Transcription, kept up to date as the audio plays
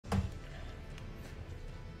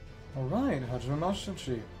Alright,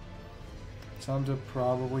 Hajimashchi. Time to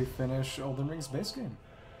probably finish Elden Ring's base game.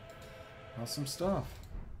 Awesome stuff.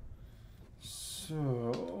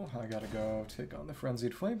 So, I gotta go take on the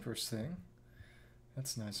Frenzied Flame first thing.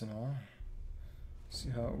 That's nice and all. See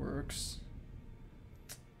how it works.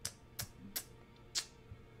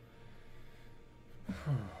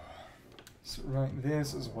 So, right,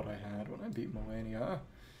 this is what I had when I beat Melina.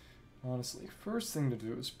 Honestly, first thing to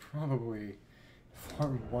do is probably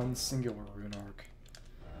farm one singular rune arc.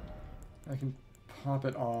 I can pop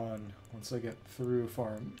it on once I get through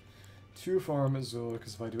Farum Azula,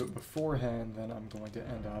 because if I do it beforehand, then I'm going to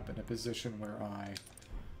end up in a position where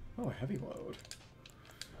oh, heavy load.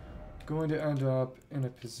 Going to end up in a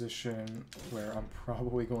position where I'm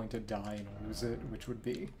probably going to die and lose it, which would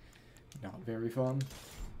be not very fun.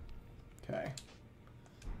 Okay.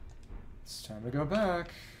 It's time to go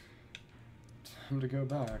back. Time to go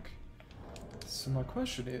back. So my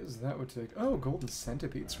question is, that would take... Oh, golden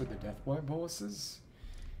centipedes for the Deathblight boluses?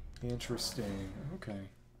 Interesting. Okay.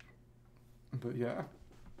 But yeah.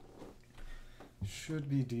 Should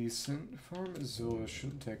be decent. Farum Azula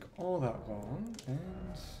shouldn't take all that long. And...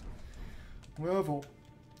 level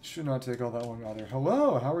should not take all that long either.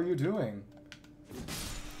 Hello, how are you doing?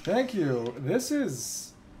 Thank you. This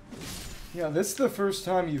is... yeah, this is the first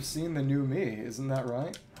time you've seen the new me, isn't that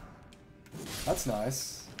right? That's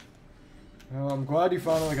nice. Well, I'm glad you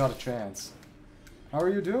finally got a chance. How are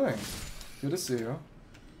you doing? Good to see you.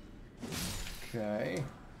 Okay.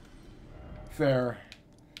 Fair.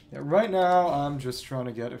 Yeah, right now, I'm just trying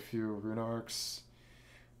to get a few rune arcs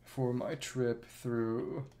for my trip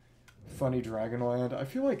through Funny Dragonland. I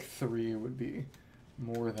feel like 3 would be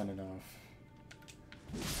more than enough.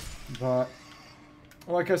 But,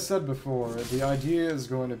 like I said before, the idea is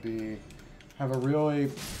going to be have a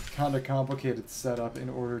really kind of complicated setup in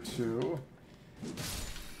order to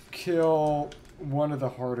kill one of the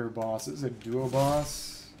harder bosses, a duo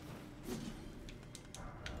boss.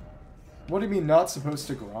 What do you mean not supposed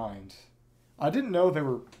to grind? I didn't know there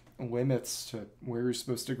were limits to where you're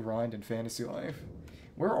supposed to grind in Fantasy Life.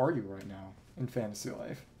 Where are you right now in Fantasy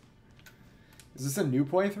Life? Is this a new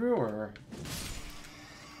playthrough, or...?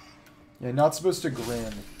 Yeah, not supposed to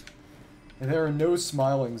grin. There are no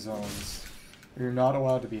smiling zones. You're not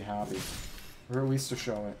allowed to be happy. Or at least to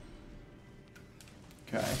show it.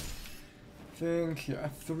 Okay. I think, yeah,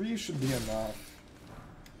 3 should be enough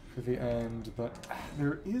for the end, but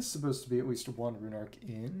there is supposed to be at least one rune arc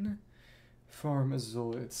in Farum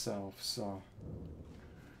Azula itself, so...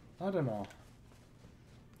 I don't know.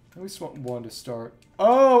 At least want one to start.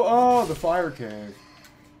 Oh, the fire cave.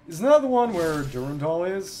 Isn't that the one where Durandal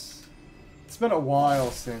is? It's been a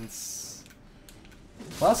while since...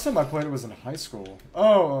 last time I played it was in high school.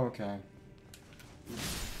 Oh, okay.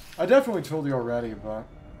 I definitely told you already, but...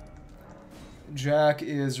 Jack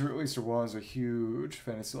is, or at least was, a huge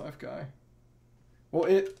Fantasy Life guy.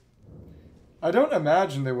 Well, I don't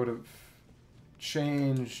imagine they would have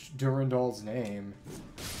changed Durandal's name.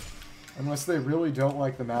 Unless they really don't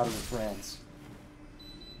like the Matter of France.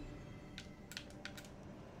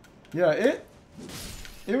 Yeah, it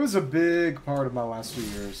was a big part of my last 2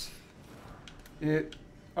 years.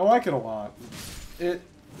 I like it a lot. It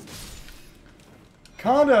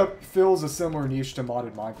kind of fills a similar niche to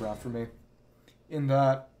modded Minecraft for me. In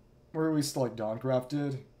that, or at least like Dawncraft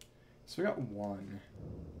did. So we got 1.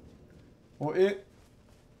 Well,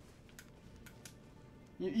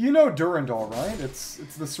 you know Durandal, right? It's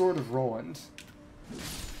the Sword of Roland.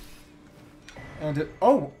 And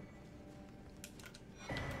oh!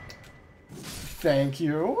 Thank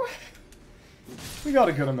you. We got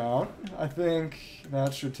a good amount. I think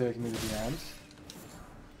that should take me to the end.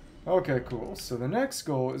 Okay, cool. So the next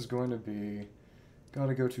goal is going to be...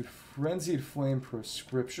 gotta go to Frenzied Flame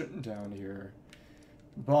Proscription down here.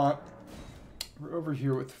 But we're over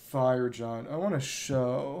here with Fire Giant. I want to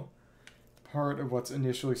show part of what's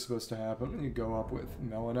initially supposed to happen when you go up with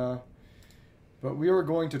Melina. But we are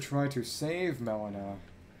going to try to save Melina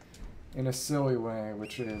in a silly way,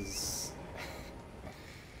 which is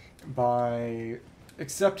by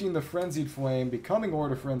accepting the Frenzied Flame, becoming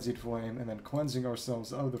Lord of Frenzied Flame, and then cleansing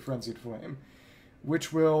ourselves of the Frenzied Flame,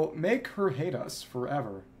 which will make her hate us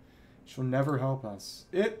forever. She'll never help us.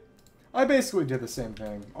 I basically did the same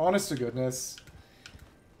thing. Honest to goodness.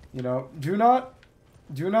 You know, do not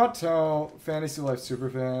tell Fantasy Life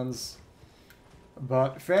superfans,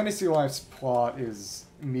 but Fantasy Life's plot is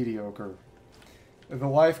mediocre. The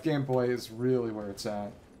life gameplay is really where it's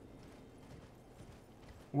at.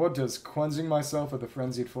 What does cleansing myself of the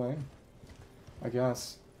Frenzied Flame? I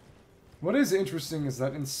guess. What is interesting is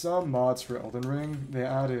that in some mods for Elden Ring, they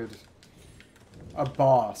added a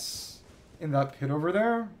boss in that pit over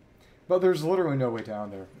there, but there's literally no way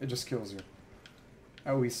down there. It just kills you.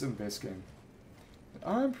 At least in base game.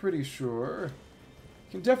 I'm pretty sure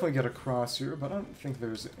you can definitely get across here, but I don't think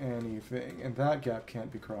there's anything, and that gap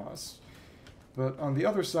can't be crossed. But on the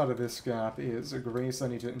other side of this gap is a grace I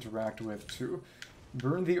need to interact with to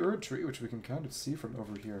burn the Erdtree, which we can kind of see from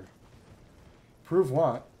over here. Prove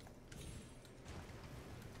what?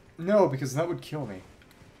 No, because that would kill me.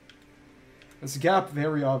 This gap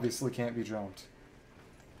very obviously can't be jumped.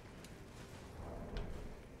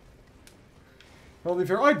 Well, to be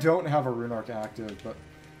fair, I don't have a rune arc active, but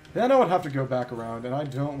then I would have to go back around, and I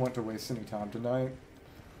don't want to waste any time tonight.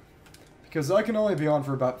 Because I can only be on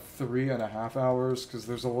for about 3.5 hours, because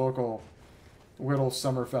there's a local little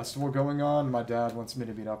summer festival going on. My dad wants me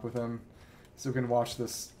to meet up with him, so we can watch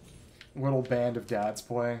this little band of dads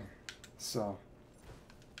play. So,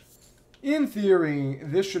 in theory,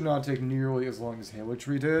 this should not take nearly as long as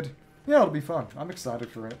Erdtree did. Yeah, it'll be fun. I'm excited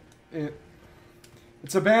for it.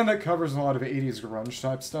 It's a band that covers a lot of 80s grunge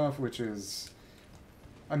type stuff, which is...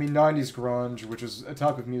 I mean, 90s grunge, which is a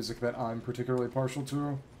type of music that I'm particularly partial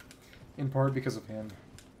to, in part because of him.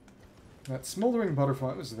 That smoldering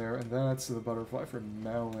butterfly was there, and that's the butterfly for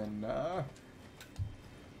Melina.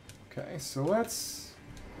 Okay, so let's...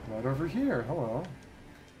 right over here. Hello.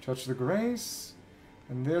 Touch the grace.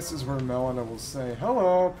 And this is where Melina will say,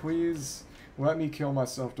 hello, please let me kill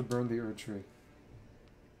myself to burn the Erdtree.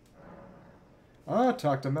 Ah,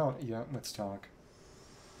 talk to Melina. Yeah, let's talk.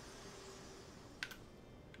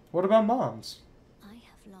 What about moms? I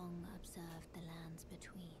have long observed the lands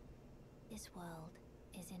between. This world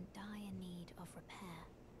is in dire need of repair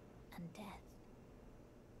and death.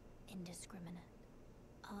 Indiscriminate.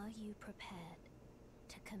 Are you prepared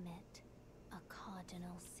to commit a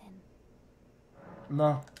cardinal sin?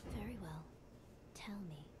 No. Very well. Tell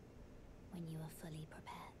me when you are fully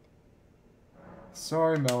prepared.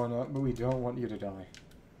 Sorry, Melina, but we don't want you to die.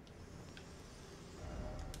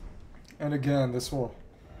 And again, this will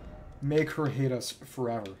make her hate us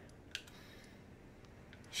forever.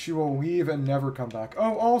 She will leave and never come back.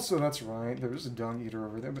 Oh, also, that's right, there's a dung eater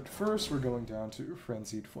over there. But first, we're going down to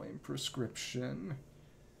Frenzied Flame Proscription.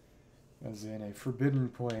 As in a forbidden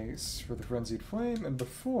place for the Frenzied Flame. And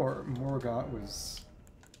before, Morgott was...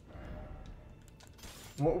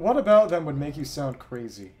 What about them would make you sound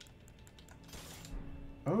crazy?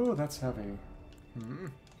 Oh, that's heavy.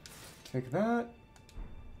 Take that.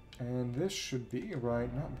 And this should be,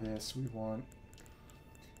 right, not this. We want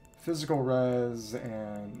physical res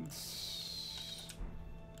and...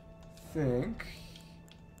 think...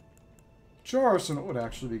 Jar Arsenal would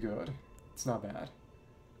actually be good. It's not bad.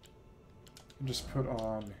 And just put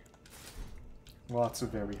on lots of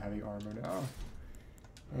very heavy armor now.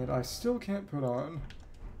 And I still can't put on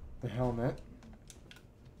the helmet.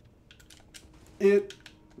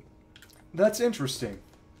 That's interesting.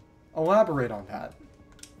 Elaborate on that.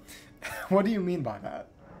 What do you mean by that?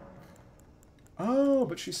 Oh,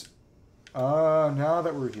 but she's... now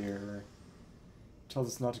that we're here. Tells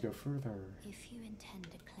us not to go further. If you intend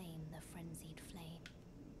to claim the Frenzied Flame,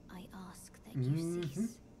 I ask that you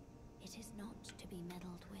cease. It is not to be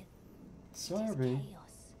meddled with. Sorry. It is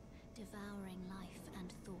chaos, devouring life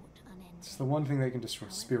and thought unending. It's the one thing that can destroy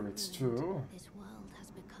spirits, too. This world has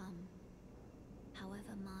become,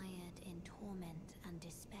 however mired in torment and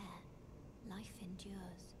despair, life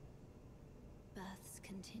endures. Births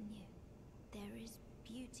continue. There is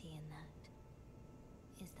beauty in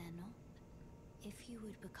that. Is there not? If you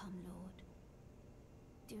would become Lord,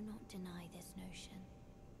 do not deny this notion.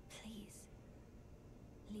 Please,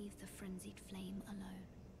 leave the Frenzied Flame alone.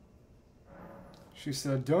 She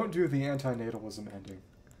said, don't do the antinatalism ending.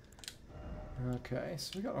 Okay,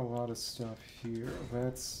 so we got a lot of stuff here.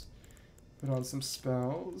 Let's put on some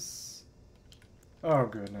spells. Oh,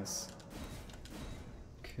 goodness.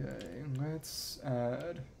 Okay, let's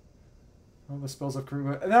add all the spells of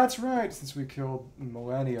Karuma. That's right, since we killed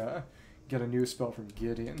Melina. Get a new spell from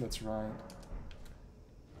Gideon, that's right.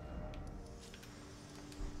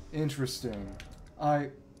 Interesting.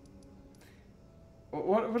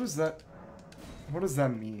 What is that? What does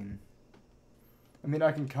that mean? I mean,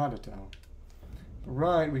 I can kind of tell.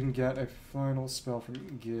 Right, we can get a final spell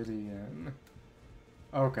from Gideon.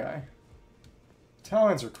 Okay.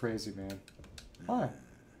 Talons are crazy, man. Hi.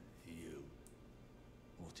 You.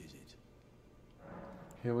 What is it?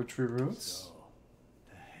 Erdtree roots. So,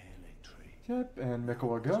 the Erdtree. Yep, and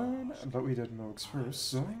Mikola gun, but we did Moog's first,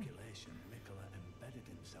 so... Speculation, Mikola embedded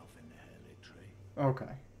himself in the Erdtree.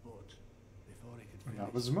 Okay. But, before he could And finish,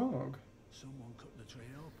 that was Moog. someone cut the tree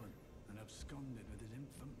open and absconded with his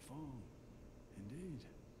infant form. Indeed.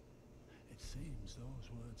 It's seems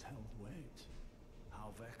those words held weight.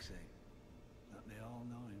 How vexing that the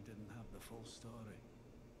All-Knowing didn't have the full story.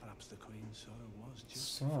 Perhaps the Queen's sorrow was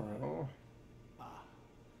just Sorrow. Ah,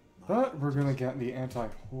 But we're gonna get the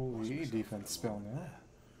anti-holy defense spell now.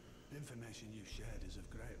 the information you shared is of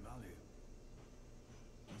great value.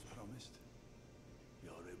 As promised,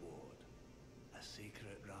 your reward. A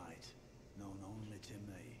secret right, known only to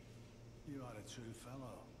me. You are a true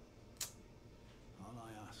fellow. All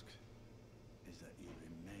I ask is that you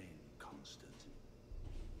remain constant.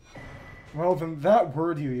 Well, then that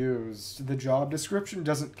word you used, the job description,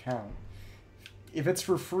 doesn't count. If it's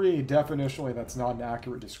for free, definitionally that's not an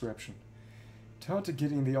accurate description. Taught to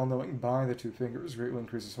Gideon the All-Knowing by the two fingers, greatly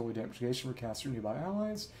increases holy damage negation for caster and nearby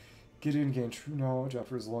allies. Gideon gained true knowledge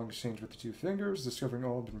after his long exchange with the two fingers, discovering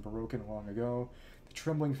all had been broken long ago. The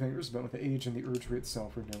trembling fingers, but with age and the Erdtree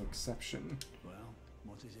itself, are no exception. Well,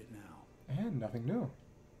 what is it now? And nothing new.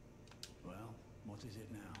 Well, what is it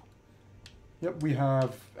now? Yep, we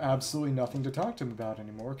have absolutely nothing to talk to him about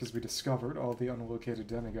anymore, because we discovered all the unlocated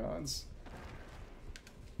demigods.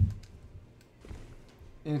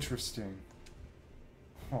 Interesting.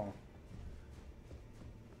 Huh.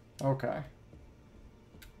 Okay.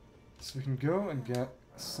 So we can go and get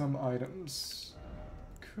some items.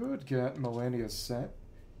 Could get Melina's set.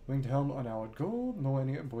 Winged Helm, Unalloyed Gold,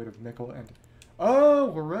 Melina, Blade of Nickel, and...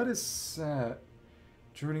 Oh! Loretta's set!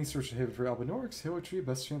 Journey, search to haven for Albinorix, Erdtree,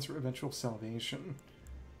 best chance for eventual salvation.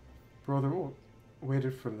 Brother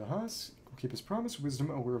waited for the husk. Will keep his promise. Wisdom,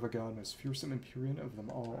 aware of a god, most fearsome and purient of them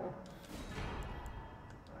all.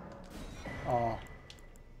 Ah.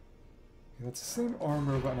 That's the same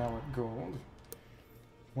armor of Unalloyed Gold.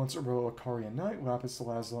 Once a royal Akarian knight, Lapis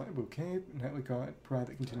Lazuli bouquet, knightly pride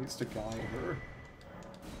that continues to guide her.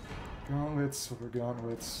 Gauntlets, silver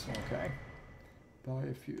gauntlets, okay. Buy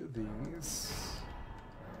a few of these.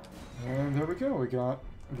 And there we go, we got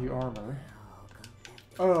the armor.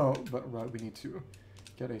 Oh, but right, we need to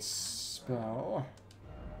get a spell.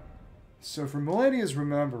 So for Melania's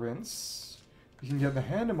Remembrance, we can get the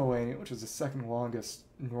Hand of Melania, which is the second longest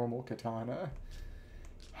normal katana.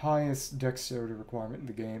 Highest dexterity requirement in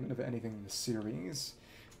the game and of anything in the series.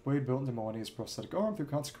 Blade built into Melania's prosthetic arm. Through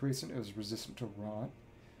consecration, it is resistant to rot.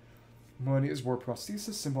 Melania's war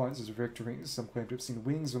prosthesis symbolizes victories. Some claim to have seen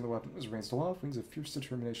wings when the weapon was raised aloft. Wings of fierce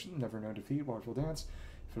determination, never known defeat, waterfall dance.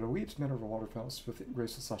 For the leaps, manner of a waterfowl, swift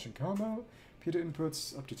graceful slashing combo. Pita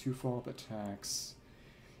inputs, up to 2 follow-up attacks.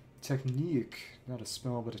 Technique, not a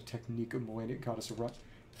spell, but a technique of Melania Goddess of Rot.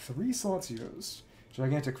 3 slots used.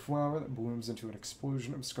 Gigantic flower that blooms into an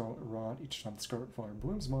explosion of scarlet rot. Each time the scarlet flower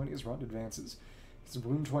blooms, Melania's rot advances. It's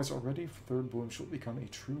bloomed twice already. For third bloom, she'll become a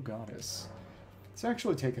true goddess. Let's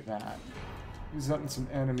actually take that. Use that in some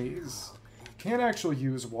enemies. Can't actually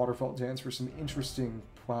use Waterfall Dance for some interesting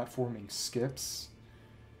platforming skips.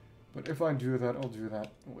 But if I do that, I'll do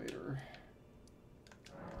that later.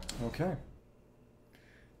 Okay.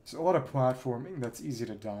 So a lot of platforming that's easy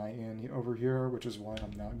to die in over here, which is why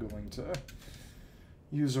I'm not going to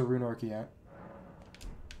use a rune arc yet.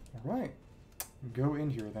 Alright. Go in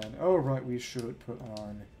here then. Oh, right, we should put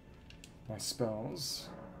on my spells.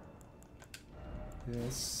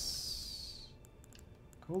 This.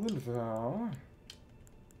 Golden Vow.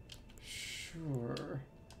 Sure.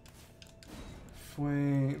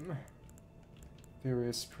 Flame.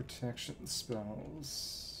 Various protection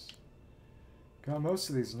spells. Got most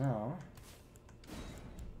of these now.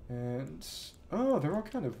 And... oh, they're all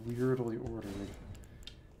kind of weirdly ordered.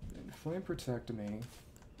 And Flame Protect Me.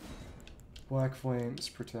 Black Flames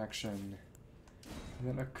Protection. And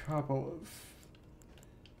then a couple of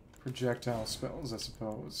projectile spells, I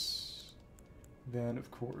suppose. Then,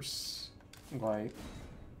 of course, light.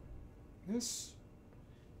 This...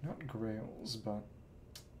 not grails, but...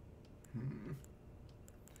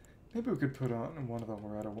 maybe we could put on one of the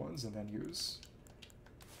Loretta ones and then use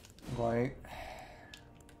light.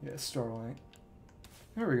 Yeah, starlight.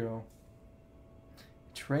 There we go.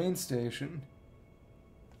 Train station.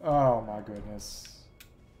 Oh my goodness.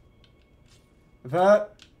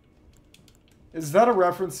 That... is that a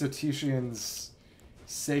reference to Titian's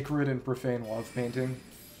sacred and profane love painting?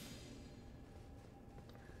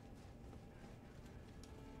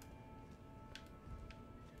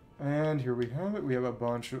 And here we have it. We have a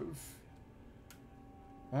bunch of...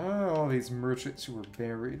 all these merchants who were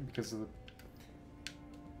buried because of the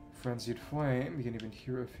Frenzied Flame. You can even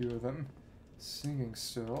hear a few of them singing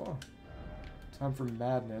still. Time for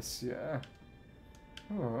madness, yeah.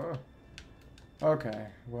 Oh. Okay,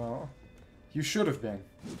 well... you should have been.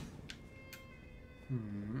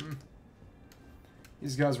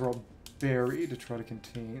 These guys were all buried to try to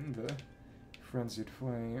contain the Frenzied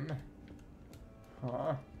Flame.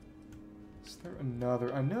 Huh. Is there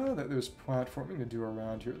another? I know that there's platforming to do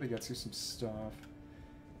around here that gets you some stuff.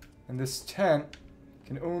 And this tent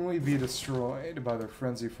can only be destroyed by their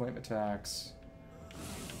Frenzied Flame attacks.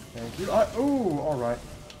 Thank you. Ooh, alright.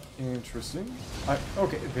 Interesting.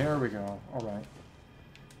 Okay, there we go. Alright.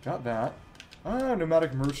 Got that.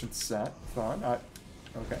 Pneumatic Merchant set. Fun.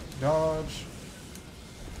 Okay, dodge.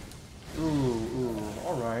 Ooh,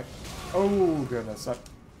 alright. Oh, goodness.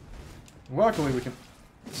 Luckily, we can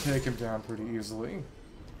take him down pretty easily.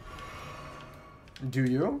 Do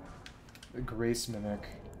you? The Grace Mimic.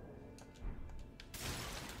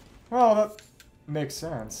 Well, that makes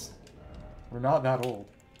sense. We're not that old.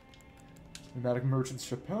 Pneumatic Merchant's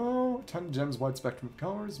Chapeau. 10 gems, wide spectrum of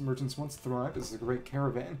colors. Merchants once thrived as a great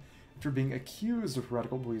caravan. After being accused of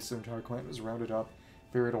heretical beliefs, their entire clan was rounded up,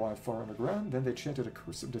 buried alive far underground. Then they chanted a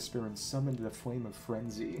curse of despair and summoned the flame of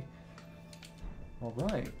frenzy.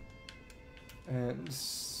 Alright. And...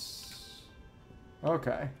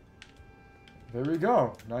 okay. There we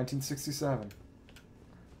go. 1967.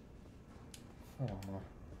 Aww.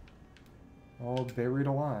 All buried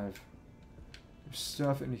alive. There's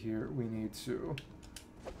stuff in here we need to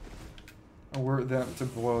alert them to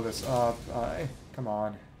blow this up. Come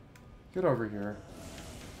on. Get over here.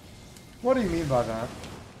 What do you mean by that?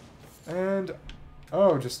 And...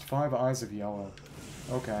 oh, just 5 eyes of yellow.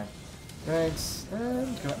 Okay. Thanks.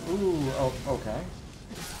 And... ooh, oh, okay.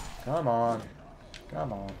 Come on.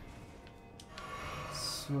 Come on.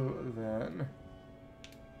 So then...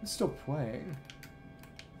 who's still playing?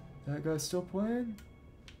 That guy's still playing?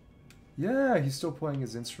 Yeah, he's still playing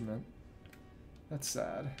his instrument. That's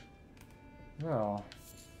sad. Well,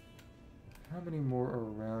 how many more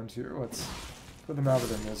are around here? Let's put them out of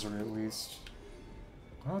their misery at least.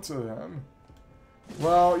 Lots of them.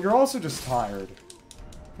 Well, you're also just tired.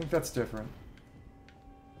 I think that's different.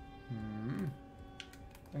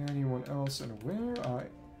 Anyone else unaware? I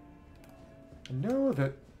know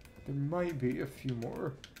that there might be a few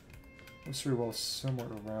more mystery walls somewhere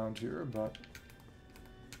around here, but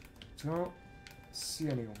don't see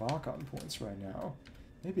any lock-on points right now.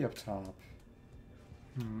 Maybe up top.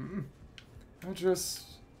 I just...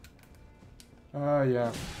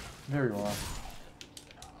 yeah. There you are.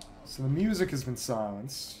 So the music has been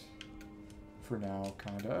silenced. For now,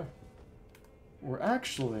 kinda. Or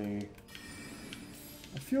actually...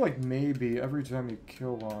 I feel like maybe every time you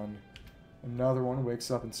kill one, another one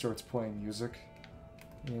wakes up and starts playing music.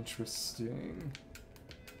 Interesting.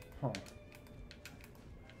 Huh.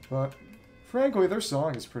 But, frankly, their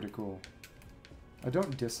song is pretty cool. I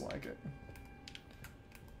don't dislike it.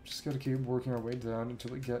 Just gotta keep working our way down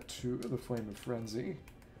until we get to the Flame of Frenzy.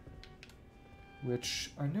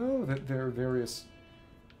 Which, I know that there are various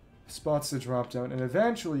spots to drop down, and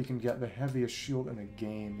eventually you can get the heaviest shield in the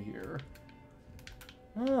game here.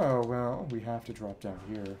 Oh, well, we have to drop down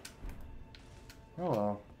here.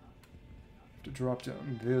 Hello. Have to drop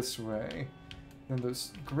down this way. Then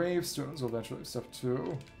those gravestones will eventually have stuff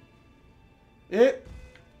too.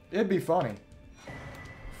 It'd be funny.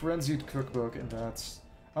 Frenzied Cookbook, and that's...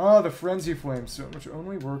 ah, the Frenzy Flame Stone, which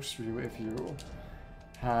only works for you if you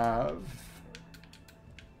have...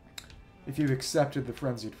 if you've accepted the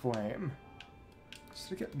Frenzied Flame. So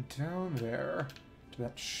to get down there to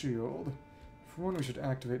that shield, for one we should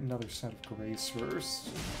activate another set of grace first.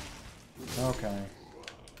 Okay.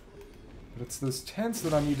 But it's those tents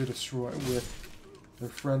that I need to destroy with the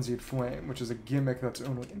Frenzied Flame, which is a gimmick that's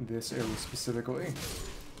only in this area specifically.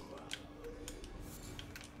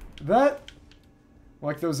 That,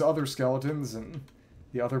 like those other skeletons in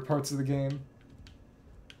the other parts of the game.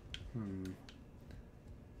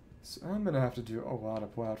 So I'm gonna have to do a lot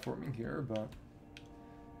of platforming here, but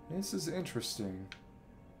this is interesting.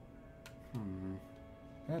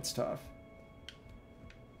 That's tough.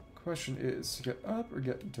 Question is, to get up or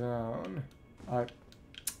get down?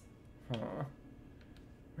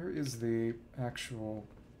 Where is the actual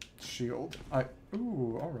shield?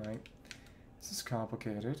 Ooh, alright. This is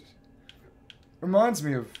complicated. Reminds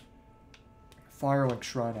me of Firelink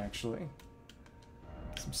Shrine, actually.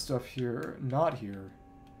 Some stuff here. Not here.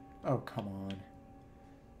 Oh, come on.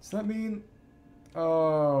 Does that mean...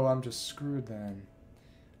 oh, I'm just screwed then.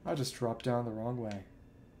 I just dropped down the wrong way.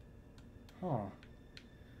 Huh.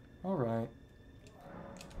 Alright.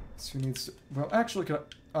 So who needs to... well, actually, could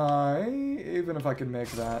even if I could make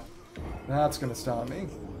that, that's gonna stop me.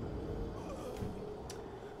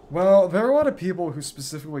 Well, there are a lot of people who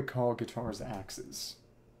specifically call guitars axes.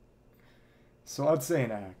 So I'd say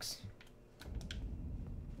an axe.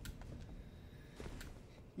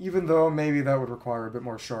 Even though maybe that would require a bit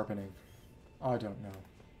more sharpening. I don't know.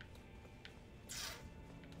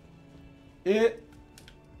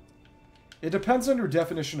 It depends on your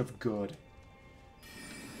definition of good.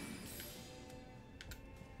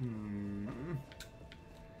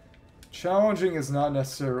 Challenging is not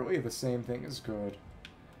necessarily the same thing as good.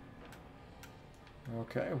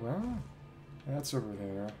 Okay, well, that's over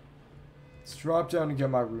there. Let's drop down and get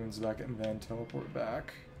my runes back and then teleport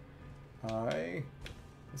back.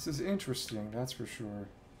 This is interesting, that's for sure.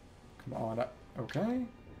 Come on, okay.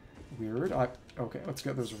 Weird. Okay, let's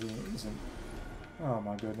get those runes and... Oh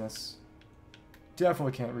my goodness.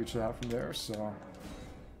 Definitely can't reach that from there, so...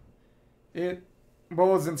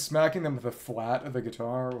 Well, isn't smacking them with the flat of the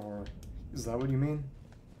guitar, or... Is that what you mean?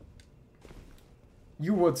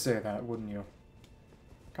 You would say that, wouldn't you?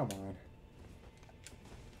 Come on.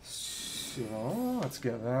 So, let's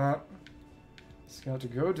get that. It's got to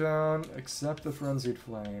go down, accept the Frenzied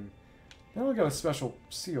Flame. Now we got a special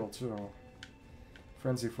seal, too.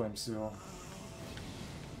 Frenzied Flame seal.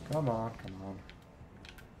 Come on, come on.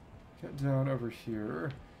 Get down over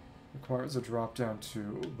here. Requires a drop down,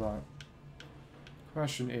 too, but...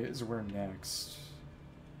 Question is, where next?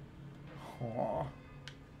 Huh.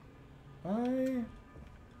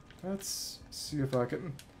 Let's see if I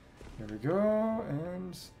can... There we go,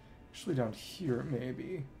 and... Actually down here,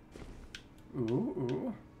 maybe.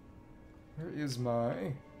 Ooh. Where is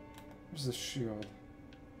my... Where's the shield?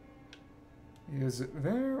 Is it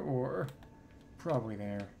there, or... Probably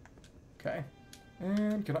there. Okay.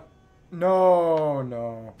 And can I...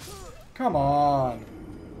 No. Come on.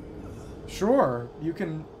 Sure, you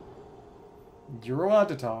can... You're allowed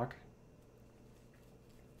to talk.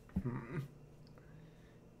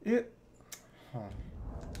 This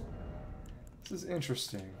is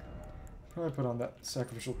interesting. Probably put on that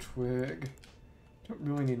sacrificial twig. Don't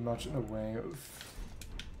really need much in the way of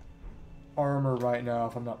armor right now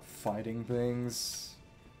if I'm not fighting things.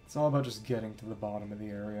 It's all about just getting to the bottom of the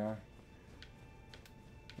area.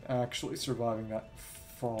 Actually surviving that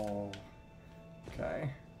fall.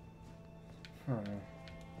 Okay.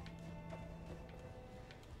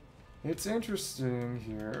 It's interesting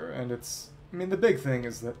here, and it's... I mean, the big thing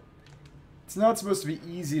is that it's not supposed to be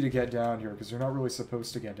easy to get down here, because you're not really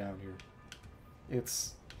supposed to get down here.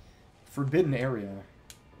 It's forbidden area.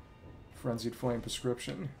 Frenzied Flame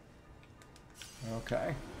Proscription.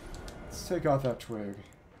 Okay. Let's take out that twig.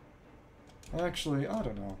 Actually, I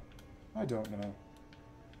don't know.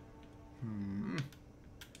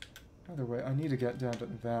 Either way, I need to get down to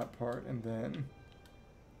that part and then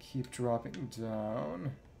keep dropping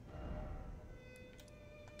down.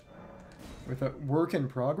 With a work in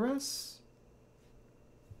progress?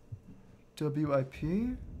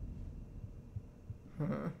 WIP?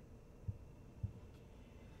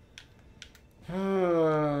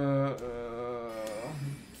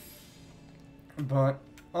 But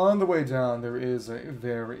on the way down, there is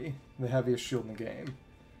the heaviest shield in the game.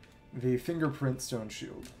 The Fingerprint Stone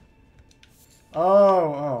Shield.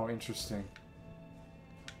 Oh, interesting.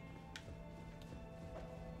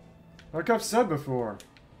 Like I've said before,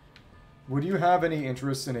 would you have any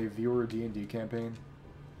interest in a viewer D&D campaign?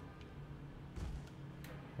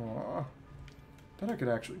 Bet I could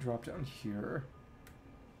actually drop down here.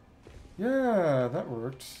 Yeah, that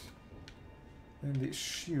worked. And the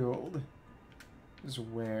shield is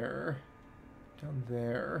where? Down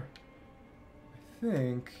there. I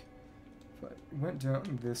think if I went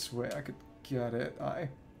down this way, I could get it.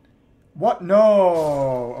 What?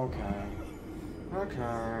 No! Okay.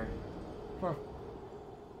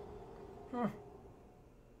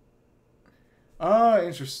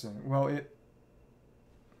 Interesting. Well,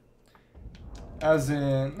 as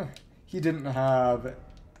in, he didn't have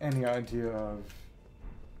any idea of...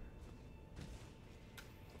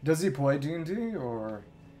 Does he play D&D, or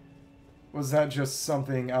was that just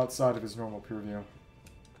something outside of his normal purview?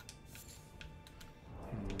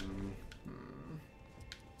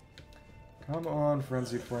 Come on,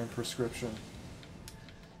 Frenzied Flame Proscription.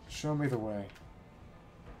 Show me the way.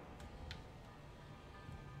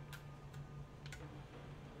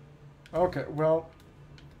 Okay, well,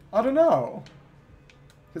 I don't know.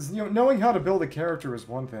 Because, knowing how to build a character is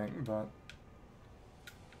one thing, but...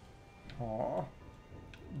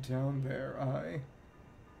 Down there, I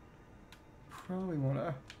probably want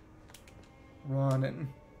to run and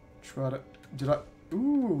try to...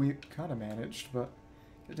 Ooh, we kind of managed, but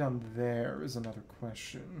get down there is another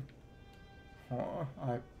question.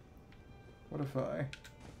 What if I...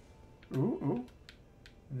 Ooh.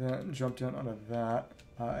 Then jump down onto that.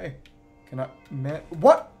 Cannot...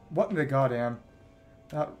 What? What in the goddamn...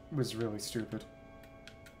 That was really stupid.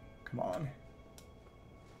 Come on.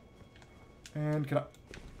 And can I...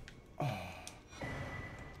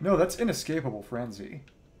 No, that's inescapable frenzy.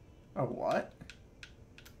 Oh, what?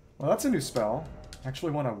 Well, that's a new spell.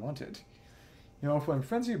 Actually, one I wanted. You know, if I'm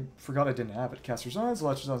Frenzy, forgot I didn't have it. Caster's Eyes,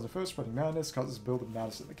 latches on the foe, spreading madness, causes a build of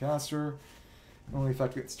madness in the caster. Only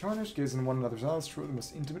effect gets tarnished, gaze in one another's eyes, through the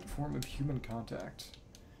most intimate form of human contact.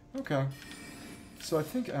 Okay. So I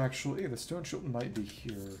think, actually, the Stone Shield might be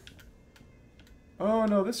here. Oh,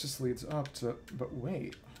 no, this just leads up to... But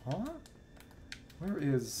wait, huh? Where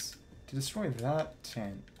is... To destroy that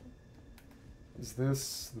tent. Is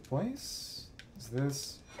this the place? Is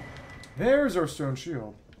this... There's our Stone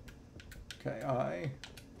Shield. Okay,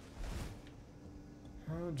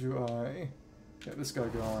 How do I get this guy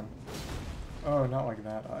going? Oh, not like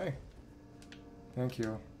that, Thank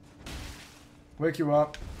you. Wake you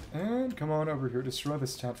up. And come on over here. Destroy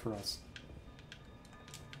this tent for us.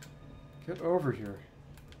 Get over here.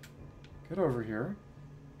 Get over here.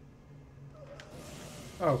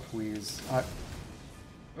 Oh, please.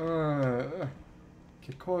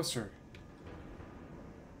 Get closer.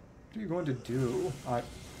 What are you going to do?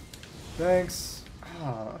 Thanks.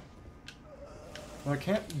 Well, I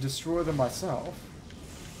can't destroy them myself.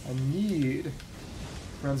 I need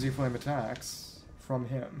Frenzied Flame attacks from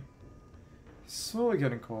him. Slowly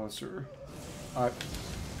getting closer.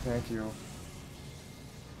 Thank you.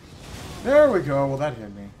 There we go. Well, that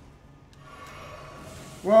hit me.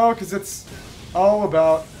 Well, because it's all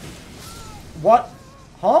about... What?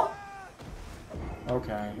 Huh?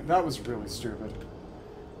 Okay, that was really stupid.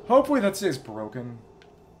 Hopefully that stays broken.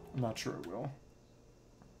 I'm not sure it will.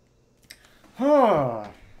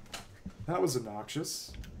 That was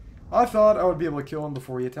obnoxious. I thought I would be able to kill him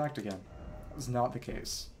before he attacked again. That was not the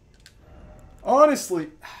case. Honestly,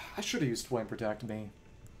 I should have used Flame Protect Me.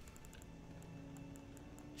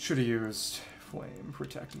 Should have used Flame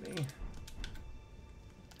Protect Me.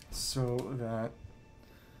 So that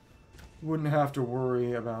wouldn't have to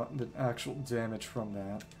worry about the actual damage from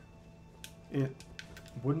that. It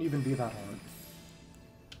wouldn't even be that hard.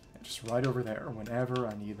 And just right over there, whenever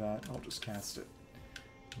I need that, I'll just cast it.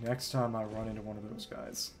 Next time I run into one of those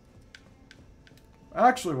guys.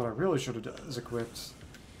 Actually, what I really should have done is equipped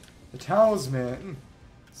the talisman,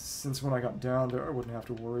 since when I got down there, I wouldn't have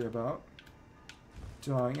to worry about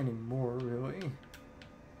dying anymore, really.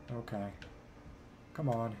 Okay. Come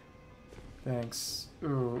on. Thanks.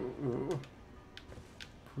 Ooh.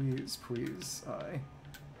 Please, please.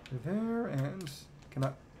 There, and... Can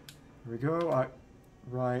I... Here we go.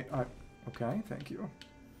 Okay, thank you.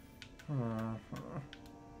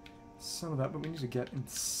 Some of that, but we need to get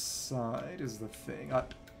inside is the thing.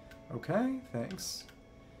 Okay, thanks.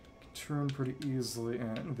 Turn pretty easily,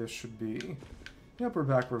 and this should be... Yep, we're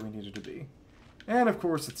back where we needed to be. And, of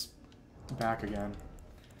course, it's back again.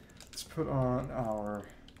 Let's put on our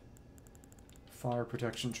Fire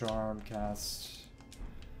Protection Charm, cast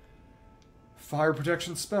Fire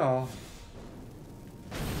Protection spell.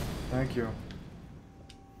 Thank you.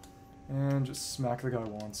 And just smack the guy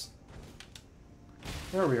once.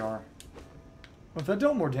 There we are. Well, that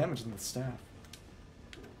dealt more damage than the staff.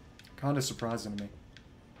 Kinda surprising to me.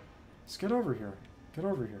 Just get over here. Get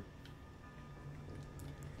over here.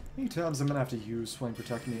 Many times I'm gonna have to use Flame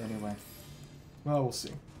Protect Me anyway. Well, we'll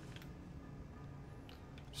see.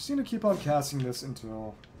 Just need to keep on casting this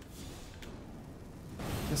until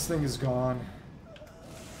this thing is gone.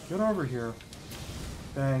 Get over here.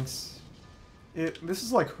 Thanks. This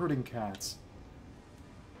is like hurting cats.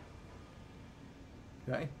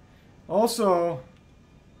 Okay. Also,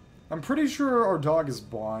 I'm pretty sure our dog is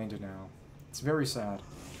blind now. It's very sad.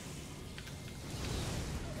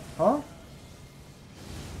 Huh?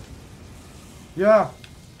 Yeah.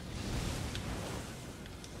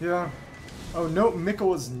 Yeah. Oh, no,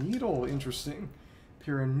 Miquella's Needle. Interesting.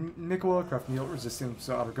 Appear in Miquella, craft needle resisting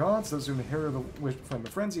to other gods. Those who inherit the Flame of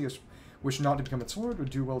Frenzy wish not to become its lord would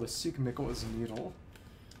do well to seek Miquella's Needle.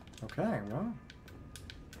 Okay, well.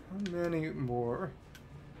 How many more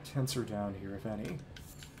tents are down here, if any?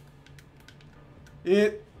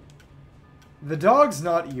 The dog's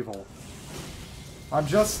not evil. I'm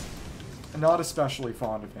just not especially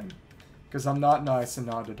fond of him. Because I'm not nice and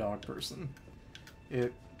not a dog person.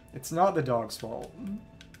 It's not the dog's fault.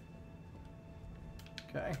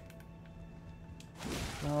 Okay.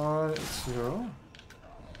 1, 2.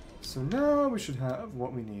 So now we should have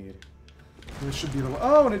what we need. This should be the...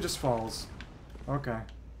 Oh, and it just falls. Okay.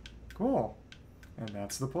 Cool. And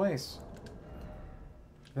that's the place.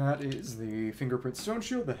 That is the Fingerprint Stone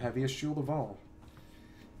Shield, the heaviest shield of all.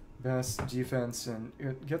 Best defense, and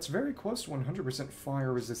it gets very close to 100%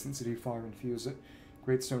 fire resistance if you fire infuse it.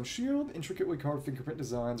 Great Stone Shield, intricately carved fingerprint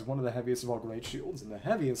designs, one of the heaviest of all great shields, and the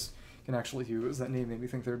heaviest can actually use. That name made me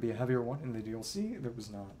think there would be a heavier one in the DLC. There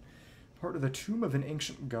was not. Part of the Tomb of an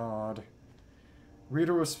Ancient God.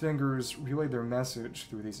 Readerless fingers relay their message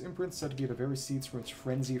through these imprints said to be the very seeds from which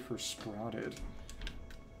frenzy first sprouted.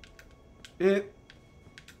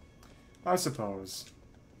 I suppose.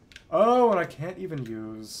 Oh, and I can't even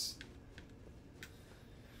use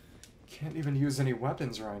any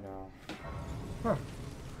weapons right now. Huh.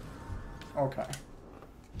 Okay.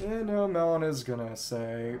 And Melina's gonna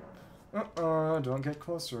say, don't get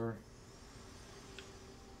closer.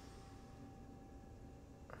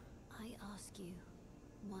 I ask you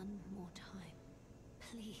one more time,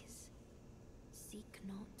 please, seek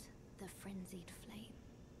not the frenzied flame.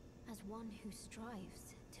 As one who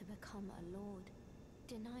strives to become a lord,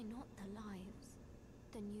 deny not the lives,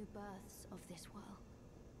 the new births of this world.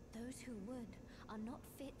 Those who would are not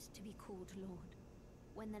fit to be called lord,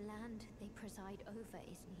 when the land they preside over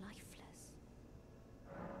is lifeless.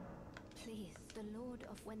 Please, the lord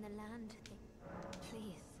of when the land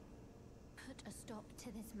please, put a stop to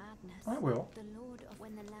this madness. I will. The lord of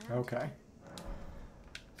when the land Okay.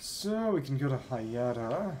 So we can go to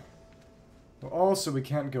Hyetta. But also we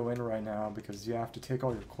can't go in right now because you have to take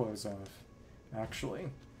all your clothes off. Actually.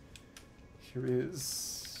 Here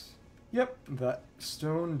is... Yep, that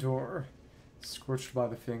stone door. Scorched by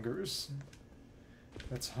the fingers.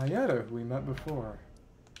 That's Hyetta, who we met before.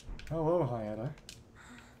 Hello, Hyetta.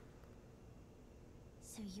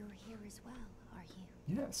 So you're here as well, are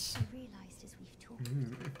you? Yes. I realized as we've talked,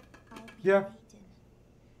 I'll be Yeah. a maiden,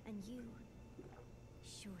 and you,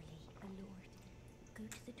 surely a lord. Go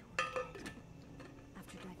to the door ahead.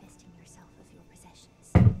 After divesting yourself of your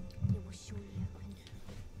possessions, it will surely open,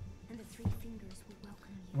 and the three fingers will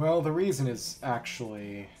welcome you. Well, the reason is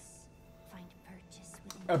actually Find purchase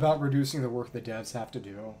within about reducing the work the devs have to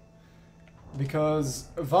do. Because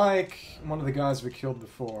Vike, one of the guys we killed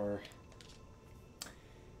before,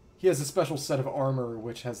 he has a special set of armor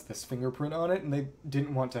which has this fingerprint on it, and they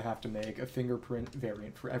didn't want to have to make a fingerprint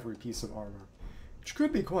variant for every piece of armor. Which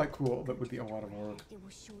could be quite cool, but would be a lot of work. it will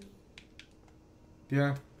surely.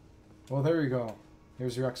 Yeah. Well, there you go.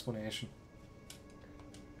 Here's your explanation.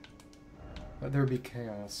 Let there be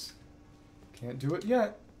chaos. Can't do it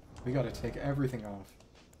yet. We gotta take everything off.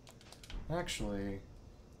 Actually...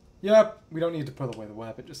 Yep, we don't need to put away the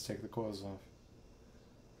weapon, just take the clothes off.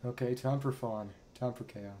 Okay, time for fun. Time for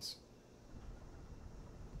chaos.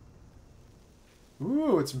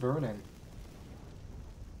 Ooh, it's burning.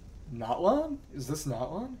 Notlon? Is this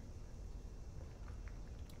Notlon?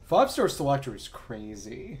 5-star selector is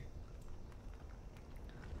crazy.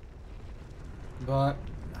 But...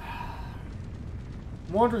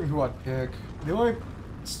 I'm wondering who I'd pick. The only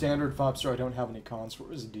standard 5-star I don't have any cons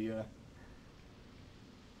for is Dia.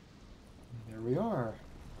 There we are.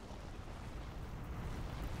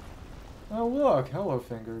 Oh look, hello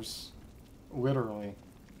fingers. Literally.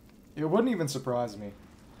 It wouldn't even surprise me.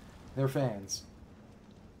 They're fans.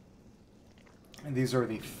 And these are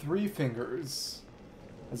the 3 fingers,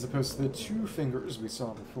 as opposed to the 2 fingers we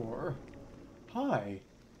saw before. Hi.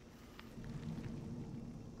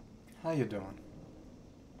 How you doing?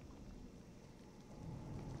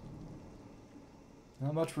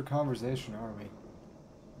 Not much for conversation, are we?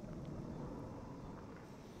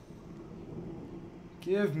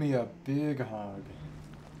 Give me a big hug.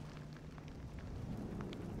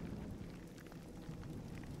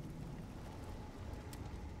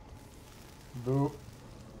 Boop.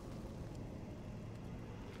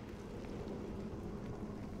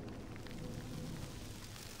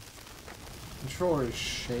 Controller is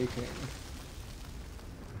shaking.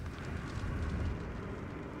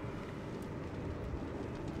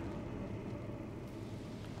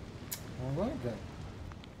 Alright then.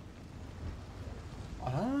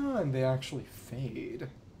 Ah, and they actually fade.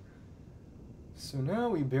 So now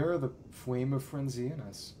we bear the flame of frenzy in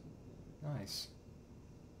us. Nice.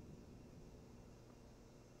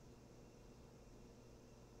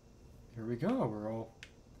 Here we go, we're all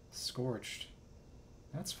scorched.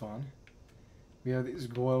 That's fun. We have these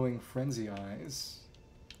glowing frenzy eyes.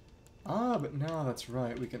 Ah, but now that's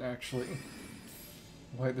right, we can actually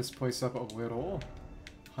light this place up a little.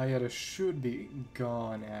 Hyetta should be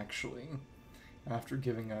gone, actually, after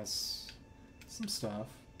giving us some stuff.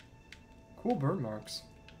 Cool burn marks.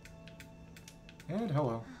 And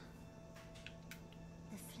hello.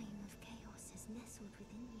 The flame of chaos is nestled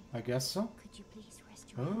within you. I guess so. Could you please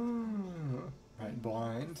rest your hand? Oh, right,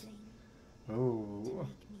 blind. Flame Oh, to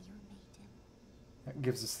make me your maiden. that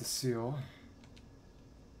gives us the seal.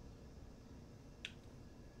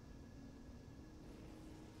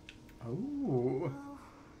 Oh, Oh,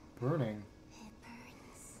 burning. it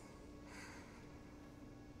burns.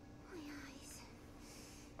 My eyes,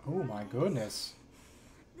 Oh my goodness.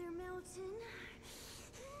 they're melting.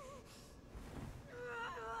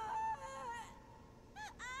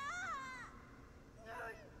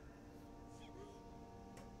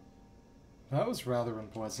 That was rather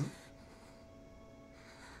unpleasant.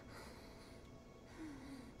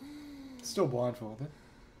 Still blindfolded.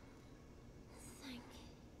 Thank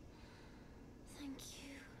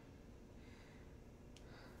you.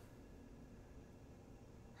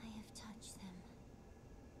 I have touched them.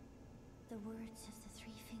 The words of the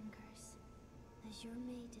three fingers. As your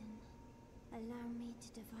maiden, allow me to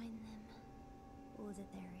divine them. All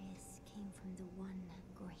that there is came from the one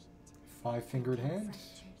great. Five-fingered hand?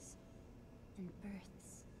 Fractures and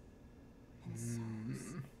births and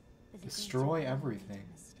souls. Destroy everything.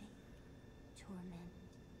 Torment,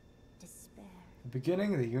 despair. The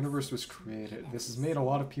beginning of the universe was created. This has made a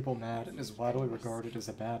lot of people mad and is widely regarded as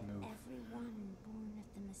a bad move. Everyone born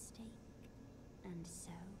of the mistake. And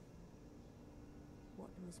so, what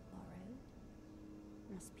was borrowed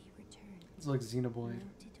must be returned. It's like Xenoblade.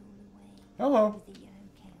 Melted all away Hello. with the yellow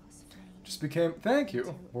chaos flame. Just became, thank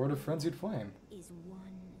you, Lord of Frenzied Flame. Is one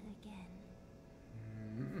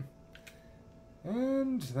again.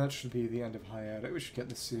 And that should be the end of Hayata. We should get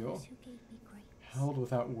the seal. Those who gave me greatness, Held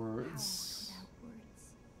without power words. without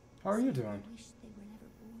words, How are you said doing? they wish they were never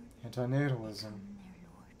born. Antinatalism. Become their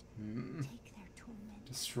lord. Take their torment.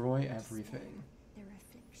 Destroy everything. Their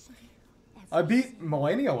affliction. I beat every sin,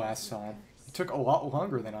 Melina last every time. curse. It took a lot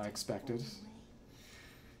longer than I expected.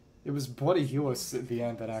 It was Bloody Helis at the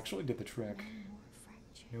end that actually did the trick. No more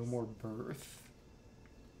fractures. No more birth.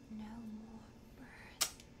 No more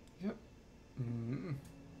birth. Yep.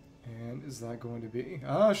 And is that going to be...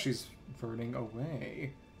 Ah, she's burning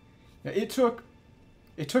away. Yeah, it took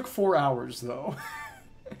 4 hours, though.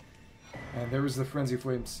 And there was the Frenzied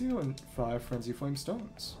Flame Seal and 5 Frenzied Flame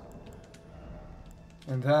Stones.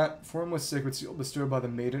 And that formless sacred seal bestowed by the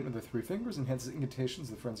Maiden of the Three Fingers enhances incantations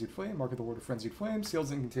of the Frenzied Flame, mark of the Word of Frenzied Flame,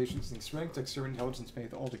 seals incantations using strength, dexterity, intelligence,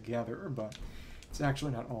 faith all together, but it's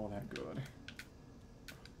actually not all that good.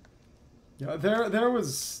 Yeah, there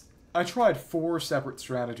was... I tried 4 separate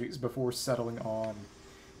strategies before settling on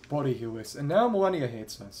Bloody Helis, and now Melina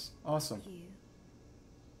hates us. Awesome. You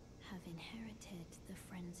have inherited the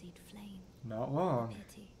frenzied flame. Not long.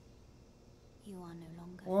 Pity. You are no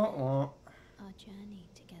longer Wah-wah. Our journey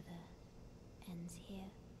together ends here.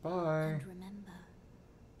 Bye. And remember,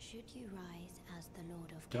 should you rise as the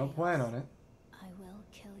Lord of Don't Chaos, plan on it. I will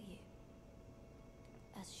kill you.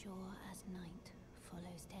 As sure as night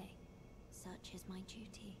follows day, such is my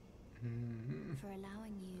duty. For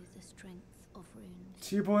allowing you the strength of runes.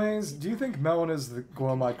 T-Blaze, do you think Melina's the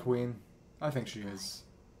Glowmite Queen? I think she is.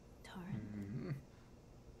 Torrent.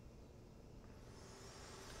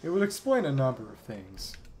 It would explain a number of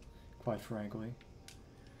things, quite frankly.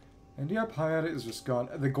 And yep, Hayata is just gone.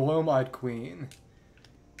 The Glowmite Queen.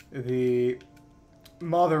 The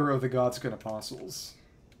mother of the Godskin Apostles.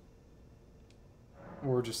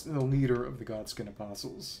 Or just the leader of the Godskin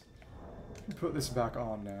Apostles. Put this back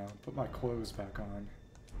on now. Put my clothes back on.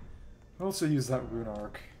 I also use that rune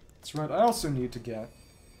arc. That's right, I also need to get...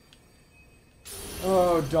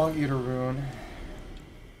 Oh, Dung Eater rune.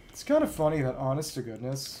 It's kind of funny that, honest to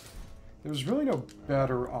goodness, there's really no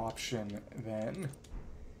better option than...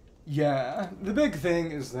 Yeah, the big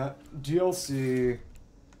thing is that DLC...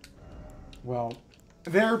 Well,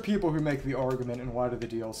 there are people who make the argument in light of the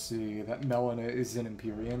DLC that Melina is an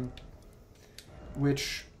Empyrean.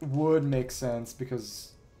 Which would make sense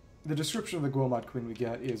because the description of the Glowmite Queen we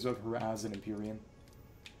get is of her as an Empyrean.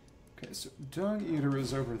 Okay, so Dung Eater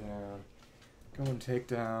is over there. Go and take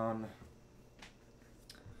down...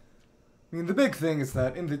 I mean, the big thing is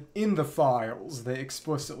that in the files, they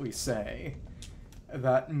explicitly say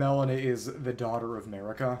that Melina is the daughter of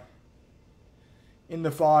Marika. In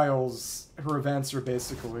the files, her events are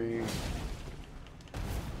basically...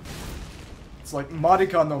 It's like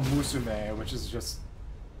Marika no Musume, which is just,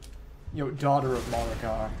 you know, daughter of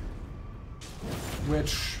Marika.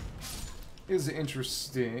 Which is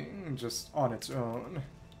interesting, just on its own.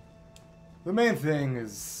 The main thing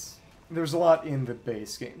is, there's a lot in the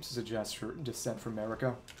base game to suggest her descent from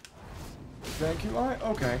Marika. Thank you,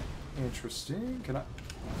 okay. Interesting, can I...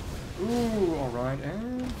 Ooh, alright,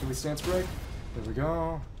 and can we stance break? There we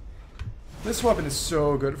go. This weapon is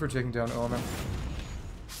so good for taking down Omen.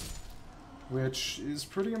 Which is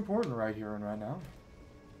pretty important right here and right now.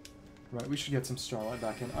 Right, we should get some Starlight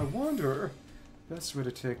back in. I wonder, best way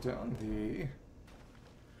to take down the...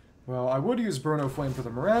 Well, I would use Burno Flame for the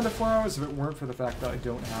Miranda Flowers if it weren't for the fact that I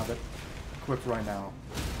don't have it equipped right now.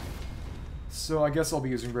 So I guess I'll be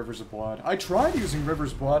using Rivers of Blood. I tried using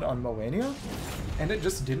Rivers of Blood on Melina, and it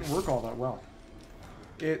just didn't work all that well.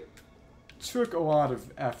 It took a lot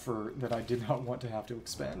of effort that I did not want to have to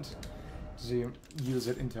expend to use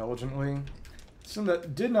it intelligently. Something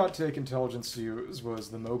that did not take intelligence to use was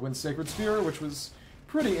the Mogwin's Sacred Spear, which was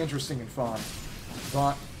pretty interesting and fun.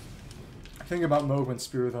 But the thing about Mogwin's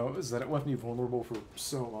Spear, though, is that it left me vulnerable for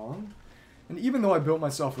so long. And even though I built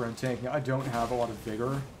myself around tanking, I don't have a lot of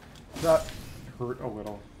vigor. That hurt a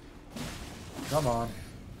little. Come on.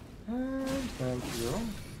 And thank you.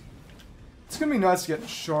 It's gonna be nice to get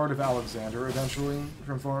Shard of Alexander eventually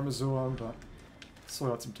from Farum Azula, but still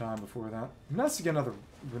got some time before that. Nice to get another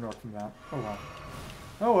rune from that. Oh well.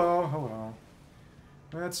 Oh well, oh well.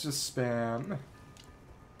 Let's just spam.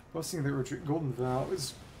 Busting the Erdtree. Golden Vow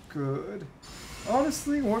is good.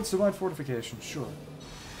 Honestly, Ward's Divine Fortification, sure.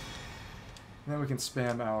 And then we can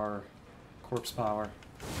spam our Corpse Power.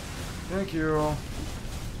 Thank you.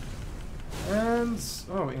 And,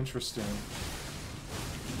 oh, interesting.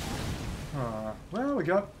 Well, we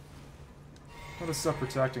got all this stuff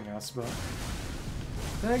protecting us, but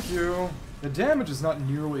thank you. The damage is not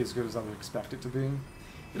nearly as good as I would expect it to be.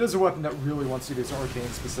 It is a weapon that really wants to use Arcane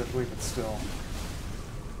specifically, but still.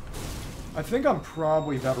 I think I'm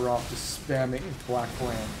probably better off just spamming Black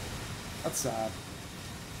Flame. That's sad.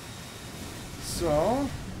 So,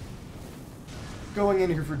 going in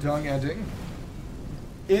here for Dung Ending.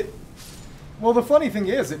 Well, the funny thing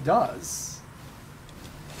is, it does.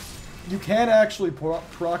 You can actually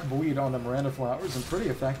proc bleed on the Miranda Flowers, and pretty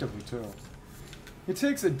effectively, too. It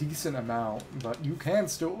takes a decent amount, but you can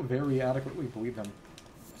still very adequately bleed them.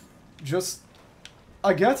 Just,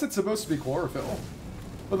 I guess it's supposed to be chlorophyll.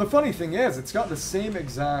 But the funny thing is, it's got the same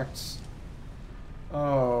exact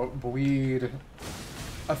bleed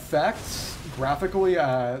effect graphically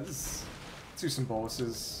as... Let's do some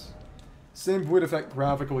boluses. Same bleed effect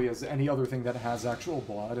graphically as any other thing that has actual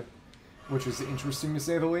blood, which is interesting to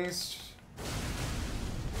say the least.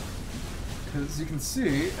 Because you can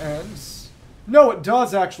see, and... No, it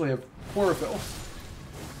does actually have chlorophyll.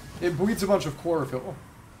 It bleeds a bunch of chlorophyll.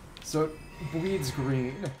 So it bleeds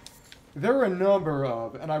green. There are a number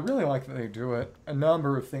of, and I really like that they do it, a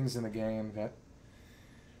number of things in the game that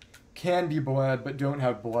can be bled but don't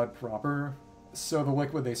have blood proper. So the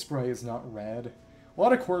liquid they spray is not red. A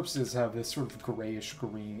lot of corpses have this sort of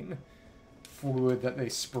grayish-green fluid that they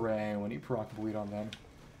spray when you proc bleed on them.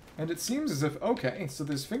 And it seems as if, okay, so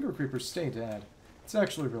those finger creepers stay dead. It's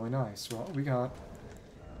actually really nice. Well, we got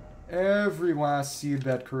every last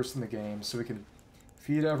seedbed curse in the game, so we can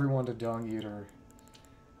feed everyone to Dung Eater,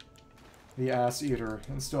 the Ass Eater,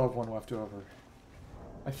 and still have one left over.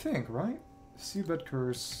 I think, right? Seedbed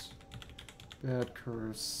curse, bed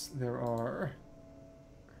curse, there are...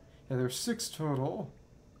 Yeah, there's 6 total.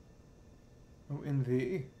 Oh, in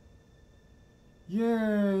the...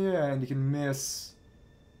 Yeah, and you can miss...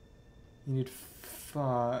 You need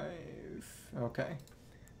 5... Okay.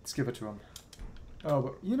 Let's give it to him. Oh,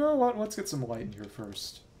 but you know what? Let's get some light in here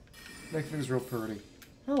first. Make things real pretty.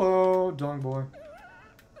 Hello, Dong Boy.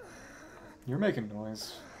 You're making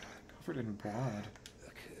noise. Covered in blood.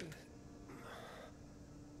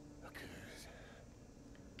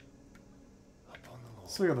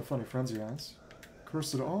 So you got the funny frenzy eyes.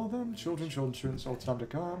 Curse to all of them. Children, it's all time to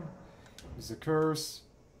come. There's a curse.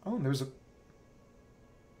 Oh, and there's a...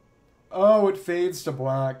 Oh, it fades to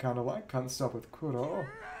black, kind of like kind of stuff with Kuro.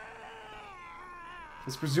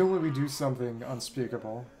 Because presumably we do something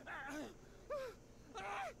unspeakable.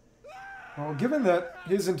 Well, given that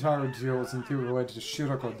his entire deal is in theory related to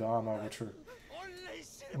Shirakodama, which are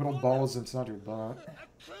little balls inside your butt.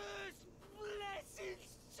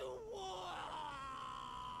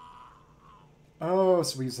 Oh,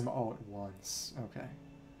 so we use them all at once. Okay.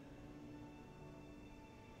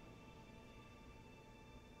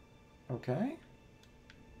 Okay.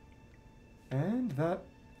 And that...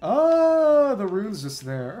 Ah, the rune's just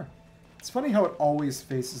there. It's funny how it always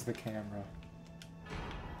faces the camera.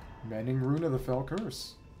 Mending Rune of the Fell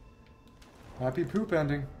Curse. Happy poop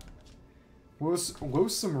ending.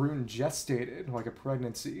 Loathsome Rune gestated, like a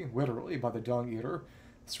pregnancy, literally, by the Dung Eater.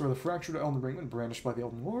 Swear the fractured Elden Ring when brandished by the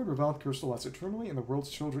Elden Lord. Reviled curse to last eternally, and the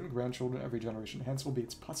world's children, grandchildren, every generation hence will be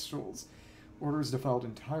its pustules. Order is defiled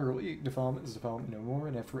entirely. Defilement is defilement no more,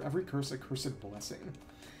 and for every curse, a cursed blessing.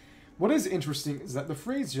 What is interesting is that the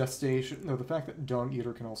phrase gestation, though the fact that Dung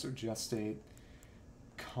Eater can also gestate,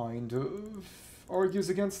 kind of argues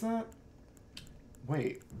against that.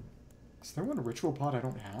 Wait, is there one ritual pot I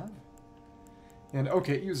don't have? And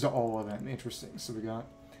okay, it used all of them. Interesting. So we got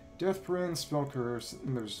Death Prince, Spell Curse,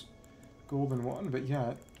 and there's Golden one, but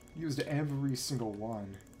yeah, it used every single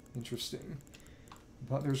one. Interesting.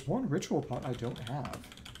 But there's one ritual pot I don't have.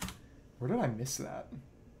 Where did I miss that?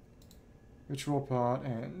 Ritual pot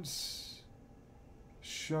and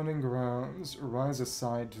Shunning Grounds, Rise of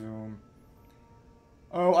Side Doom.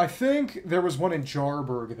 Oh, I think there was one in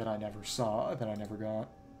Jarburg that I never saw, that I never got.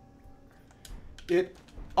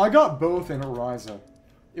 I got both in Oriza.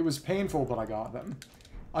 It was painful, but I got them.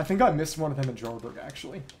 I think I missed one of them in Jarburg,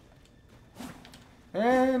 actually.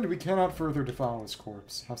 And we cannot further defile his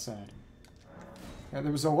corpse. How sad. Yeah,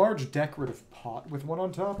 there was a large decorative pot with one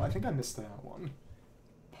on top. I think I missed that one.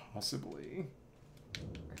 Possibly.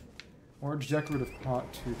 Large decorative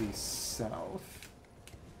pot to the south.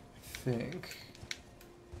 I think.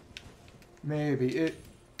 Maybe.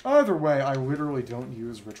 Either way, I literally don't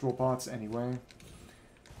use ritual pots anyway.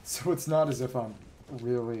 So it's not as if I'm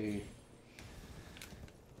really...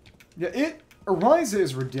 Yeah, Oriza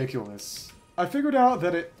is ridiculous. I figured out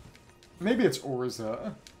that maybe it's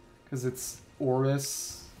Orza, because it's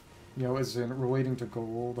Oris, you know, as in relating to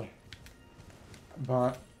gold.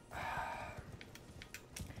 But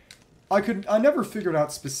I never figured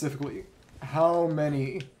out specifically how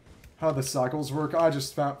the cycles work. I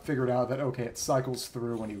just figured out that, okay, it cycles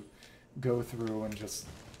through when you go through and just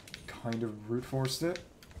kind of brute forced it.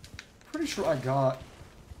 Pretty sure I got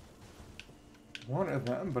one of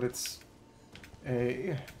them, but it's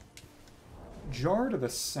a jar to the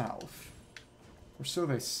south. Or so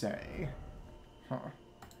they say. Huh.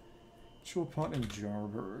 Ritual pot in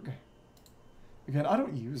Jarburg. Again, I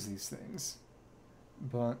don't use these things.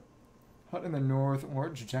 But hut in the north,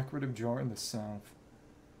 large decorative jar in the south.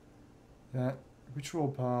 That ritual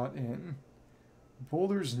pot in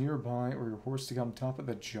boulders nearby or your horse to get on top of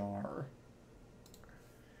the jar.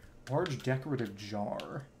 Large decorative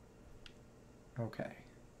jar. Okay.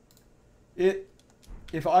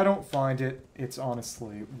 If I don't find it, it's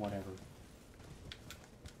honestly whatever.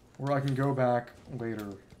 Or I can go back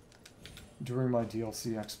later during my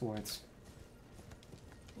DLC exploits.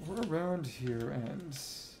 We're around here and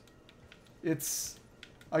it's...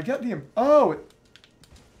 I get the... Oh!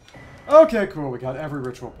 Okay, cool. We got every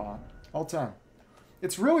ritual pot. All 10.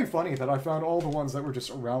 It's really funny that I found all the ones that were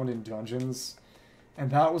just around in dungeons, and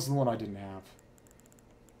that was the one I didn't have.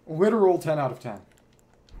 Literal 10 out of 10.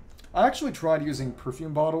 I actually tried using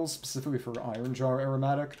perfume bottles, specifically for Iron Jar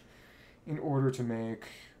Aromatic, in order to make...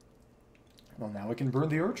 Well, now we can burn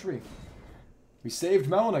the Erdtree. We saved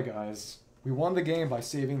Melina, guys. We won the game by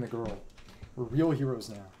saving the girl. We're real heroes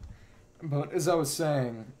now. But as I was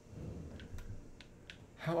saying,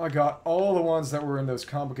 how I got all the ones that were in those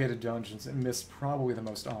complicated dungeons and missed probably the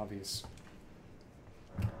most obvious.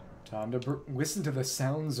 Time to listen to the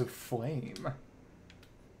sounds of flame.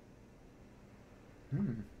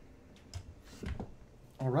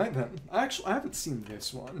 Alright then. I haven't seen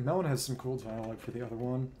this one. Melina has some cool dialogue for the other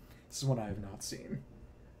one. This is one I have not seen.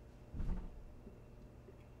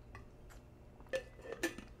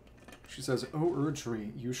 She says, "O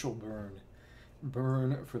Erdtree, you shall burn.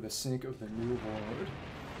 Burn for the sake of the new lord."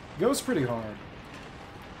 Goes pretty hard.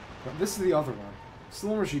 But this is the other one. It's the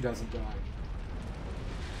one where she doesn't die.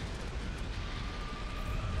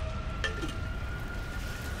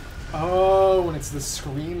 Oh, and it's the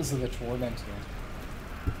screams of the tormented.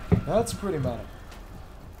 That's pretty meta.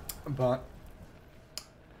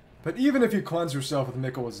 But even if you cleanse yourself with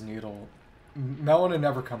Miquella's Needle, Melina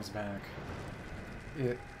never comes back.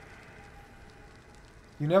 You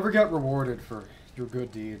never get rewarded for your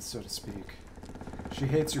good deeds, so to speak. She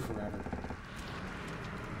hates you forever.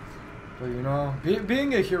 But you know,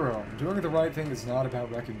 being a hero, doing the right thing is not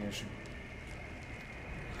about recognition.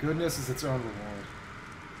 Goodness is its own reward.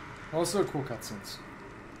 Also, cool cutscenes.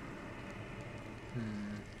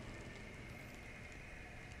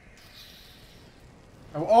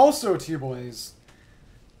 Oh, also, T-Boys,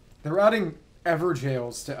 they're adding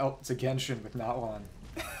Everjails to Genshin with Natlan.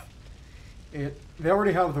 They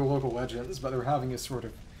already have their local legends, but they're having a sort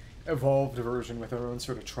of evolved version with their own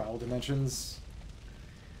sort of trial dimensions.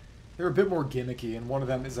 They're a bit more gimmicky, and one of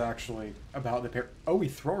them is actually about the pair. Oh, we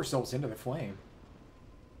throw ourselves into the flame.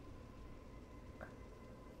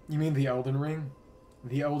 You mean the Elden Ring?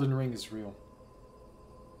 The Elden Ring is real.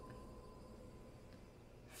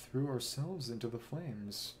 Threw ourselves into the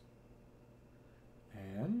flames.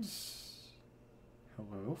 And...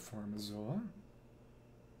 hello, Farum Azula.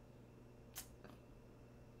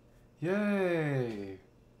 Yay!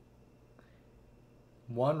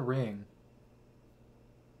 One ring.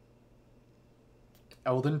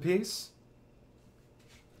 Elden piece?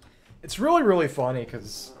 It's really, really funny,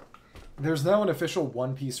 because there's now an official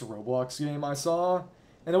One Piece Roblox game I saw,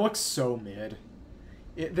 and it looks so mid.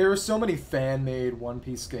 There are so many fan-made One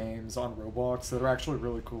Piece games on Roblox that are actually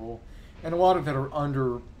really cool, and a lot of that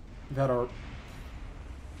are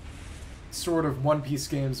sort of One Piece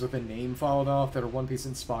games with a name filed off that are One Piece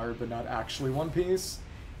inspired but not actually One Piece.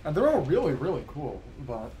 And they're all really, really cool,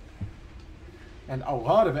 but... And a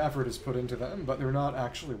lot of effort is put into them, but they're not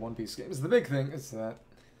actually One Piece games. The big thing is that,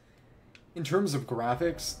 in terms of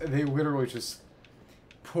graphics, they literally just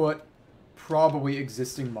put probably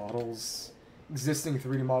existing models, existing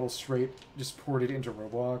 3D models straight, just ported into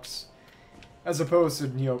Roblox, as opposed to,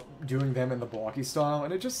 you know, doing them in the blocky style,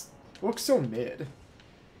 and it just looks so mid.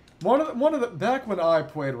 One of the back when I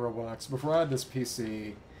played Roblox, before I had this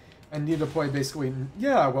PC, I needed to play basically,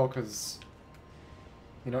 yeah, well, because,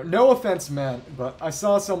 you know, no offense meant, but I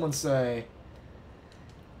saw someone say,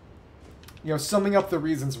 you know, summing up the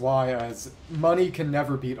reasons why as money can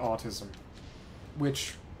never beat autism,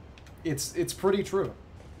 which it's pretty true.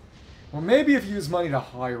 Well, maybe if you use money to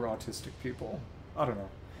hire autistic people, I don't know.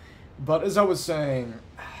 But as I was saying,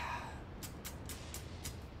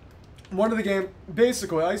 one of the game,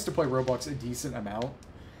 basically, I used to play Roblox a decent amount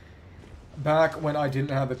back when I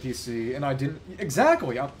didn't have the PC, and I didn't,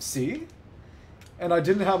 exactly, see? And I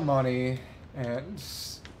didn't have money, and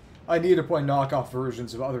I needed to play knockoff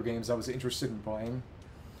versions of other games I was interested in playing.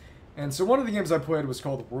 And so one of the games I played was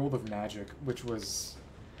called World of Magic, which was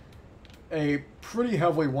a pretty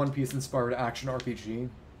heavily One Piece inspired action RPG.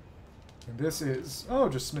 And this is, oh,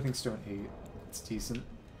 just Smithing Stone 8. It's decent.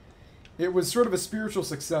 It was sort of a spiritual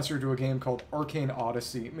successor to a game called Arcane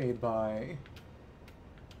Odyssey, made by...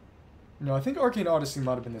 No, I think Arcane Odyssey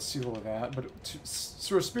might have been the sequel of that, but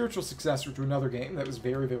sort of spiritual successor to another game that was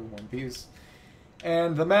very, very One Piece.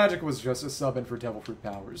 And the magic was just a sub-in for Devil Fruit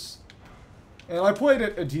powers. And I played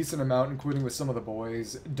it a decent amount, including with some of the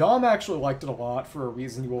boys. Dom actually liked it a lot for a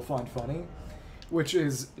reason you will find funny, which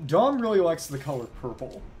is Dom really likes the color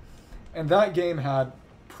purple. And that game had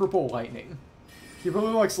purple lightning. He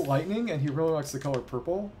really likes lightning, and he really likes the color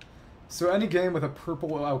purple. So any game with a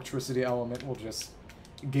purple electricity element will just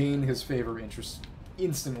gain his favor interest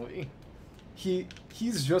instantly.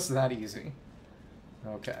 He's just that easy.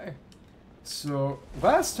 Okay. So,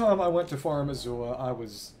 last time I went to Farum Azula, I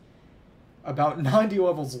was about 90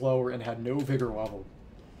 levels lower and had no vigor level.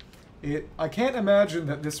 I can't imagine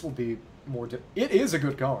that this will be more... It is a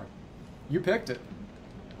good color. You picked it.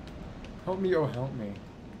 Help me, oh help me.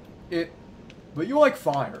 But you like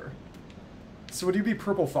fire. So would you be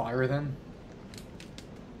purple fire then?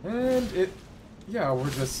 And yeah, we're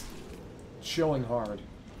just chilling hard.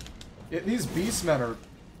 These beastmen are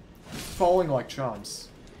falling like chumps.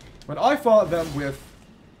 When I fought them with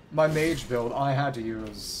my mage build, I had to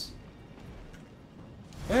use...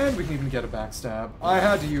 And we can even get a backstab. I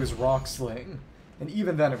had to use Rock Sling. And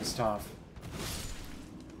even then it was tough.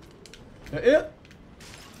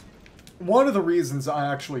 One of the reasons I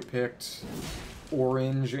actually picked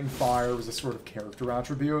orange and fire as a sort of character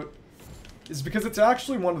attribute is because it's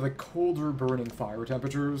actually one of the colder burning fire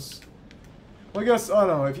temperatures. Well, I guess, I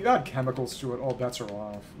don't know, if you add chemicals to it, all bets are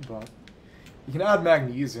off, but you can add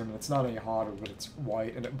magnesium, and it's not any hotter, but it's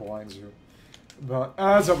white, and it blinds you. But,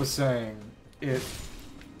 as I was saying, you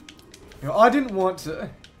know, I didn't want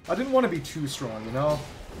to be too strong, you know?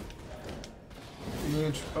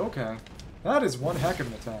 Okay. That is one heck of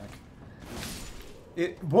an attack.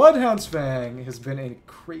 Bloodhound's Fang has been a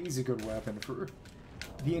crazy good weapon for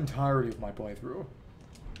the entirety of my playthrough.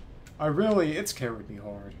 It's carried me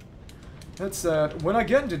hard. That said, when I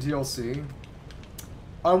get into DLC,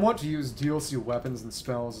 I want to use DLC weapons and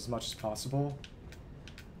spells as much as possible.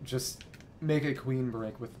 Just make a clean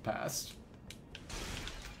break with the past.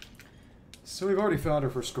 So we've already found our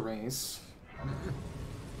first grace.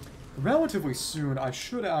 Relatively soon, I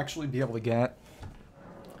should actually be able to get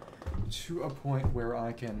to a point where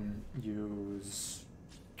I can use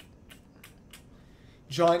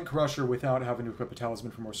Giant Crusher without having to equip a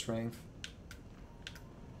talisman for more strength.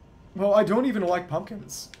 Well, I don't even like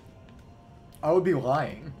pumpkins. I would be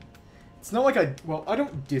lying. It's not like I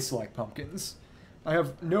don't dislike pumpkins. I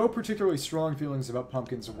have no particularly strong feelings about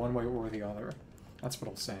pumpkins one way or the other. That's what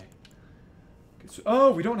I'll say. Okay, so,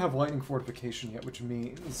 oh, we don't have lightning fortification yet, which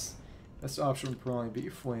means best option would probably be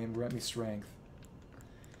flame, grant me strength.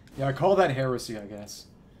 Yeah, I call that heresy, I guess.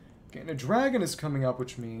 Okay, and a dragon is coming up,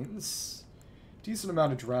 which means decent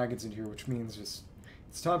amount of dragons in here, which means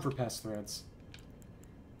it's time for Pest Threads.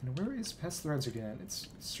 And where is Pest Threads again? It's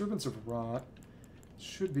Servants of Rot.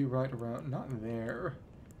 Should be right around, not there.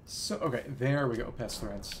 So, okay, there we go, Pest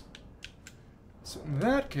Threads. So in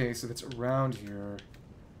that case, if it's around here,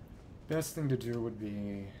 best thing to do would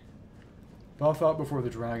be buff out before the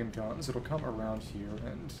dragon comes. It'll come around here,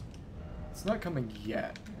 and it's not coming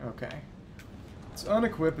yet. Okay. Let's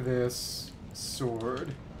unequip this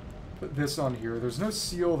sword. Put this on here. There's no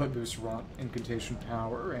seal that boosts rot incantation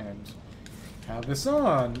power, and have this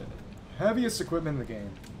on. Heaviest equipment in the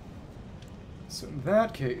game. So in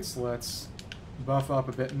that case, let's buff up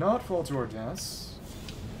a bit. Not fall to our deaths.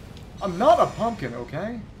 I'm not a pumpkin,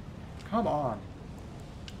 okay? Come on.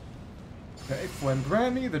 Okay, Flame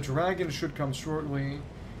Granny, the dragon should come shortly.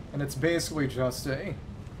 And it's basically just a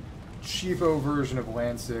cheapo version of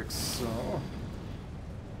Land 6, so...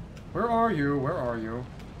 Where are you? Where are you?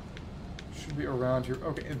 Should be around here.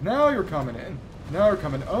 Okay, now you're coming in. Now you're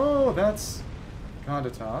coming... Oh, that's kinda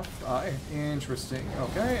tough. Interesting.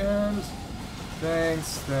 Okay, and...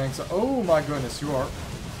 Thanks. Oh my goodness, you are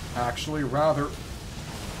actually rather...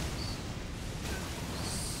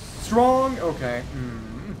 strong? Okay.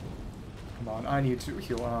 Come on, I need to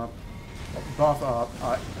heal up. Buff up.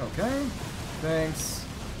 Okay. Thanks.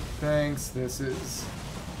 This is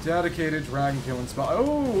dedicated dragon killing spell.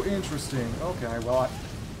 Oh, interesting. Okay, well,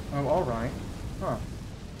 oh, alright. Huh.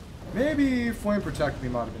 Maybe Flame Protect me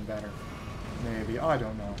might have been better. Maybe. I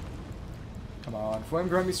don't know. Come on. Flame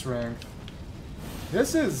grant me strength.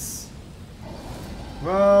 This is...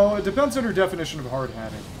 Well, it depends on your definition of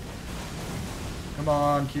hard-headed. Come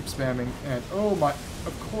on, keep spamming. And, oh my...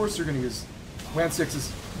 Of course you're going to use Land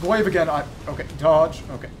 6's Glaive again. Okay, dodge.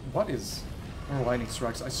 Okay, what is... More lightning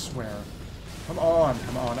strikes, I swear. Come on.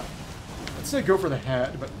 Let's say go for the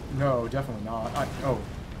head, but no, definitely not. Oh.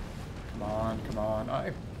 Come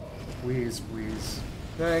on. Please.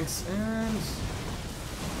 Thanks, and...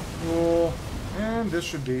 Cool. And this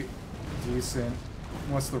should be decent,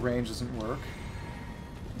 unless the range doesn't work.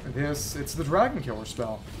 It's the Dragon Killer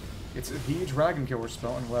spell. It's the Dragon Killer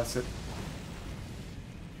spell, unless it...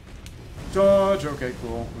 Dodge! Okay,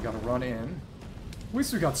 cool. We gotta run in. At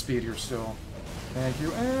least we got speed here still. Thank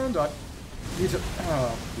you, and I need to...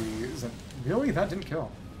 Oh, please. And really? That didn't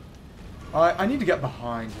kill. I need to get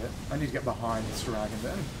behind it. I need to get behind this dragon,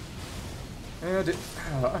 then. And it...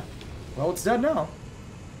 well, it's dead now.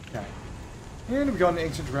 Okay. And we got an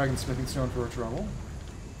Ancient Dragon Smithing Stone for our trouble.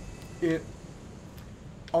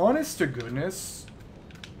 Honest to goodness,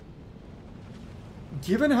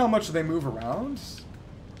 given how much they move around,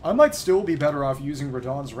 I might still be better off using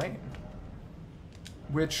Radahn's Reign.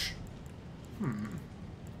 Which,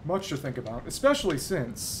 much to think about. Especially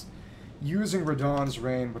since using Radahn's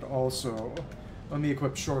Reign would also let me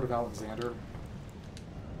equip Shard of Alexander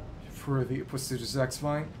for the prestigious X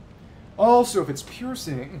fight. Also, if it's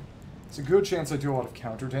piercing, it's a good chance I do a lot of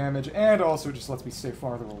counter damage, and also just lets me stay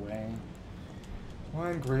farther away.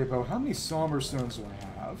 Lion Greybow. How many Somber Stones do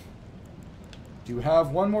I have? Do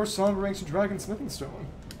have one more Somber Ancient Dragon Smithing Stone,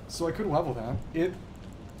 so I could level that.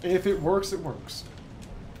 If it works, it works.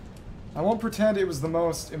 I won't pretend it was the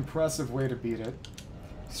most impressive way to beat it.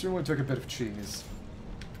 It certainly took a bit of cheese.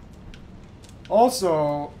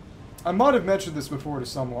 Also, I might have mentioned this before to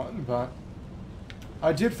someone, but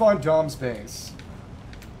I did find Dom's base.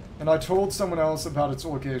 And I told someone else about its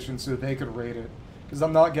location so they could raid it, because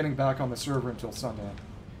I'm not getting back on the server until Sunday.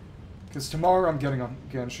 Because tomorrow I'm getting on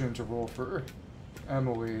Genshin to roll for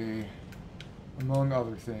Emily, among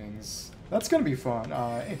other things. That's going to be fun.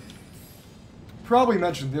 I probably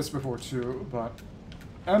mentioned this before too, but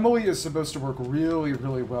Emily is supposed to work really,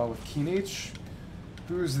 really well with Kinich,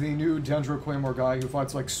 who's the new Dendro Claymore guy who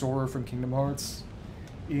fights like Sora from Kingdom Hearts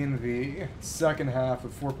in the second half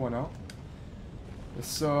of 4.0.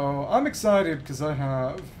 So I'm excited because I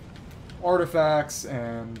have artifacts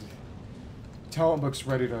and talent books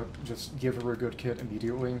ready to just give her a good kit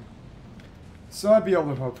immediately. So I'd be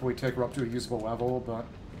able to hopefully take her up to a usable level, but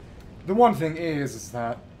the one thing is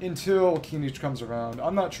that until Kinich comes around,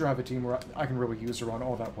 I'm not sure I have a team where I can really use her on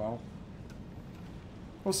all that well.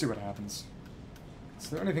 We'll see what happens. Is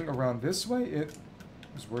there anything around this way? It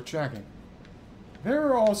is worth checking. There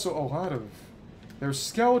are also a lot of... There's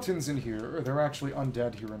skeletons in here, or they're actually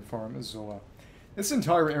undead here in Farum Azula. This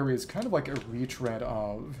entire area is kind of like a retread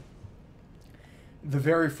of the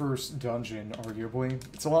very first dungeon, arguably.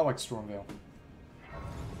 It's a lot like Stormvale.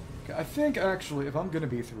 Okay, I think, actually, if I'm going to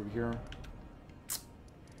be through here,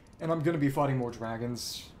 and I'm going to be fighting more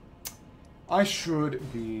dragons, I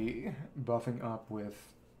should be buffing up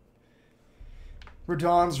with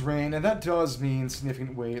Radahn's Reign, and that does mean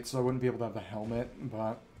significant weight, so I wouldn't be able to have the helmet,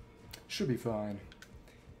 but should be fine.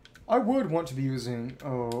 I would want to be using,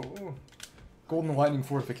 Golden Lightning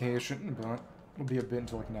Fortification, but it'll be a bit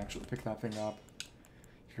until I can actually pick that thing up.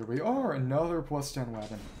 Here we are, another +10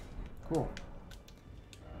 weapon. Cool.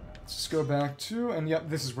 Let's just go back to, and yep,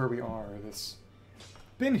 this is where we are.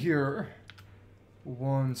 Been here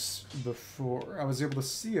once before. I was able to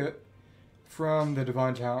see it from the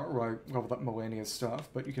Divine Tower where I leveled up Melina's stuff,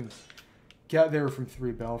 but you can get there from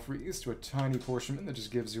 3 belfries to a tiny portion that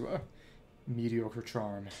just gives you a mediocre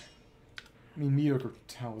charm. Mediocre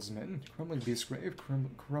talisman. Crumbling Beastgrave,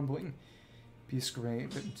 Crumbling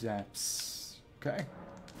Beastgrave Depths. Okay.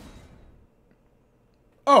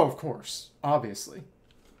 Oh, of course. Obviously.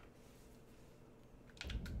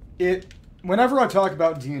 Whenever I talk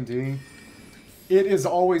about D&D, it is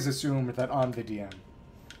always assumed that I'm the DM.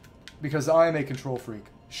 Because I am a control freak,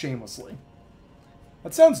 shamelessly.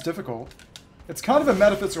 That sounds difficult. It's kind of a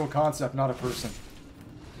metaphysical concept, not a person.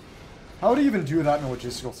 How do you even do that in a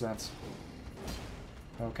logistical sense?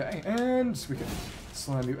 Okay, and we can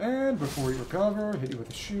slam you, and before you recover, hit you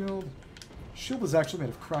with a shield. Shield is actually made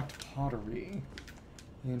of cracked pottery.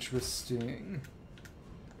 Interesting.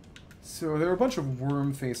 So there are a bunch of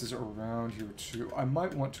worm faces around here too. I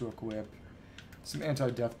might want to equip some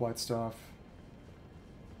anti-deathblight stuff.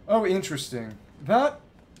 Oh, interesting. That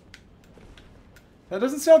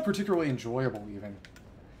doesn't sound particularly enjoyable, even.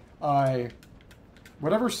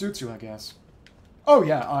 Whatever suits you, I guess. Oh,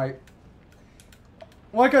 yeah,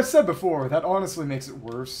 like I said before, that honestly makes it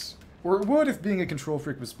worse. Or it would if being a control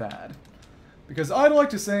freak was bad. Because I'd like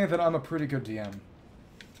to say that I'm a pretty good DM.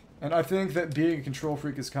 And I think that being a control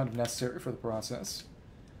freak is kind of necessary for the process.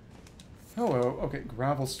 Hello. Okay,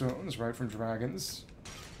 gravel stones, right from dragons.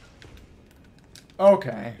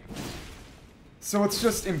 Okay. So it's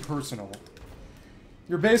just impersonal.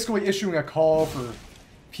 You're basically issuing a call for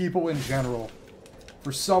people in general.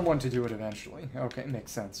 For someone to do it eventually. Okay,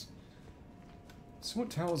 makes sense. So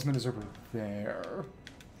what talisman is over there?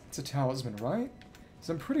 It's a talisman, right?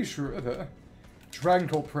 So I'm pretty sure the Dragon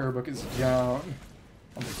Cult prayer book is down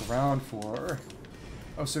on the ground floor.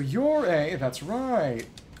 Oh, so you're a... That's right.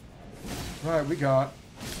 Right, we got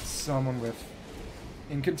someone with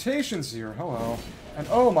incantations here. Hello. And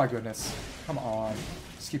oh my goodness. Come on.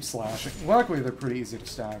 Just keep slashing. Luckily, they're pretty easy to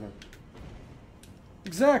stagger.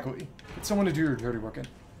 Exactly. Get someone to do your dirty work in.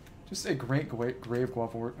 Just a great grave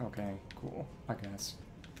glove wort. Okay, cool. I guess.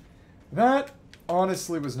 That,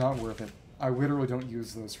 honestly, was not worth it. I literally don't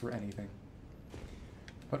use those for anything.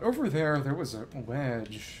 But over there was a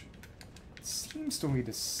ledge. It seems to lead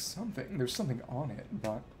to something. There's something on it,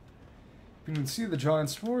 but... We can see the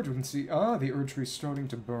giant's forge. We can see, the Erdtree starting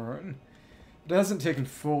to burn. It hasn't taken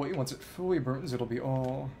fully. Once it fully burns, it'll be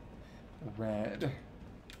all red.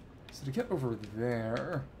 So to get over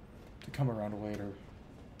there, to come around later.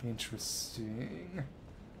 Interesting.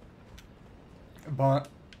 But,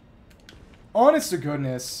 honest to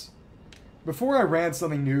goodness, before I ran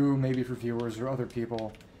something new, maybe for viewers or other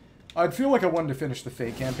people, I'd feel like I wanted to finish the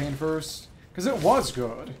Fate campaign first, because it was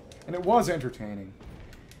good, and it was entertaining.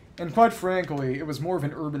 And quite frankly, it was more of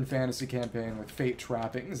an urban fantasy campaign with Fate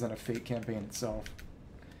trappings than a Fate campaign itself.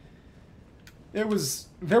 There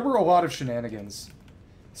were a lot of shenanigans.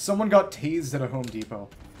 Someone got tased at a Home Depot.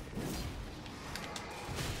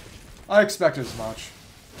 I expected as much.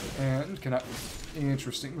 And,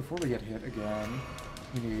 interesting, before we get hit again,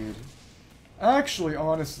 we need... Actually,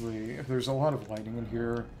 honestly, if there's a lot of lightning in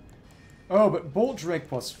here... Oh, but Bolt Drake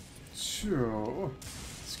plus 2...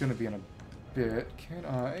 It's gonna be in a bit.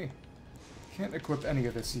 Can't equip any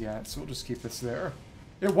of this yet, so we'll just keep this there.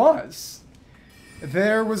 It was!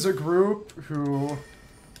 There was a group who...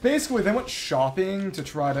 Basically, they went shopping to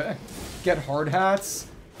try to get hard hats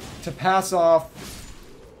to pass off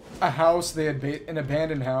a house they had an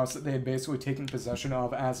abandoned house that they had basically taken possession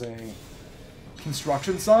of as a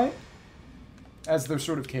construction site, as their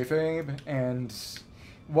sort of kayfabe. And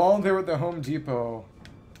while they were at the Home Depot,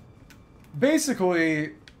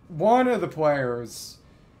 basically one of the players,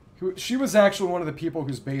 she was actually one of the people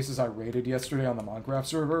whose bases I raided yesterday on the Minecraft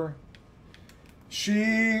server.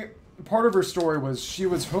 Part of her story was she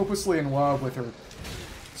was hopelessly in love with her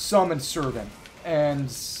summoned servant, and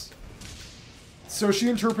so she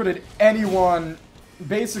interpreted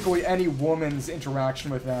basically any woman's interaction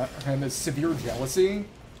with him as severe jealousy,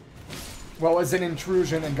 well, as an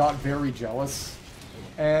intrusion, and got very jealous.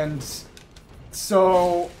 And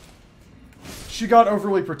so she got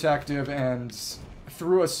overly protective and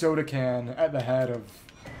threw a soda can at the head of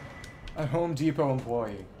a Home Depot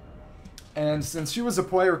employee. And since she was a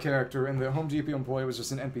player character and the Home Depot employee was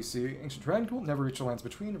just an NPC, Ancient Dragon Cult never reached the lines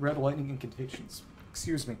between red lightning incantations.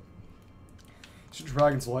 Excuse me. Ancient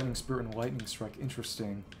Dragon's lightning spirit and lightning strike.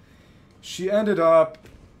 Interesting. She ended up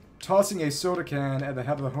tossing a soda can at the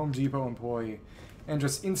head of the Home Depot employee and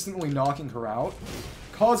just instantly knocking her out,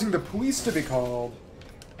 causing the police to be called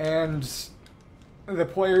and the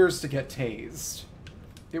players to get tased.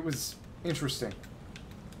 It was interesting.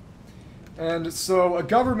 And so a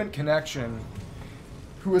government connection,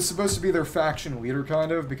 who was supposed to be their faction leader,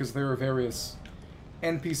 kind of, because there are various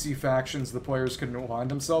NPC factions the players couldn't align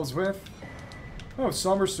themselves with. Oh,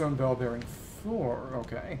 Summerstone Bell bearing 4.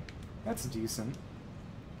 Okay, that's decent.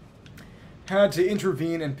 Had to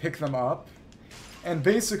intervene and pick them up. and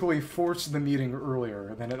basically forced the meeting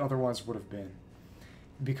earlier than it otherwise would have been.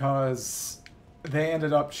 Because they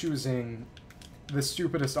ended up choosing the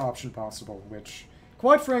stupidest option possible, which,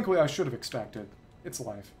 quite frankly, I should have expected. It's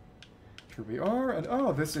life. Here we are, and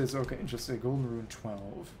oh, this is, okay, just a Golden Rune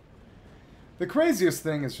 12. The craziest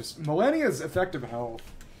thing is just, Melina's effective health,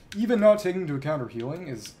 even not taking into account her healing,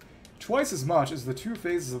 is twice as much as the 2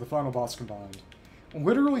 phases of the final boss combined.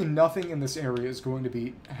 Literally nothing in this area is going to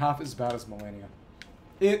be half as bad as Melina.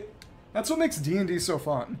 That's what makes D&D so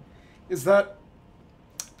fun, is that,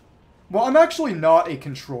 well, I'm actually not a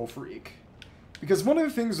control freak. Because one of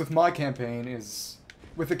the things with my campaign is,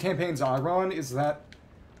 with the campaigns I run, is that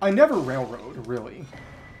I never railroad, really.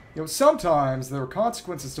 You know, sometimes there are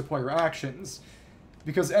consequences to player actions,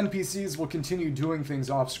 because NPCs will continue doing things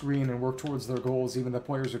off-screen and work towards their goals even if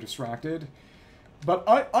players are distracted. But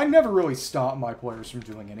I never really stop my players from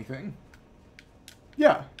doing anything.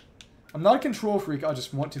 Yeah. I'm not a control freak, I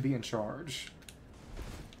just want to be in charge.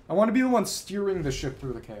 I want to be the one steering the ship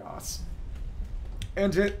through the chaos.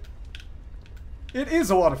 And it is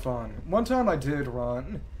a lot of fun. One time I did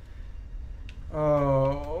run...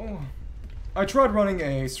 I tried running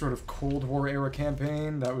a sort of Cold War era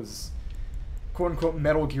campaign that was quote-unquote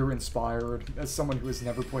Metal Gear inspired, as someone who has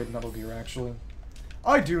never played Metal Gear, actually.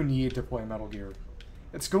 I do need to play Metal Gear.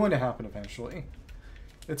 It's going to happen eventually.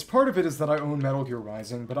 It's part of it is that I own Metal Gear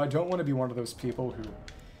Rising, but I don't want to be one of those people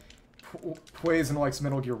who plays and likes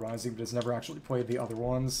Metal Gear Rising but has never actually played the other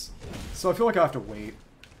ones. So I feel like I have to wait.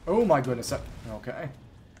 Oh my goodness, okay.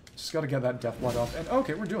 Just gotta get that Deathblood off. And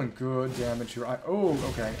okay, we're doing good damage here. Oh,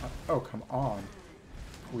 okay. Oh, come on.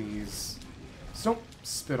 Please. Just don't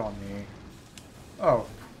spit on me. Oh.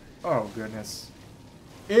 Oh, goodness.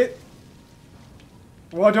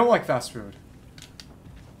 Well, I don't like fast food.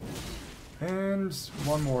 And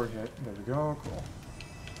one more hit. There we go. Cool.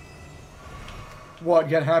 What,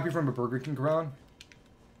 get happy from a Burger King crown?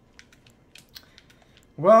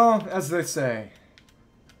 Well, as they say,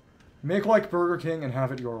 make like Burger King and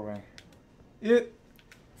have it your way.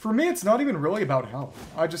 For me, it's not even really about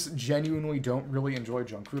health. I just genuinely don't really enjoy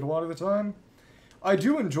junk food a lot of the time. I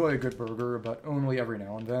do enjoy a good burger, but only every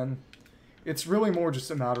now and then. It's really more just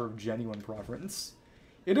a matter of genuine preference.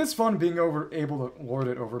 It is fun being able to lord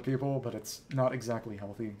it over people, but it's not exactly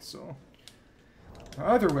healthy, so...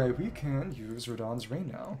 Either way, we can use Radahn's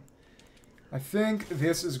Rain now. I think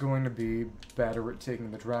this is going to be better at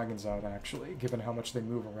taking the dragons out, actually, given how much they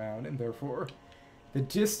move around, and therefore the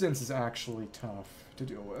distance is actually tough to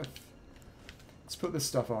deal with. Let's put this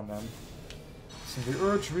stuff on them. So the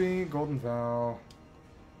Erdtree, Golden Vow,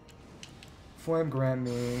 Flame Grant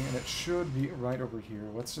Me, and it should be right over here.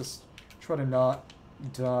 Let's just try to not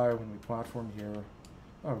die when we platform here.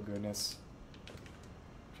 Oh, goodness.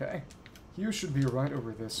 Okay. You should be right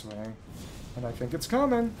over this way. And I think it's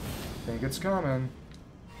coming.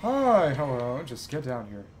 Hi, hello. Just get down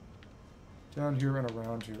here. Down here and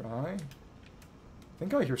around here. I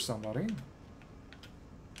think I hear somebody.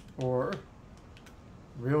 Or...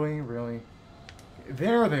 Really?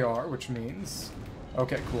 There they are, which means...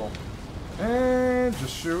 Okay, cool. And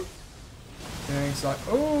just shoot. Thanks.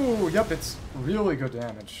 Oh, yep, it's really good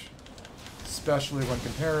damage. Especially when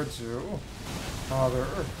compared to other...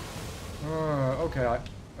 okay,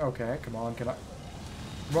 okay, come on, can I...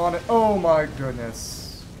 Run it. Oh my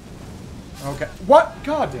goodness. Okay. What?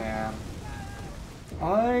 Goddamn.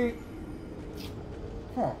 Huh.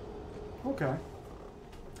 Okay.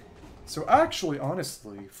 So actually,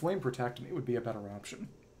 honestly, Flame Protect Me would be a better option.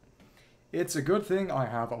 It's a good thing I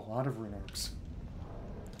have a lot of rune arcs.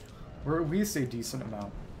 Or at least a decent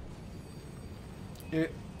amount.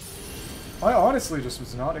 I honestly just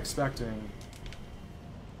was not expecting...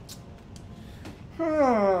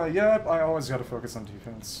 Yep, I always gotta focus on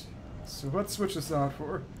defense. So let's switch this out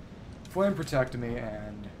for Flame Protect Me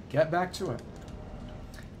and get back to it.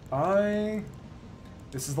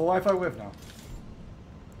 This is the life I live now.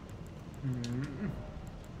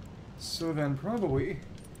 So then probably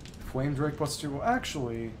Flame Drake +2 will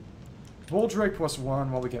actually Bull Drake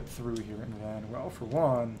 +1 while we get through here, and then, well, for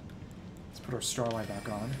one, let's put our Starlight back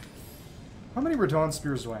on. How many Radahn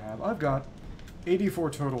Spears do I have? I've got 84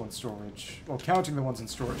 total in storage. Well, counting the ones in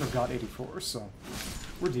storage, I've got 84, so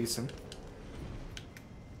we're decent.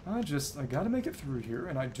 I gotta make it through here,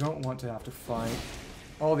 and I don't want to have to fight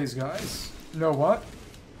all these guys. Know what?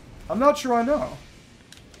 I'm not sure I know.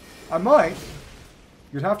 I might.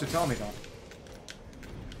 You'd have to tell me that.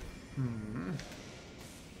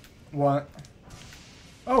 What?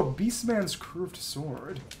 Oh, Beastman's Curved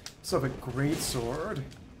Sword. So I have a great sword.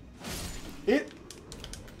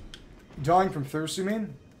 Dying from thirst, you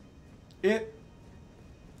mean?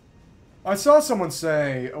 I saw someone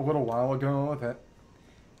say a little while ago that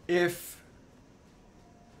if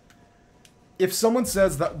someone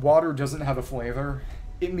says that water doesn't have a flavor,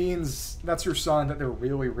 it means that's your sign that they're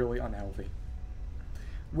really, really unhealthy.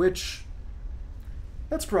 Which,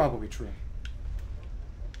 that's probably true.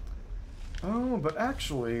 Oh, but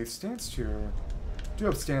actually, stance tier, do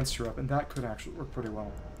have stance tier up, and that could actually work pretty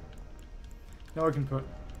well. Now I can put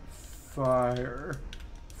fire,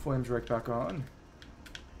 flame drake back on.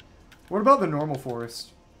 What about the normal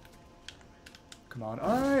forest? Come on,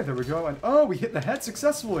 aye, there we go, and oh, we hit the head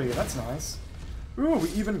successfully, that's nice. Ooh, we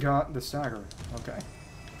even got the stagger, okay.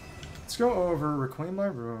 Let's go over, reclaim my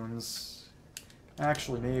runes.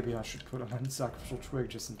 Actually, maybe I should put on sacrificial twig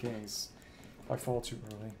just in case if I fall too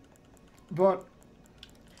early. But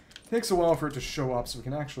it takes a while for it to show up, so we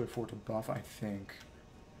can actually afford to buff, I think.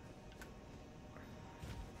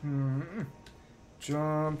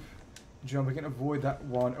 Jump. Jump. We can avoid that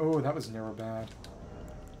one. Oh, that was narrow bad.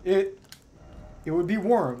 It would be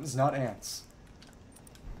worms, not ants.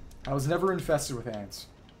 I was never infested with ants.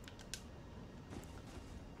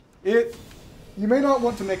 You may not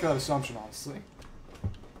want to make that assumption, honestly.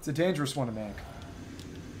 It's a dangerous one to make.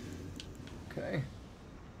 Okay.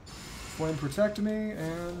 Flame protect me,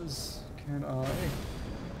 and can I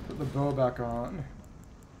put the bow back on?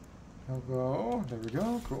 Hello. There we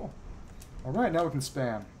go. Cool. Alright, now we can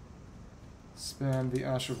spam. Spam the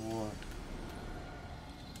Ash of War.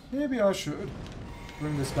 Maybe I should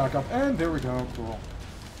bring this back up, and there we go. Cool.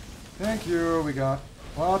 Thank you. We got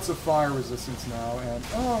lots of fire resistance now, and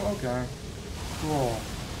oh, okay. Cool.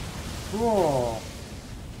 Cool.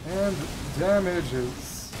 And damage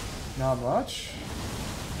is not much.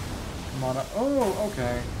 Come on up. Oh,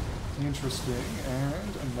 okay. Interesting.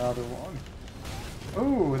 And another one.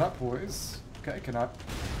 Oh, that poise. Okay, can I...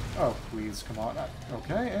 Oh, please, come on up.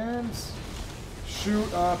 Okay, and...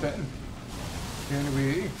 Shoot up and... Can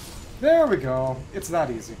we... There we go. It's that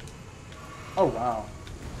easy. Oh, wow.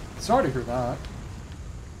 Sorry to hear that.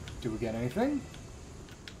 Do we get anything?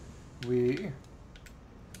 We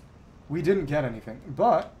didn't get anything,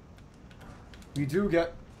 but... We do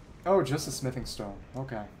get... Oh, just a smithing stone.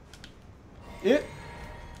 Okay.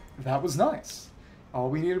 That was nice. All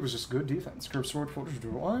we needed was just good defense. Curved sword, forged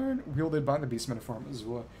dual iron, wielded by the Beastmen of Farum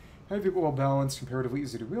Azula. Heavy but well balanced, comparatively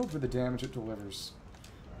easy to wield for the damage it delivers.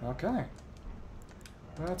 Okay.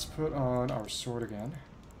 Let's put on our sword again.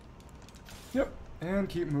 Yep, and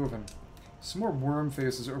keep moving. Some more worm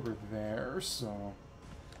faces over there, so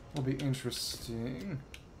will be interesting.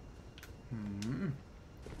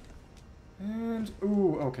 And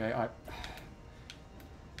ooh, okay,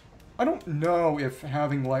 I don't know if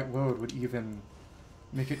having light load would even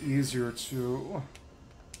make it easier to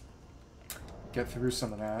get through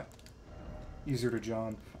some of that. Easier to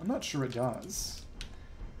jump. I'm not sure it does.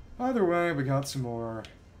 Either way, we got some more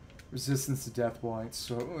resistance to death blight,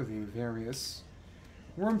 so the various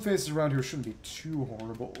worm faces around here shouldn't be too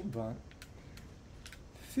horrible, but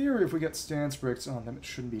in theory, if we get stance breaks on them, it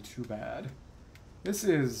shouldn't be too bad. This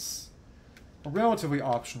is a relatively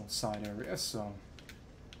optional side area, so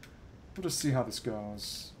we'll just see how this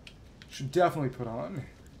goes. Should definitely put on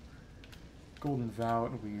Golden Vow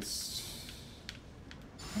at least.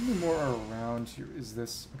 How many more are around here? Is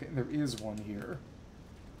this... Okay, there is one here.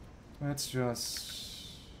 Let's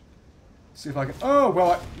just see if I can... Oh,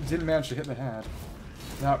 well, I didn't manage to hit the head.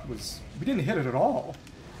 That was... We didn't hit it at all.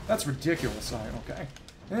 That's ridiculous. Okay.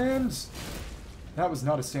 And that was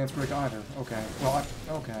not a stance break either. Okay. Well,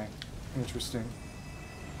 okay. Interesting.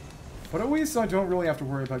 But at least I don't really have to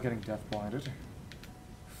worry about getting death blinded.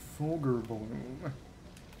 Fulgur Bloom.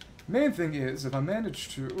 Main thing is, if I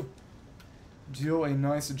manage to deal a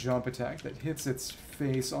nice jump attack that hits its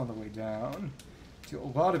face on the way down, deal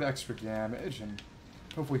a lot of extra damage, and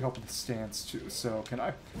hopefully help with the stance too. So, can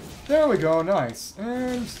I... There we go, nice.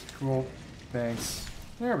 And, cool. Thanks.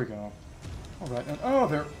 There we go. Alright, and oh,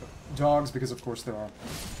 they're dogs, because of course there are.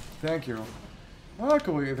 Thank you.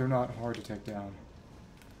 Luckily, they're not hard to take down.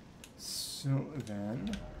 So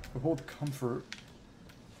then, behold comfort.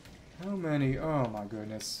 How many? Oh my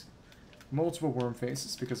goodness. Multiple worm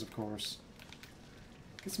faces, because of course.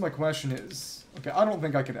 I guess my question is... Okay, I don't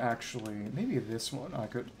think I could actually... Maybe this one I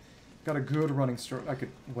could... Got a good running start. I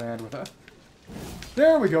could land with it.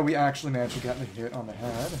 There we go. We actually managed to get the hit on the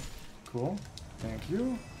head. Cool. Thank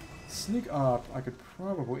you. Sneak up. I could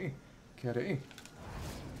probably get a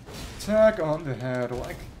attack on the head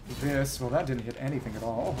like this. Well, that didn't hit anything at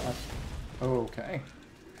all. Okay.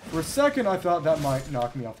 For a second, I thought that might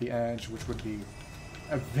knock me off the edge, which would be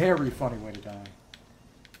a very funny way to die.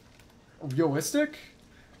 Realistic?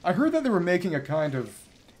 I heard that they were making a kind of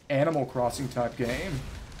Animal Crossing type game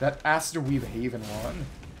That Asterweave Haven one.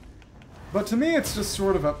 But to me, it's just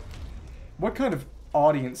sort of a... What kind of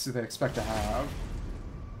audience do they expect to have?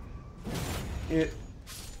 It...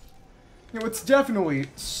 You know, it's definitely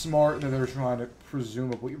smart that they're trying to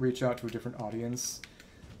presumably reach out to a different audience.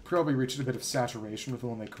 Probably reached a bit of saturation with the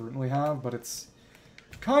one they currently have, but it's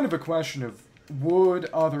kind of a question of would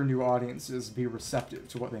other new audiences be receptive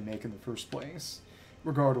to what they make in the first place,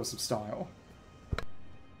 regardless of style.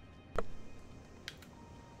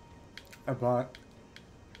 But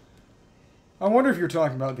I wonder if you're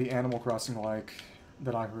talking about the Animal Crossing-like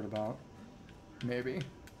that I heard about. Maybe.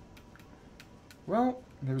 Well,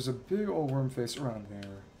 there's a big old worm face around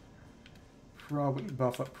there. Probably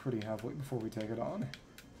buff up pretty heavily before we take it on.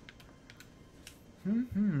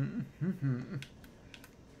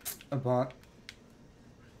 But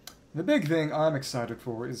the big thing I'm excited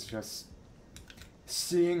for is just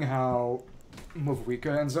seeing how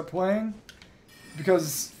Mavwika ends up playing.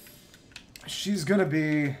 Because she's gonna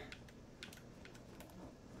be...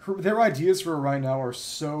 Their ideas for her right now are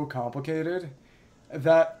so complicated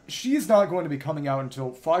that she's not going to be coming out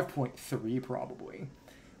until 5.3 probably.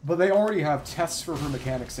 But they already have tests for her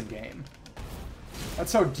mechanics in-game.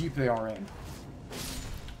 That's how deep they are in.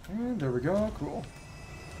 And there we go, cool.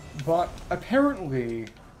 But apparently,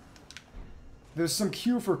 there's some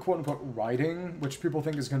cue for quote-unquote riding, which people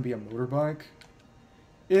think is going to be a motorbike.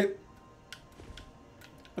 I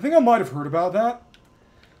think I might have heard about that.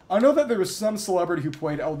 I know that there was some celebrity who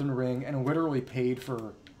played Elden Ring and literally paid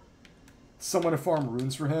for someone to farm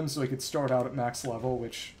runes for him so he could start out at max level,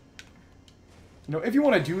 which... You know, if you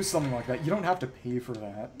want to do something like that, you don't have to pay for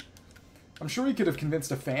that. I'm sure he could have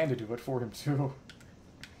convinced a fan to do it for him, too.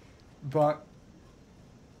 But...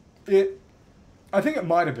 I think it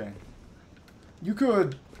might have been. You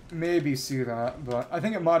could maybe see that, but I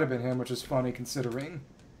think it might have been him, which is funny considering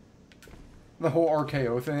the whole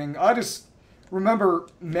RKO thing. I just remember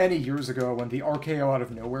many years ago when the RKO out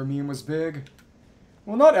of nowhere meme was big.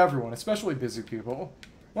 Well, not everyone, especially busy people.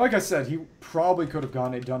 Like I said, he probably could have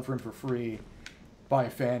gotten it done for him for free by a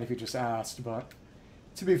fan if he just asked, but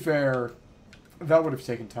to be fair, that would have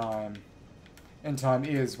taken time. And time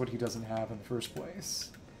is what he doesn't have in the first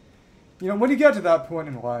place. You know, when you get to that point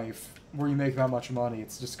in life where you make that much money,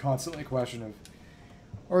 it's just constantly a question of,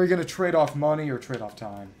 are you going to trade off money or trade off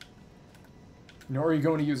time? You know, are you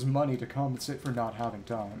going to use money to compensate for not having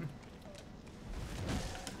time?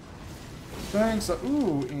 Thanks.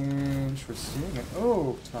 Ooh, interesting. And,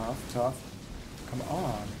 oh, tough. Come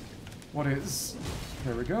on. What is...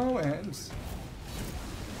 There we go, and...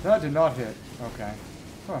 That did not hit. Okay.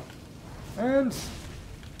 Huh. And...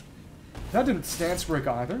 That didn't stance break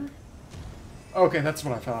either? Okay, that's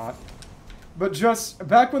what I thought. But just,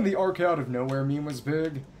 back when the arc out of nowhere meme was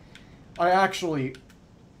big, I actually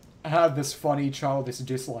had this funny childish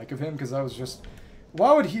dislike of him, because I was just...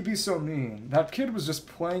 Why would he be so mean? That kid was just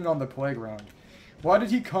playing on the playground. Why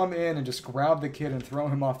did he come in and just grab the kid and throw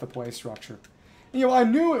him off the play structure? You know, I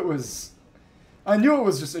knew it was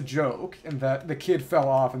just a joke, and that the kid fell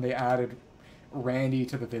off and they added Randy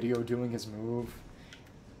to the video doing his move.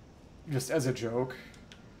 Just as a joke.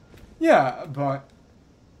 Yeah, but...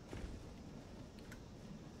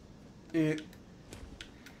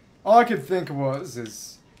 All I could think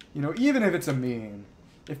is, you know, even if it's a meme,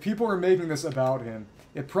 if people are making this about him,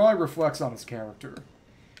 it probably reflects on his character.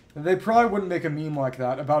 And they probably wouldn't make a meme like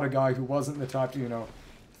that about a guy who wasn't the type to, you know,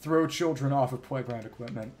 throw children off of playground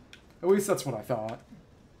equipment. At least that's what I thought.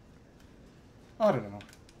 I don't know.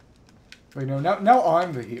 But, you know, now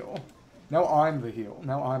I'm the heel. Now I'm the heel.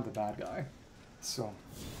 Now I'm the bad guy. So.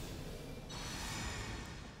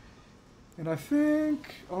 And I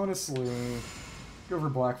think, honestly, go over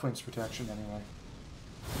Black Flame's protection anyway.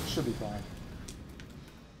 Should be fine.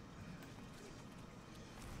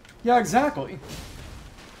 Yeah, exactly.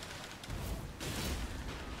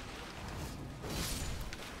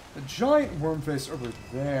 A giant worm face over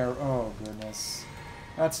there. Oh, goodness.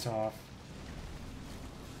 That's tough.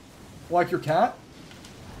 Like your cat?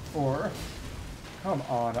 Or... Come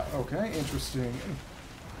on. Okay, interesting.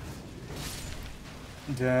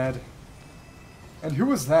 Dead. And who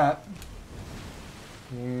was that?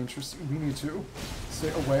 Interesting. We need to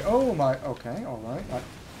stay away. Oh, my... Okay, alright.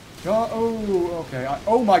 Oh, okay.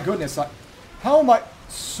 Oh, my goodness. How am I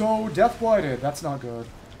so death-blighted? That's not good.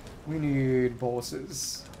 We need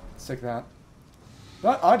boluses. Let's take that.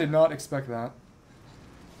 I did not expect that.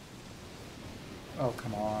 Oh,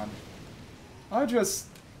 come on. This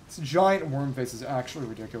giant worm face is actually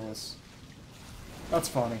ridiculous. That's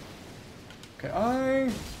funny.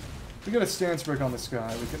 Okay, we got a stance break on this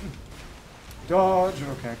guy. We can dodge.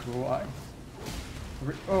 Okay, cool.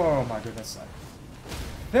 Oh my goodness.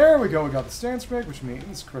 There we go, we got the stance break, which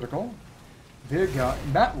means critical. Big guy.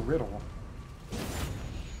 Matt Riddle.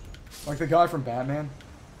 Like the guy from Batman.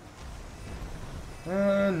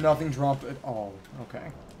 Nothing dropped at all.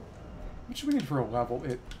 Okay. What should we need for a level?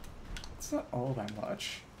 It's not all that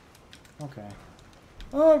much. Okay.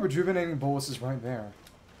 Oh, rejuvenating bolus is right there.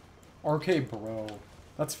 RK Bro.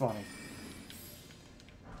 That's funny.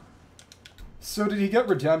 So did he get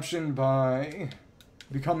redemption by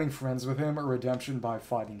becoming friends with him, or redemption by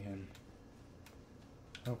fighting him?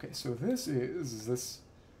 Okay, so this is this...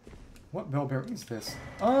 What bell bearing is this?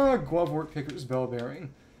 Ah, Glovewort Picker's bell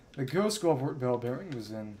bearing. The Ghost Glovewort bell bearing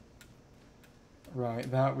was in...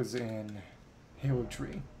 Right, that was in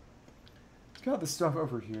Erdtree. Got the stuff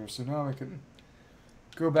over here, so now I can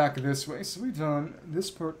go back this way. So we've done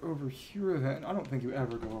this part over here then. I don't think you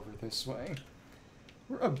ever go over this way.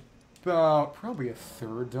 We're about probably a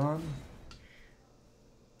third done.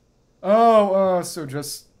 Oh, so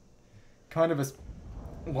just kind of a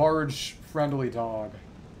large friendly dog.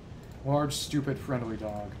 Large, stupid, friendly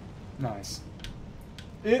dog. Nice.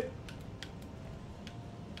 Okay,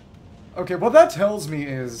 what that tells me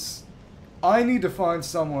is I need to find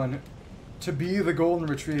someone to be the golden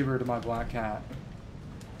retriever to my black cat.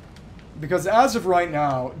 Because as of right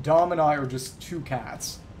now, Dom and I are just two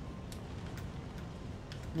cats.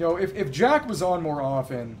 You know, if Jack was on more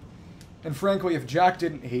often, and frankly, if Jack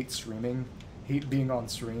didn't hate streaming, hate being on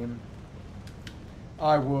stream,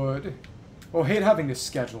 I would... Well, hate having to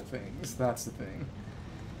schedule things, that's the thing.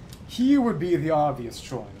 He would be the obvious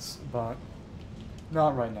choice, but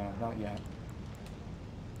not right now, not yet.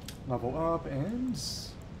 Level up, and...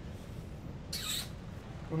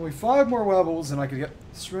 Only 5 more levels, and I could get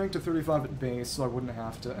strength to 35 at base, so I wouldn't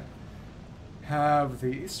have to have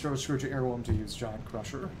the Scourge Heirloom to use Giant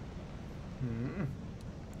Crusher.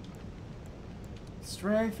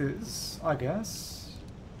 Strength is, I guess...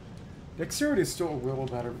 Dexterity is still a little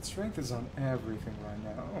better, but strength is on everything right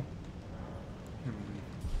now.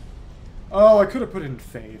 Oh, I could have put in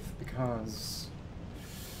faith, because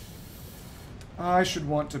I should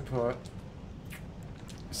want to put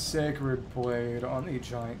Sacred Blade on the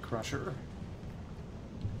Giant Crusher.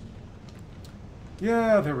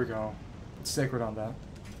 Yeah, there we go. It's sacred on that.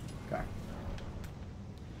 Okay.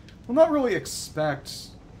 Well, not really expect...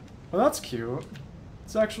 Well, that's cute.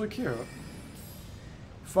 It's actually cute.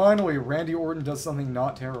 Finally, Randy Orton does something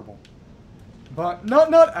not terrible. But,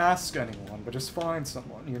 not ask anyone, but just find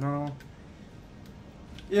someone, you know?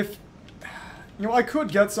 If... You know, I could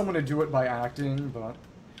get someone to do it by acting, but...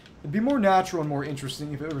 It'd be more natural and more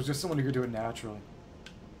interesting if it was just someone who could do it naturally.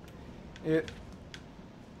 You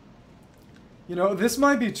know, this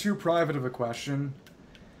might be too private of a question,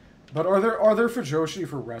 but are there Fujoshi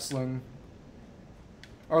for wrestling?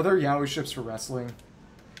 Are there yaoi ships for wrestling?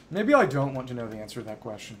 Maybe I don't want to know the answer to that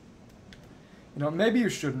question. You know, maybe you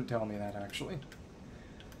shouldn't tell me that, actually.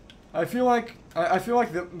 I feel like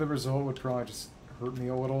the result would probably just hurt me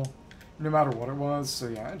a little, no matter what it was, so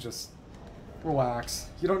yeah, just relax.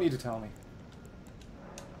 You don't need to tell me.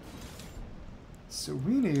 So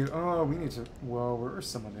we need to lower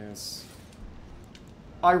some of this.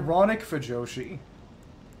 Ironic Fujoshi.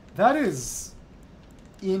 That is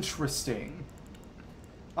interesting.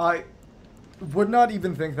 I would not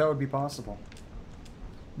even think that would be possible.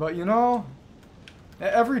 But you know,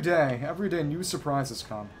 every day new surprises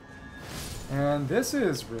come. And this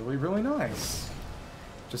is really, really nice.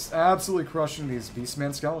 Just absolutely crushing these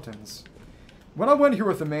Beastman skeletons. When I went here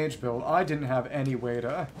with the mage build, I didn't have any way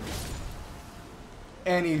to...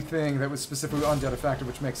 anything that was specifically undead effective,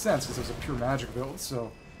 which makes sense, because it was a pure magic build,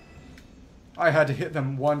 so... I had to hit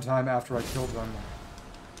them one time after I killed them.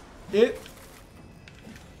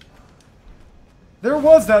 There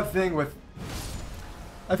was that thing with...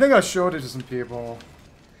 I think I showed it to some people.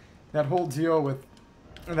 That whole deal with...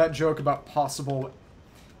 that joke about possible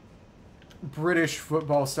British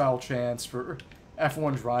football-style chants for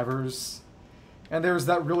F1 drivers. And there was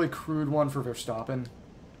that really crude one for Verstappen.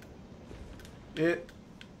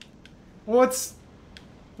 Well, it's...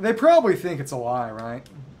 They probably think it's a lie, right?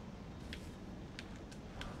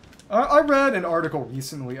 I read an article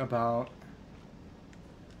recently about...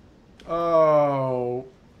 Oh...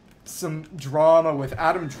 some drama with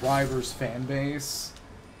Adam Driver's fan base.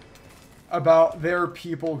 About their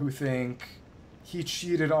people who think he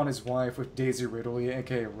cheated on his wife with Daisy Ridley,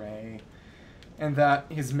 aka Ray. And that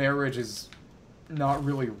his marriage is not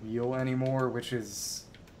really real anymore, which is...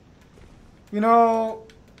 You know,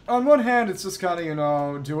 on one hand, it's just kind of, you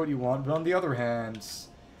know, do what you want, but on the other hand,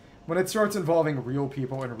 when it starts involving real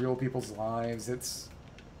people and real people's lives, it's...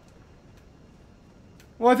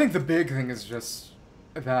 Well, I think the big thing is just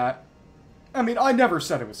that I mean, I never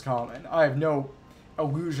said it was common. I have no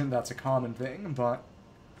illusion that's a common thing, but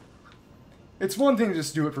it's one thing to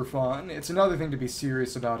just do it for fun. It's another thing to be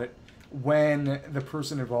serious about it when the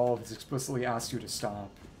person involved has explicitly asked you to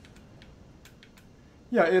stop.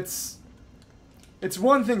 Yeah, it's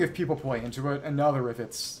one thing if people play into it, another if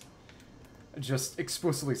it's just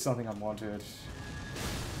explicitly something unwanted.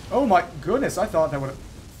 Oh my goodness, I thought that would have...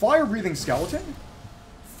 Fire-breathing skeleton?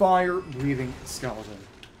 Fire-breathing skeleton.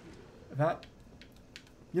 That...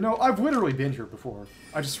 You know, I've literally been here before.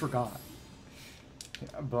 I just forgot.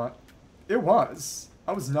 Yeah, but it was.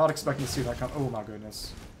 I was not expecting to see that come... Oh my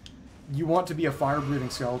goodness. You want to be a fire-breathing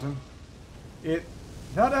skeleton?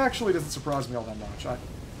 That actually doesn't surprise me all that much.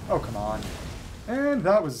 Oh, come on. And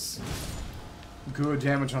that was good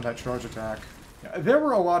damage on that charge attack. Yeah, there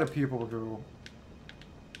were a lot of people who...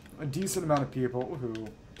 A decent amount of people who...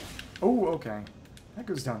 Oh, okay. That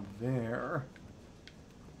goes down there.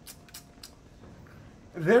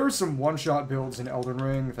 There are some one-shot builds in Elden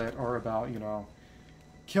Ring that are about, you know,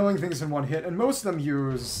 killing things in one hit, and most of them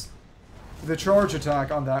use the charge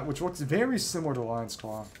attack on that, which looks very similar to Lion's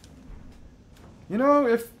Claw. You know,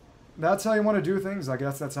 if that's how you want to do things, I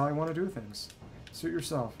guess that's how you want to do things. Suit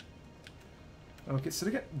yourself. Okay, so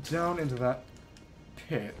to get down into that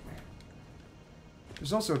pit,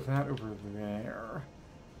 there's also that over there.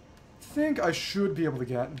 I think I should be able to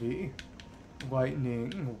get the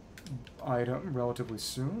lightning item relatively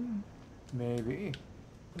soon. Maybe.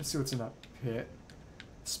 Let's see what's in that pit.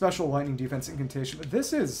 Special lightning defense incantation.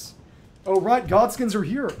 This is... Oh, right, Godskins are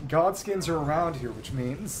here. Godskins are around here, which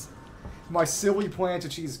means my silly plan to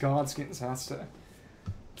cheese Godskins has to...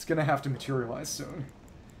 It's gonna have to materialize soon.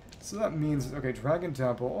 So that means... Okay, Dragon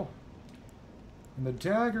Temple. And the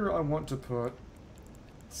dagger I want to put...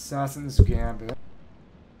 Assassin's Gambit.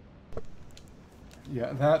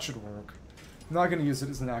 Yeah, that should work. I'm not gonna use it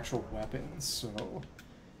as an actual weapon, so...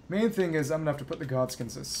 Main thing is I'm gonna have to put the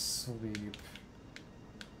Godskins asleep.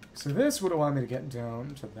 So this would allow me to get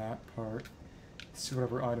down to that part. See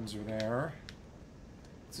whatever items are there.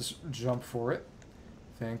 Let's just jump for it.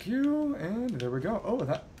 Thank you, and there we go. Oh,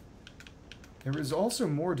 that... There is also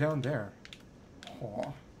more down there.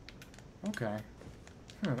 Aw. Okay.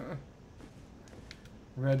 Huh.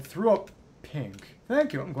 Red threw up pink.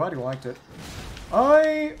 Thank you, I'm glad you liked it.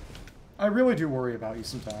 I really do worry about you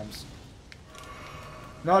sometimes.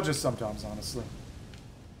 Not just sometimes, honestly.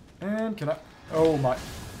 And can I... Oh my...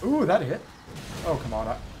 Ooh, that hit. Oh, come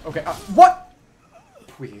on. Okay, what?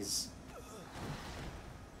 Please.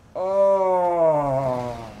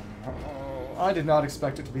 Oh, I did not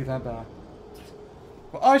expect it to be that bad.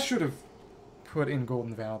 Well, I should have put in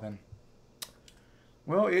Golden Vow then.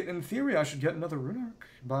 Well, in theory, I should get another rune arc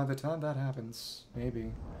by the time that happens.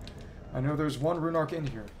 Maybe. I know there's one rune arc in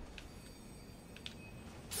here.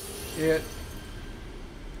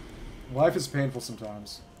 Life is painful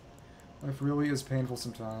sometimes. Life really is painful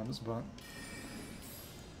sometimes, but...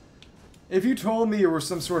 If you told me you were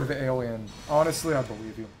some sort of alien, honestly, I'd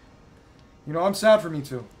believe you. You know, I'm sad for me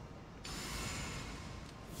too.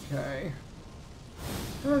 Okay.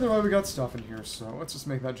 Either way, we got stuff in here, so let's just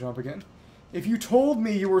make that jump again. If you told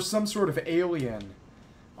me you were some sort of alien,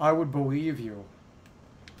 I would believe you.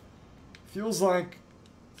 Feels like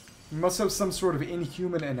you must have some sort of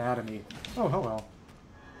inhuman anatomy. Oh, hello.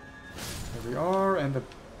 There we are, and the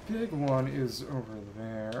big one is over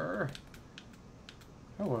there.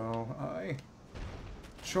 Hello, I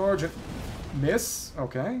charge it. Miss?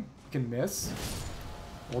 Okay, you can miss.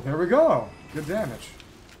 Well, there we go. Good damage.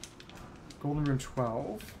 Golden Rune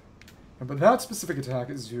 12. But that specific attack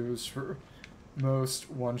is used for most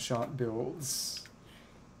one-shot builds.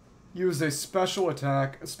 Use a special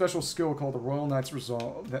attack, a special skill called the Royal Knight's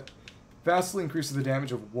Resolve that vastly increases the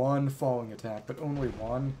damage of one falling attack, but only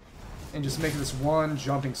one. And just make this one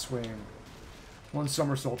jumping swing, one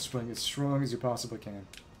somersault swing as strong as you possibly can.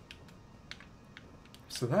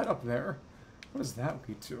 So that up there, what does that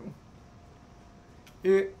lead to?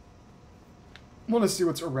 I want to see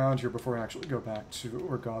what's around here before I actually go back to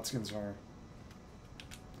where Godskins are.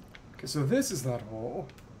 Okay, so this is that hole.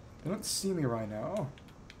 They don't see me right now.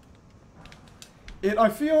 I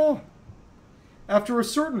feel, after a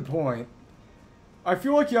certain point, I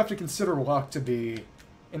feel like you have to consider luck to be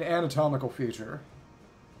an anatomical feature.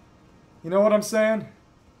 You know what I'm saying?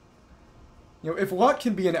 You know, if luck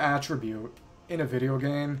can be an attribute in a video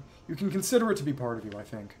game, you can consider it to be part of you, I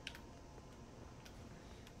think.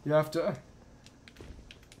 You have to...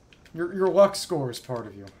 Your luck score is part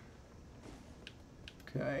of you.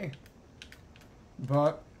 Okay.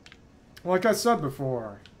 But, like I said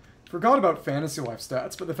before, forgot about fantasy life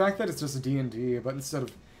stats, but the fact that it's just a D&D, but instead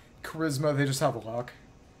of charisma, they just have luck.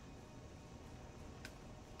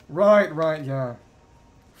 Right, yeah.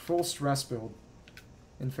 Full stress build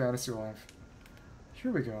in Fantasy Life.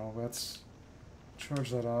 Here we go. Let's charge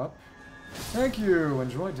that up. Thank you!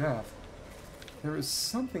 Enjoy death. There is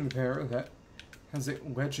something there that has a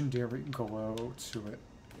legendary glow to it.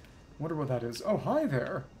 Wonder what that is. Oh, hi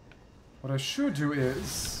there! What I should do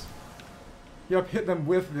is... Yep, hit them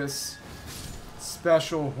with this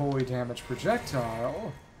special holy damage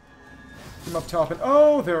projectile. Come up top and...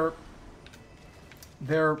 Oh,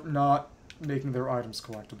 they're not making their items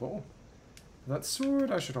collectible. That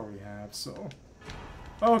sword I should already have, so...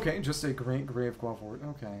 Okay, just a great grave glovewort.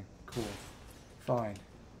 Okay, cool. Fine,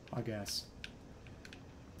 I guess.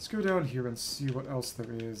 Let's go down here and see what else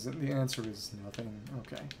there is, and the answer is nothing.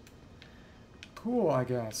 Okay. Cool, I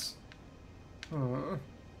guess. Down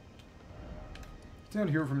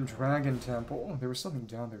here from Dragon Temple. There was something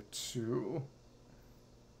down there, too.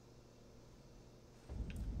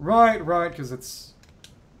 Right, because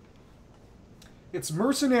it's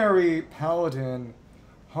mercenary, paladin,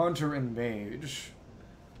 hunter, and mage.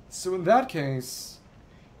 So in that case,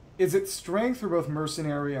 is it strength for both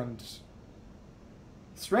mercenary and...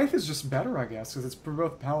 Strength is just better, I guess, because it's for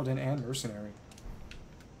both paladin and mercenary.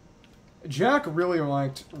 Jack really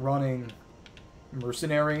liked running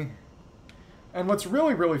mercenary. And what's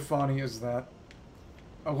really, really funny is that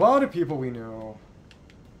a lot of people we know...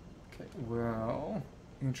 Okay, well...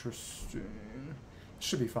 Interesting.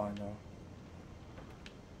 Should be fine, though.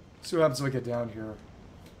 See what happens when I get down here.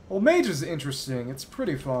 Well, mage is interesting. It's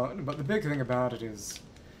pretty fun, but the big thing about it is...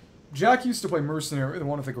 Jack used to play mercenary, the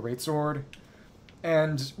one with the greatsword.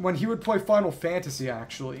 And when he would play Final Fantasy,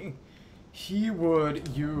 actually, he would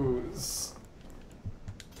use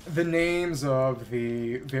the names of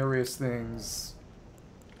the various things,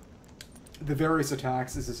 the various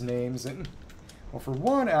attacks as his names. And, well, for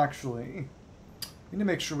one, actually, we need to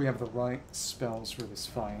make sure we have the right spells for this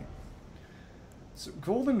fight. So,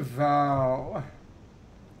 Golden Vow.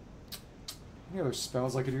 Any other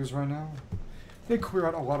spells I could use right now? They clear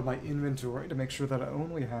out a lot of my inventory to make sure that I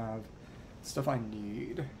only have stuff I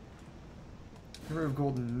need. River of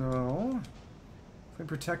Gold, no. Flame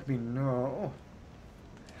Protect Me, no.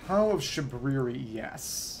 Howl of Shabriri,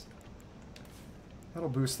 yes. That'll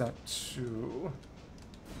boost that too.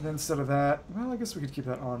 And then instead of that, well, I guess we could keep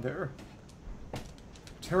that on there.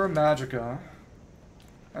 Terra Magica.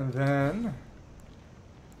 And then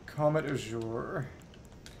Comet Azur.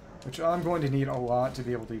 Which I'm going to need a lot to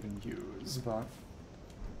be able to even use, but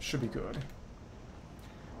should be good.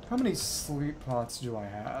 How many sleep pots do I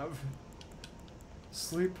have?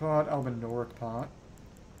 Sleep pot, Albinoric pot.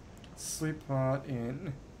 Sleep pot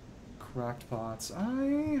in cracked pots.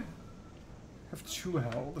 I have 2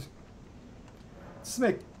 held. Let's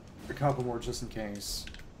make a couple more just in case.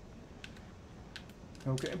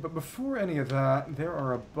 Okay, but before any of that, there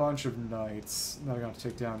are a bunch of knights that I gotta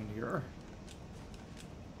take down in here.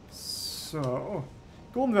 So,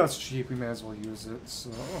 Golden Vow's cheap, we may as well use it, so...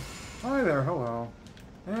 Hi there, hello.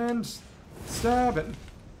 And stab it.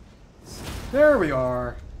 There we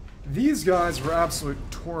are. These guys were absolute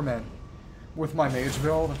torment with my mage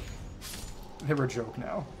build. They were a joke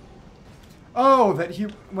now. Oh, that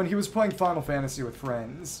when he was playing Final Fantasy with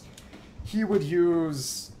friends, he would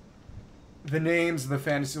use the names of the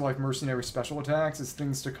Fantasy Life mercenary special attacks as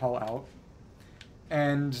things to call out.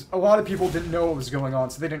 And a lot of people didn't know what was going on,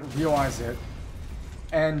 so they didn't realize it.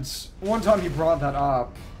 And one time he brought that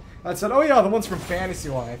up. I said, oh yeah, the ones from Fantasy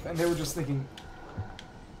Life. And they were just thinking,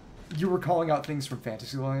 you were calling out things from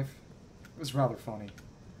Fantasy Life? It was rather funny.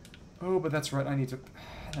 Oh, but that's right, I need to...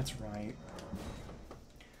 That's right.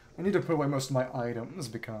 I need to put away most of my items,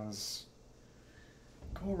 because...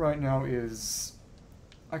 Goal right now is...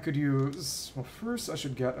 I could use... Well, first I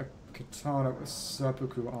should get a katana with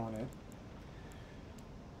seppuku on it.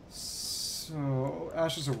 So,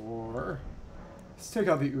 Ashes of War. Let's take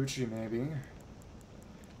out the Uchi, maybe.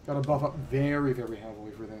 Gotta buff up very, very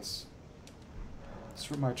heavily for this.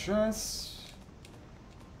 Strip my chest.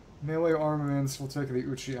 Melee armaments, we'll take the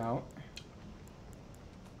Uchi out.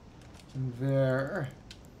 And there.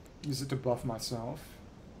 Use it to buff myself.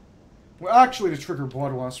 Well, actually, to trigger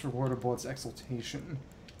Bloodlust, reward of Blood's Exaltation.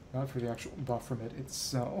 Not for the actual buff from it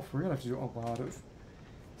itself. We're gonna have to do a lot of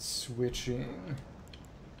switching.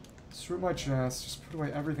 Strip my chest, just put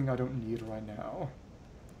away everything I don't need right now.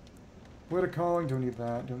 Blade of Calling, don't need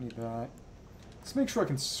that, don't need that. Let's make sure I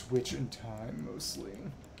can switch in time, mostly.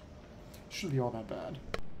 Shouldn't be all that bad.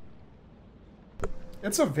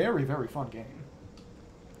 It's a very, very fun game.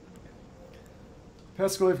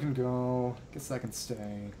 Pescalave can go. Guess that can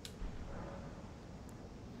stay.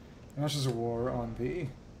 Ashes of War on the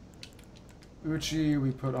Uchi,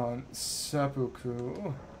 we put on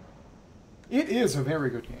seppuku. It is a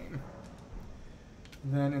very good game.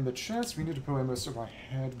 Then in the chest, we need to put away most of our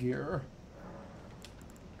headgear.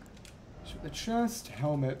 So the chest,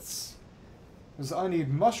 helmets. Because I need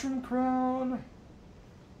Mushroom Crown,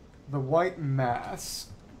 the White Mask.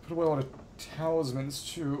 Put away a lot of talismans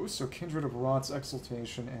too. So Kindred of Rot's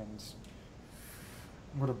Exaltation and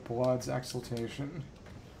Word of Blood's Exaltation.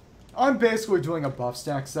 I'm basically doing a buff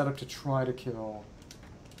stack setup to try to kill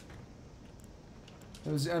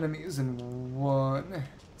those enemies in one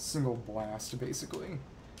single blast, basically.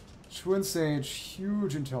 Twin Sage,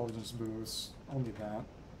 huge intelligence boost. I'll need that.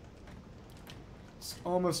 Just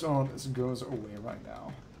almost all of this goes away right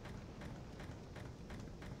now.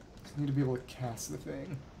 Just need to be able to cast the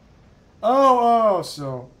thing. Oh,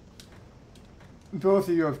 so both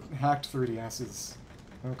of you have hacked 3DSs.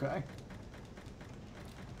 Okay.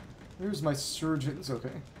 Here's my Surgeon's, okay.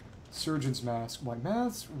 Surgeon's Mask. White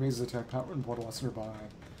Mask, raises attack power and Bloodlust nearby.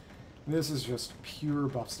 This is just pure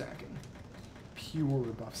buff stacking.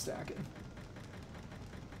 Pure buff stacking.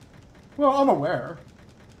 Well, I'm aware.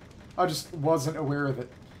 I just wasn't aware that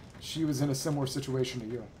she was in a similar situation to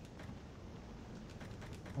you.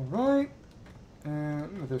 Alright.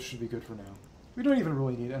 And this should be good for now. We don't even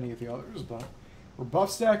really need any of the others, but for buff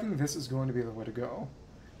stacking, this is going to be the way to go.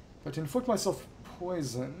 But to inflict myself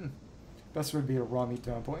poison, best would be a raw meat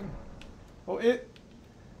dumpling. Well,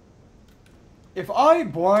 if I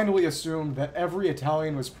blindly assumed that every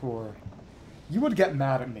Italian was poor, you would get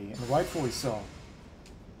mad at me, and rightfully so.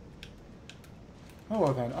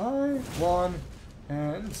 Hello then, I won,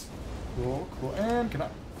 and cool, and can I...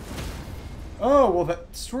 Oh, well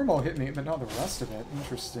that storm all hit me, but not the rest of it.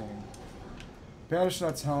 Interesting. Banished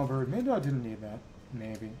Knight's Halberd, maybe I didn't need that.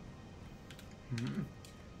 Maybe.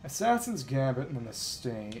 Assassin's Gambit, and then the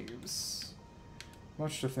Staves.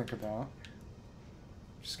 Much to think about.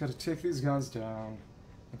 Just gotta take these guys down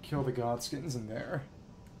and kill the Godskins in there.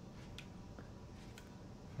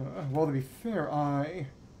 Well, to be fair,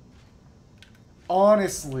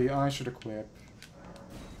 honestly, I should equip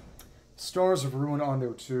Stars of Ruin on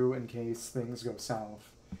there too, in case things go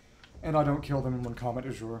south. And I don't kill them in one Comet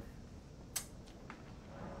Azur.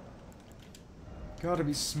 Gotta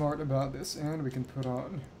be smart about this, and we can put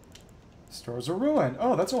on Stars of Ruin.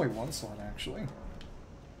 Oh, that's only one slot, actually.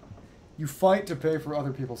 You fight to pay for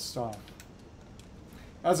other people's stuff.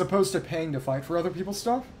 As opposed to paying to fight for other people's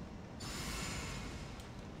stuff?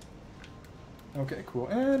 Okay, cool.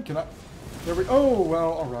 And can I... There we... Oh,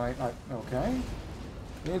 well, alright. Okay.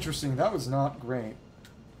 Interesting. That was not great.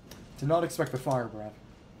 Did not expect the fire breath.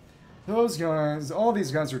 Those guys... All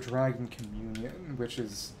these guys are Dragon Communion, which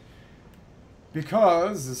is...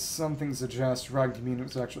 Because, as something suggests, Dragon Communion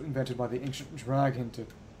was actually invented by the ancient dragon to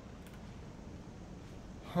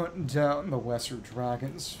hunt down the lesser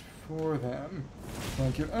dragons for them.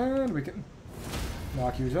 Thank you. And we can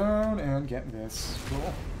knock you down and get this.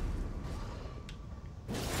 Cool.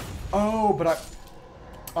 Oh, but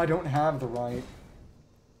I don't have the right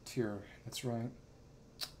tier. That's right.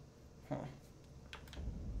 Huh.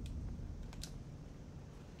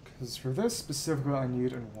 Because for this specifically, I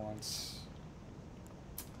need and want...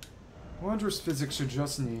 Wondrous Physics should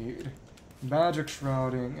just need Magic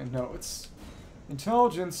Shrouding, and no, it's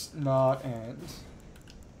Intelligence, not, and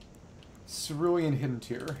Cerulean Hidden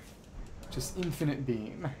Tier. Just Infinite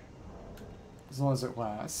Beam. As long as it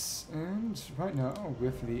lasts. And right now,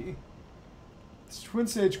 with the Twin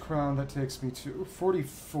Sage Crown, that takes me to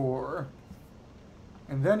 44.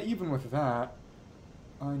 And then even with that,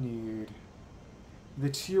 I need the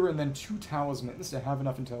tier and then 2 talismans to have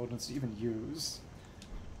enough intelligence to even use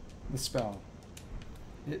the spell.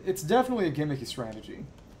 It's definitely a gimmicky strategy.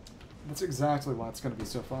 That's exactly why it's going to be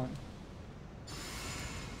so fun.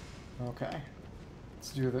 Okay.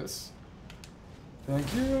 Let's do this.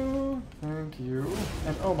 Thank you. Thank you.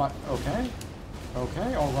 And oh my... Okay.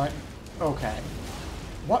 Okay, alright. Okay.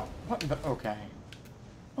 What in the... Okay.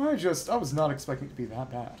 I was not expecting it to be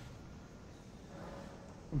that bad.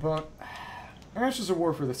 But... Ashes of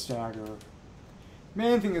War for the stagger.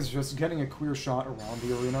 Main thing is just getting a clear shot around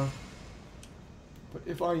the arena. But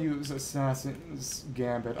if I use Assassin's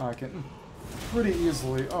Gambit, I can pretty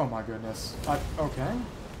easily... Oh my goodness. Okay.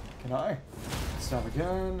 Can I? Stab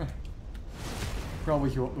again. Probably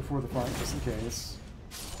heal up before the fight, just in case.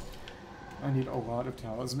 I need a lot of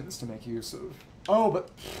talismans to make use of. Oh, but...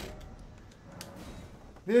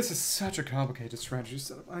 This is such a complicated strategy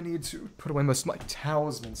setup. I need to put away most of my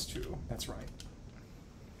talismans too. That's right.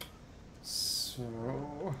 So...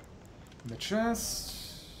 In the chest...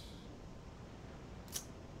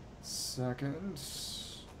 Second...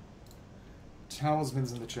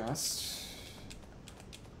 Talismans in the chest.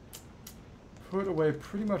 put away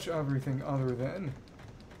pretty much everything other than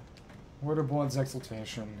Waterblood's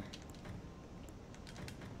Exaltation,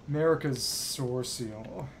 America's Soar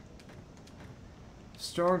Seal,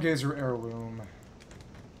 Stargazer Heirloom.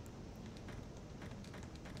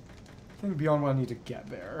 I think beyond what I need to get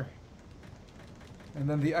there. And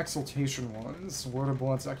then the Exaltation ones,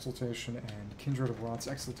 Waterblood's Exaltation and Kindred of Rot's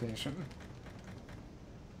Exaltation.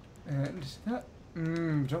 And that,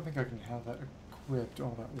 don't think I can have that equipped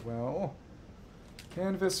all that well.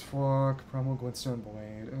 Canvas, Flock, Primal Glintstone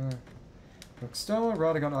Blade, Stella,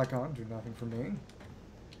 Radahn Icon, do nothing for me.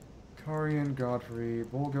 Karian, Godfrey,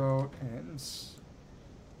 Bullgoat, and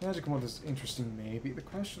Magic Wand is interesting maybe. The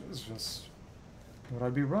question is just what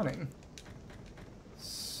I'd be running.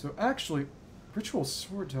 So actually, Ritual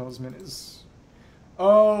Sword Talisman is...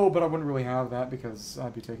 Oh, but I wouldn't really have that because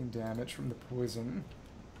I'd be taking damage from the poison.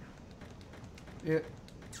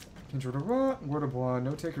 Kindred of Rot, Word of Blood,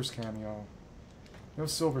 no Taker's Cameo. No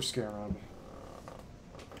Silver Scarab.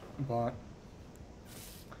 But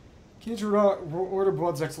Kindred of Rot, Word of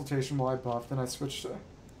Blood's Exaltation while I buff, then I switch to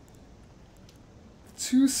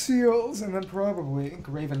 2 Seals, and then probably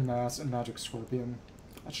Graven Mass and Magic Scorpion.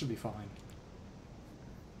 That should be fine.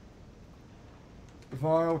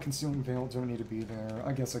 Vial, Concealing Veil don't need to be there.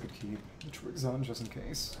 I guess I could keep the Twigs on just in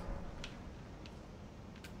case.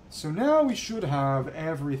 So now we should have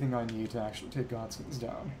everything I need to actually take Godskins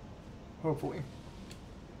down. Hopefully.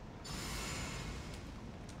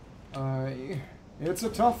 It's a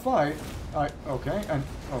tough fight. Okay, and...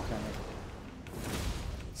 Okay.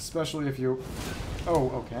 Especially if you... Oh,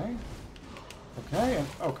 okay. Okay, and...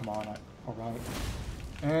 Oh, come on. Alright.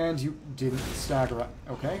 And you didn't stagger up.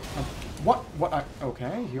 Okay. What?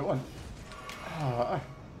 Okay, heal and...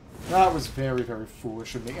 that was very, very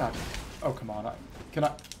foolish of me. Oh, come on. Can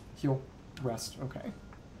I... Heal. Rest. Okay.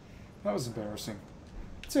 That was embarrassing.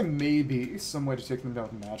 I'd say maybe some way to take them down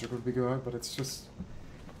with magic would be good, but it's just...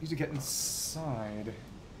 I need to get inside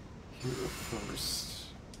here first.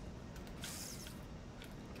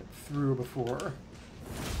 Get through before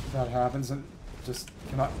that happens, and just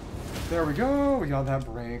cannot... There we go! We got that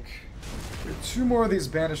break. We have 2 more of these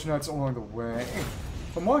banished nuts along the way.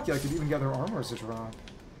 If I'm lucky, I could even get their armor as a drop.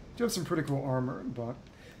 I do have some pretty cool armor, but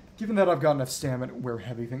given that I've got enough stamina to wear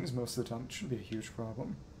heavy things most of the time, it shouldn't be a huge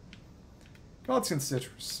problem. Godskin Stitch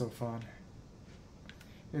was so fun.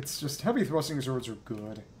 It's just heavy thrusting swords are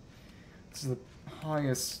good. This is the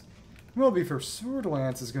highest... Well, be fair, Sword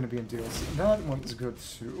Lance is going to be in DLC. That one's good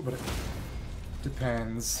too, but it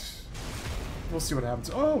depends. We'll see what happens.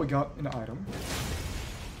 Oh, we got an item.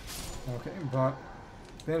 Okay, but...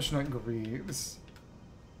 Banished Knight Greaves.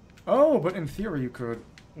 Oh, but in theory you could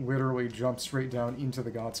literally jump straight down into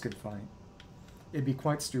the Godskin fight. It'd be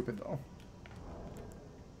quite stupid, though.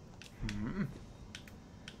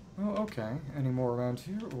 Well, okay. Any more around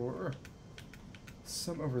here, or...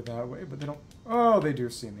 Some over that way, but they don't... Oh, they do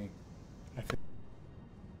see me. I think.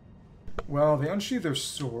 Well, they unsheath their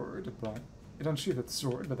sword, but... It unsheathed its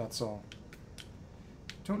sword, but that's all.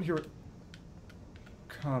 Don't hear it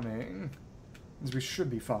coming, as we should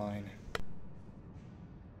be fine.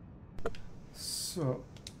 So...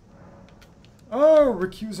 Oh,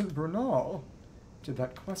 Recusant Bernahl did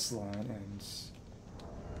that quest line, and...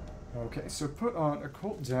 Okay, so put on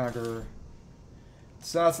Occult Dagger,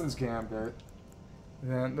 Assassin's Gambit,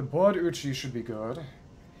 then the Blood Uchi should be good.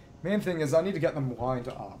 Main thing is I need to get them lined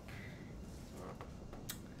up.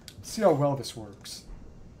 See how well this works.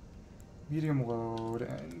 Medium load,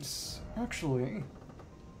 and actually,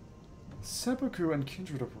 Seppuku and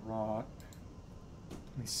Kindred of Rot.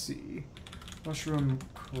 Let me see. Mushroom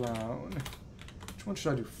Crown. Which one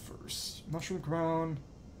should I do first? Mushroom Crown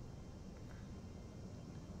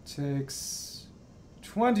takes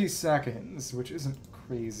 20 seconds, which isn't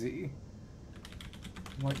crazy.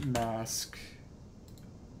 White Mask.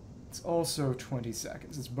 It's also 20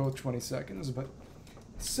 seconds. It's both 20 seconds, but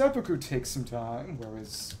Seppuku takes some time,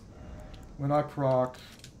 whereas when I proc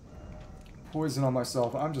poison on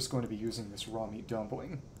myself, I'm just going to be using this raw meat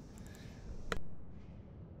dumpling.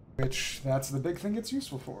 Which, that's the big thing it's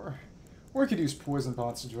useful for. Or I could use poison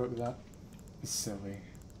pots to do it, but that is silly.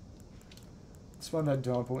 Let's find that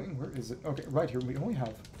dumpling. Where is it? Okay, right here. We only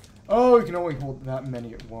have... Oh, you can only hold that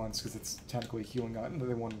many at once, because it's technically a healing item, but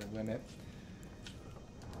they wanted to limit.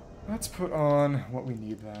 Let's put on what we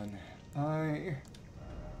need then. I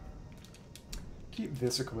keep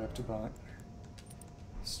this equipped, but...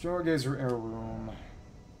 Stargazer Heirloom.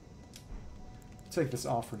 Take this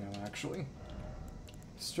off for now, actually.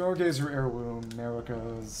 Stargazer Heirloom,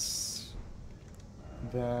 America's.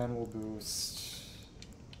 Then we'll boost.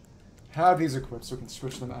 Have these equipped so we can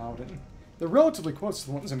switch them out and They're relatively close to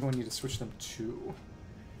the ones I'm going to need to switch them to.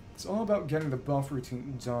 It's all about getting the buff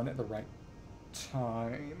routine done at the right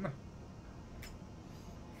time.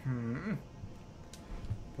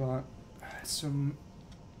 But, some...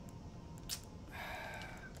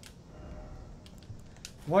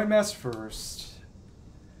 White Mask first,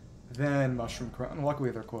 then Mushroom Crown. Luckily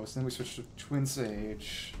they're close. Then we switch to Twin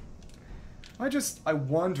Sage. I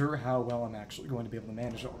wonder how well I'm actually going to be able to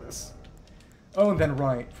manage all this. Oh, and then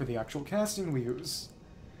right, for the actual casting we use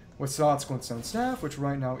Wasat's Glintstone Staff, which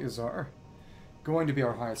right now is going to be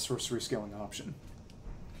our highest sorcery scaling option.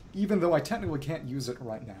 Even though I technically can't use it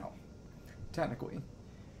right now. Technically.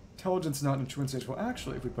 Intelligence not in Twin Sage. Well,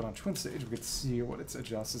 actually, if we put on Twin Sage, we could see what its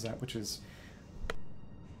adjusts at, which is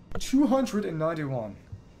 291.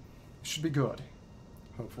 Should be good.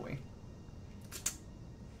 Hopefully.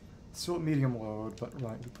 Still at medium load, but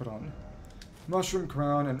right, we put on Mushroom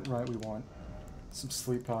Crown, and right, we want some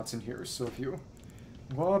sleep pots in here. So if you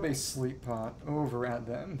lob a sleep pot over at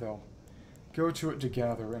them, they'll go to it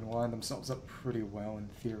together and line themselves up pretty well in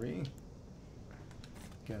theory.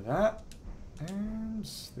 Get that. And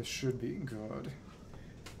this should be good.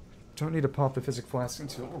 Don't need to pop the Physic Flask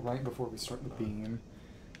until right before we start the beam.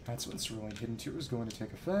 That's when Cerulean Hidden Tear is going to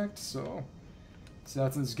take effect, so...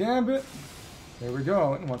 Assassin's Gambit. There we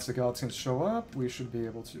go. And once the Godskins show up, we should be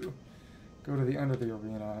able to go to the end of the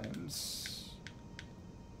arena and...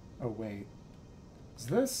 Oh, wait. Is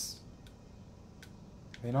this?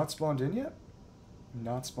 Are they not spawned in yet?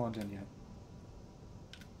 Not spawned in yet.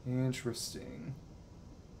 Interesting.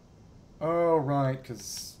 Oh, right,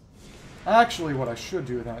 because... Actually, what I should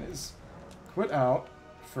do then is quit out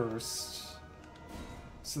first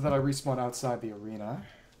so that I respawn outside the arena.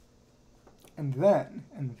 And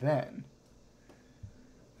then,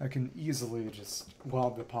 I can easily just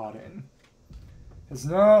lob the pot in. Because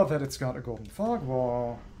now that it's got a golden fog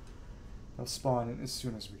wall, I'll spawn in as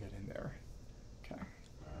soon as we get in there. Okay.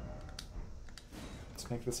 Let's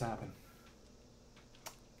make this happen.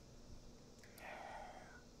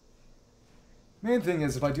 Main thing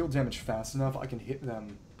is, if I deal damage fast enough, I can hit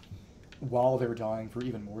them while they're dying for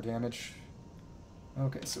even more damage.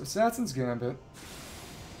 Okay, so Assassin's Gambit.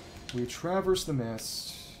 We traverse the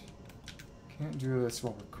mist. Can't do this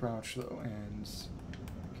while we're crouched, though, and...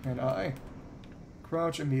 Can I?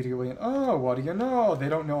 Crouch immediately, and... Oh, what do you know? They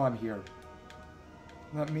don't know I'm here.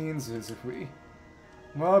 What that means is, if we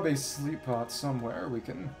lob a sleep pot somewhere, we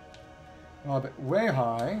can lob it way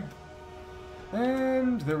high.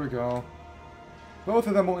 And there we go. Both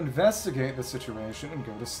of them will investigate the situation and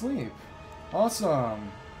go to sleep.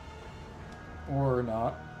 Awesome. Or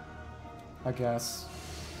not. I guess.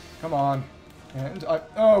 Come on. And I...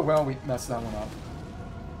 Oh, well, we messed that one up.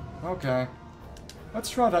 Okay.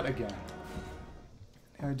 Let's try that again.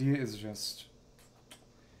 The idea is just...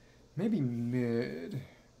 Maybe mid-section.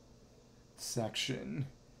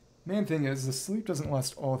 Main thing is, the sleep doesn't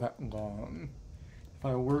last all that long. If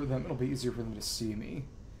I alert them, it'll be easier for them to see me.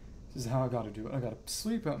 This is how I gotta do it. I gotta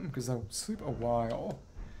sleep them, because I'll sleep a while.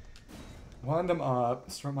 Wind them up,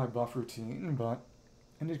 start my buff routine, but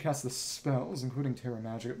I need to cast the spells, including Terra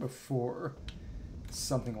Magic, before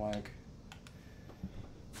something like...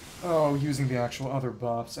 Oh, using the actual other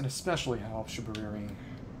buffs, and especially Half Shabariri.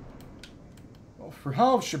 Well, for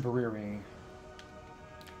Half Shabariri,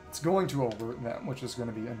 it's going to alert them, which is going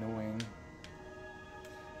to be annoying.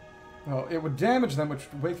 Well, it would damage them, which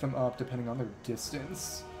would wake them up, depending on their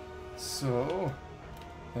distance. So,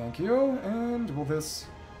 thank you, and will this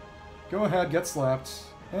go ahead, get slept,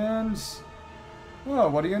 and, oh,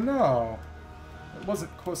 what do you know? It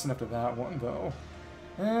wasn't close enough to that one, though.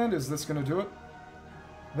 And is this gonna do it?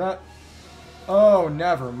 That, oh,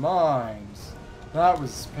 never mind. That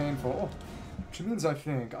was painful. Which means I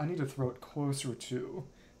think I need to throw it closer to,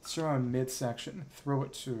 it's around midsection, throw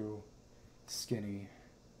it to Skinny.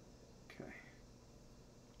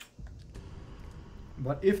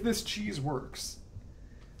 But if this cheese works,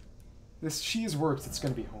 it's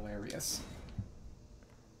going to be hilarious.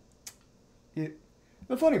 The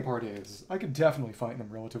funny part is, I could definitely fight them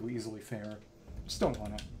relatively easily fair. Just don't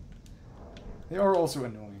want to. They are also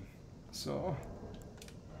annoying, so...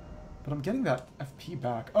 But I'm getting that FP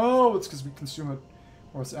back. Oh, it's because we consume it,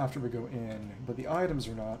 or it's after we go in. But the items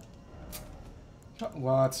are not... Got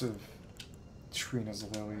lots of Trina's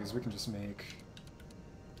lilies. We can just make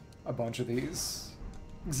a bunch of these.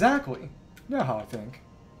 Exactly. You know how I think.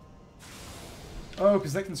 Oh,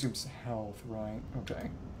 because that consumes health, right?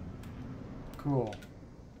 Okay. Cool.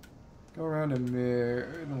 Go around a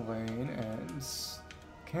mid lane and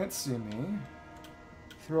can't see me.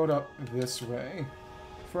 Throw it up this way.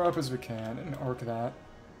 Far up as we can and arc that.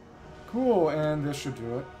 Cool, and this should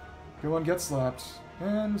do it. Go and get slapped.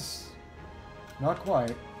 And... not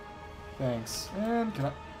quite. Thanks. And can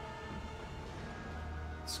I...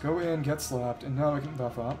 let's go in, get slapped, and now we can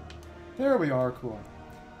buff up. There we are, cool.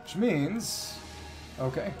 Which means...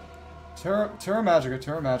 okay. Terra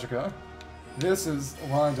Magica. This is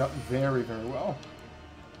lined up very, very well.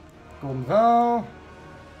 Golden Vow.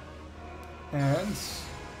 And...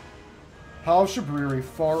 Hal Shabriri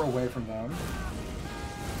far away from them.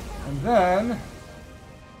 And then...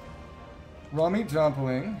 Raw Meat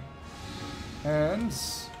Dumpling. And...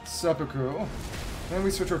 Seppuku. And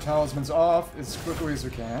we switch our talismans off as quickly as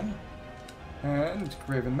we can. And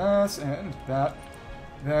Graven Mass, and that.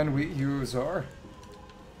 Then we use our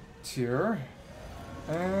tier.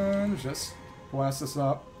 And just blast this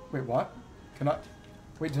up. Wait, what? Can I...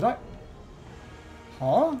 wait, did I...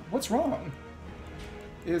 huh? What's wrong?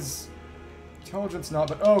 Is intelligence not...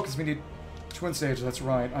 but... oh, because we need Twin Stage, that's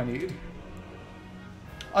right, I need.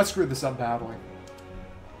 I screwed this up badly.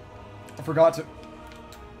 I forgot to...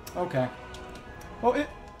 okay. Well, it...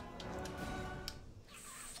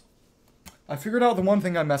 I figured out the one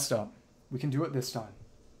thing I messed up. We can do it this time.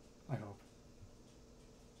 I hope.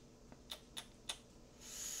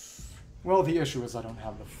 Well, the issue is I don't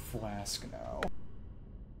have the flask now.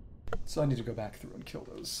 So I need to go back through and kill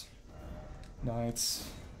those knights.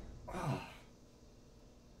 Oh.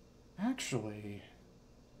 Actually...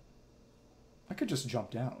 I could just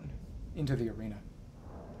jump down into the arena.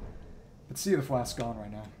 But see, the flask's gone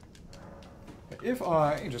right now. But if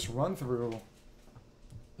I just run through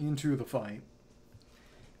into the fight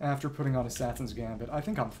after putting on Assassin's Gambit, I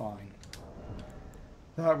think I'm fine.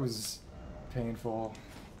 That was painful.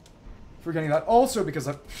 Forgetting that. Also because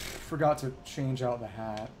I forgot to change out the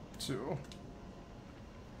hat, too.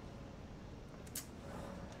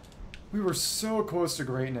 We were so close to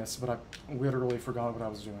greatness, but I literally forgot what I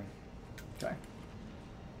was doing. Okay.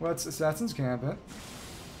 What's Assassin's Gambit?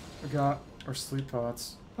 We got our sleep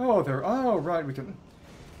pots. Oh, there. Oh, right. We can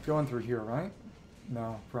go in through here, right?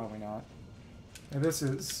 No, probably not. And this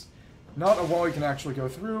is not a wall you can actually go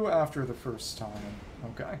through after the first time.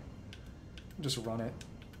 Okay. Just run it.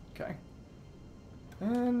 Okay.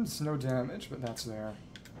 And no damage, but that's there.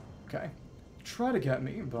 Okay. Try to get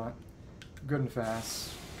me, but good and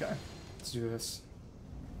fast. Okay. Let's do this.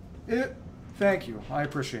 Thank you. I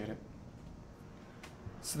appreciate it.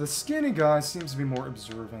 So the skinny guy seems to be more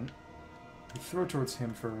observant. We throw towards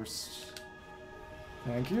him first.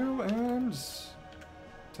 Thank you, and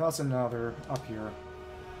toss another up here.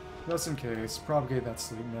 Just in case. Propagate that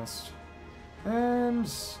sleep mist.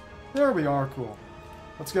 And there we are, cool.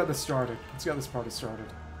 Let's get this started. Let's get this party started.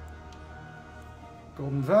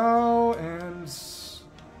 Golden Vow, and...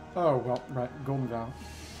 oh, well, right, Golden Vow.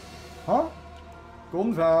 Huh?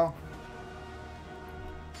 Golden Vow.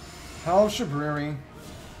 Hal Shabriri.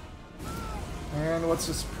 And let's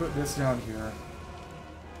just put this down here.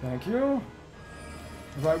 Thank you.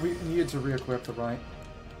 Right, we needed to re-equip the right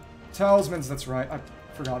talismans, that's right. I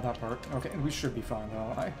forgot that part. Okay, and we should be fine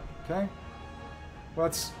though. Okay.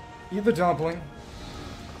 Let's eat the dumpling.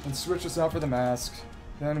 And switch this out for the mask.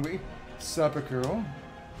 Then we seppuku.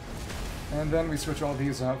 And then we switch all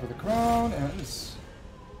these out for the crown and...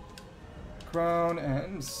 crown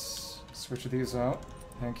and... switch these out.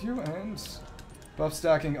 Thank you, and... buff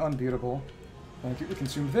stacking unbeatable. Thank you. We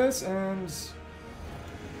consume this, and...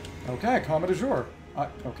 okay, Comet Azur.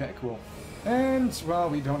 Okay, cool. And, well,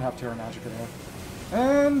 we don't have Terra Magica there.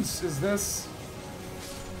 And, is this...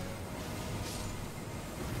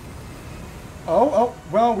 oh,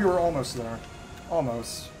 well, we were almost there.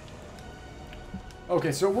 Almost.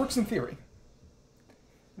 Okay, so it works in theory.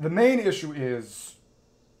 The main issue is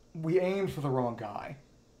we aimed for the wrong guy.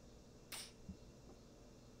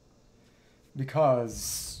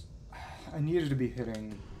 Because I needed to be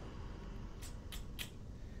hitting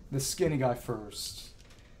the skinny guy first.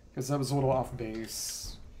 Because that was a little off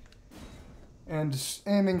base. And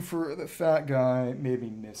aiming for the fat guy made me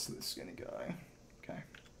miss the skinny guy. Okay.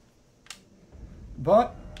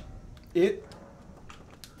 But it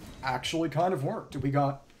actually kind of worked. We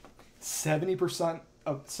got 75%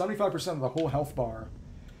 of the whole health bar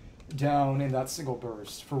down in that single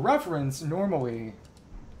burst. For reference, normally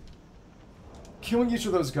killing each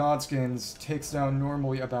of those Godskins takes down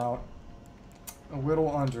normally about a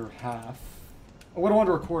little under half. A little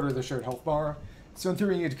under a quarter of the shared health bar. So in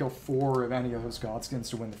theory you need to kill 4 of any of those Godskins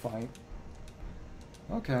to win the fight.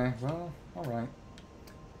 Okay, well, alright.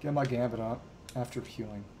 Get my Gambit up after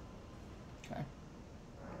healing.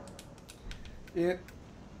 Okay.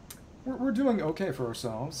 We're doing okay for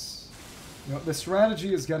ourselves. You know, the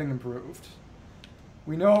strategy is getting improved.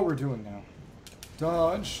 We know what we're doing now.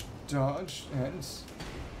 Dodge, dodge, and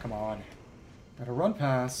Come on. Gotta run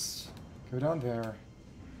past. Go down there.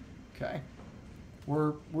 Okay.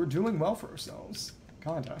 We're doing well for ourselves.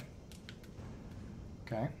 Kinda.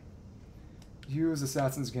 Okay. Use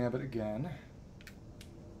Assassin's Gambit again.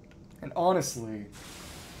 And honestly,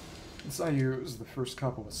 since I use the first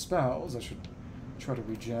couple of spells, I should try to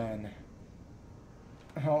regen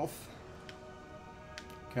health.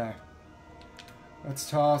 Okay. Let's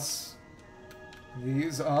toss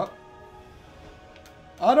these up.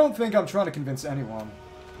 I don't think I'm trying to convince anyone.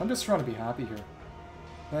 I'm just trying to be happy here.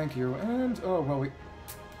 Thank you. And, oh, well, we...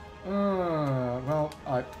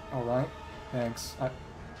 alright. Thanks.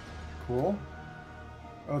 Cool.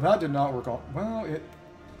 Oh, that did not work all... Well,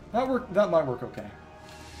 that might work okay.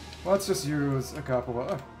 Let's just use a couple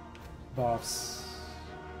of buffs.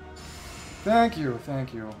 Thank you,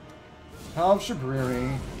 thank you. Half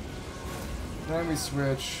Shabriri. Then we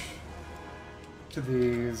switch to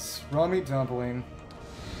these. Raw meat dumpling.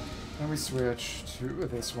 Then we switch to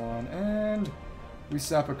this one. And we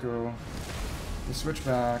seppuku. We switch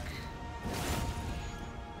back.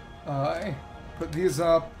 I put these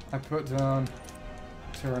up. I put down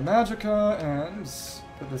Terra Magica and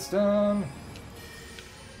put this down.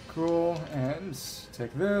 Cool. And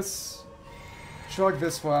take this. Chug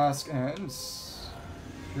this flask and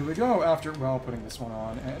here we go after, well, putting this one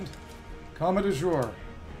on. And Comet Azur.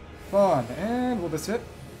 Fun. And will this hit?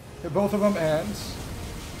 Hit both of them and...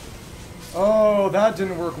 Oh, that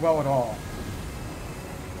didn't work well at all.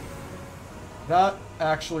 That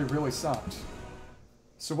actually really sucked.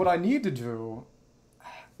 So what I need to do,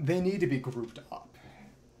 they need to be grouped up.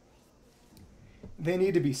 They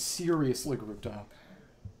need to be seriously grouped up.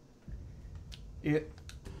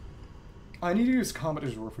 I need to use Comet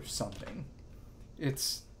Azur for something.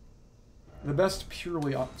 It's the best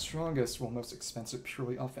purely strongest, well, most expensive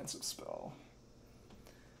purely offensive spell.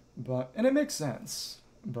 And it makes sense,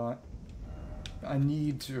 but I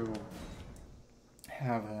need to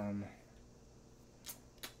have them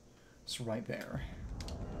just right there.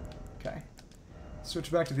 Okay.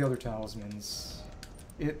 Switch back to the other talismans.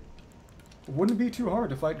 It wouldn't be too hard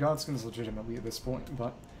to fight Godskins legitimately at this point,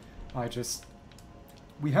 but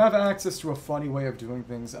we have access to a funny way of doing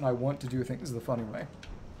things, and I want to do things the funny way.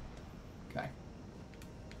 Okay.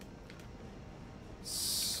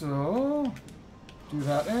 So, do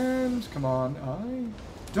that and, come on,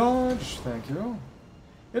 dodge, thank you.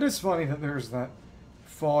 It is funny that there's that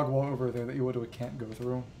fog wall over there that you literally can't go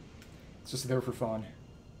through. It's just there for fun.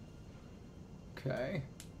 Okay.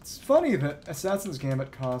 It's funny that Assassin's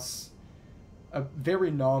Gambit costs a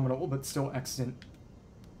very nominal, but still excellent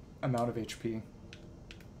amount of HP.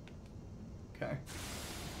 Okay.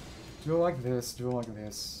 Do it like this, do it like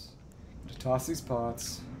this. Just toss these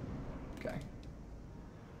pots. Okay.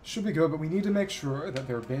 Should be good, but we need to make sure that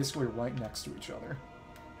they're basically right next to each other.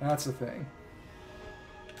 That's the thing.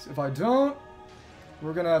 So if I don't,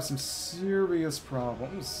 we're gonna have some serious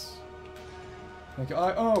problems. Thank you.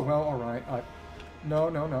 Oh, well, alright.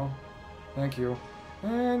 No. Thank you.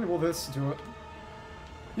 And will this do it?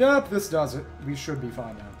 Yep, this does it. We should be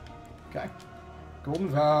fine now. Okay. Golden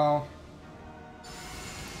Vow.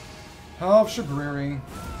 Half Shabriri.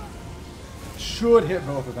 Should hit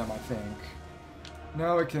both of them, I think.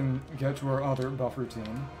 Now we can get to our other buff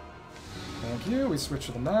routine. Thank you. We switch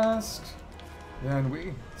to the mask. Then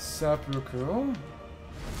we seppuku.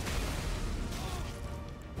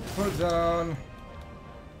 Put down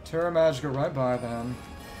Terra Magica right by them.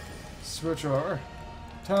 Switch our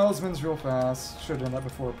talismans real fast. Should have done that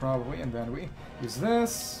before probably. And then we use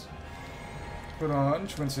this. Put on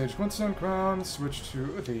Twin Sage Glintstone Crown. Switch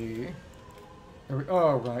to the...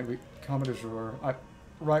 Oh, right. Comet Azur.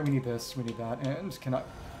 Right, we need this. We need that. And can I...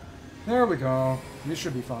 There we go. We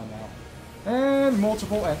should be fine now. And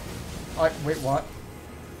multiple and... Wait, what?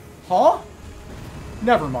 Huh?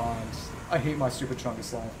 Never mind. I hate my stupid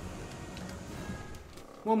Chungus life.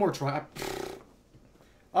 One more try.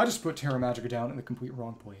 I just put Terra Magica down in the complete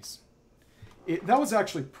wrong place. That was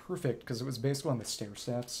actually perfect, because it was basically on the stair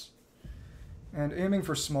steps. And aiming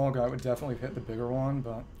for small guy would definitely hit the bigger one,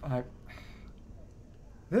 but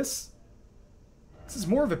This is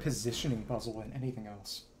more of a positioning puzzle than anything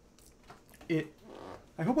else.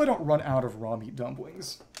 I hope I don't run out of raw meat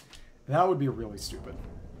dumplings. That would be really stupid.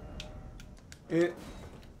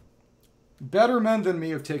 Better men than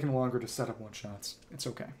me have taken longer to set up one-shots. It's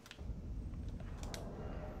okay.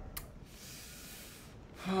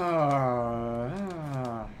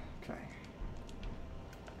 Okay.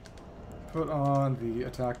 Put on the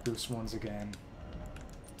attack boost ones again.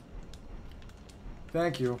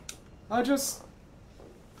 Thank you. I just...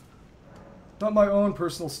 Not my own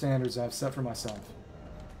personal standards I've set for myself.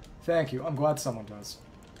 Thank you. I'm glad someone does.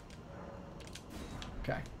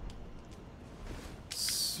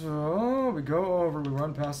 So, we go over, we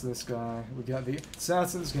run past this guy. We got the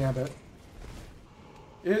Assassin's Gambit.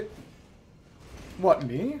 What,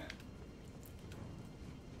 me?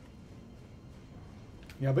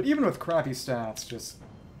 Yeah, but even with crappy stats, just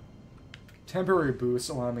temporary boosts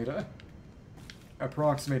allow me to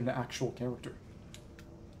approximate an actual character.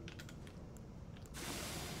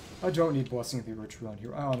 I don't need Blessing of the Erdtree on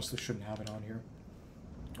here. I honestly shouldn't have it on here.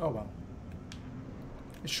 Oh well.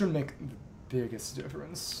 It shouldn't make the biggest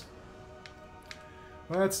difference.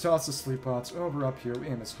 Let's toss the sleep pots over up here. We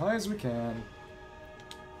aim as high as we can.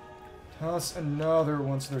 Toss another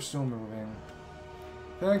once they're still moving.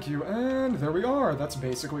 Thank you, and there we are. That's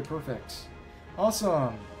basically perfect.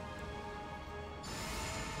 Awesome.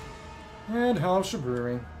 And House of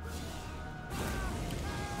Brewery.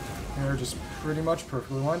 They're just pretty much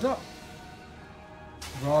perfectly lined up.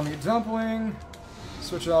 Raw meat dumpling.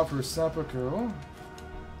 Switch out for seppuku.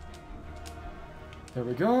 There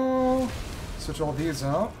we go. Switch all these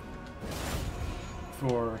out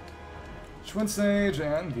for Twin Sage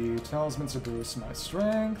and the talismans to boost my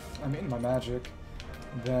strength. I mean my magic.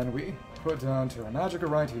 Then we put down Terra Magica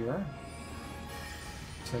right here.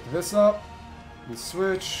 Take this up. We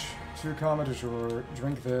switch to Comet Azur.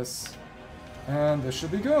 Drink this. And this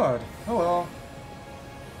should be good. Hello.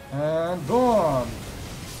 And boom.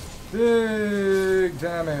 Big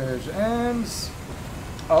damage. And...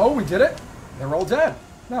 oh, we did it. They're all dead.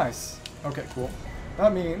 Nice. Okay, cool.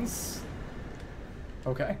 That means...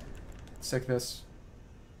 okay. Let's take this.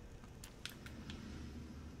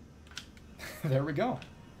 There we go.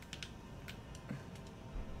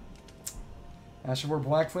 Ash of War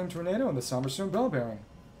Black Flame Tornado and the Summerstone Bellbearing.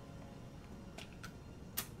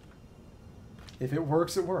 If it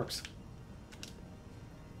works, it works.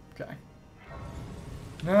 Okay.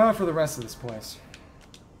 Now for the rest of this place.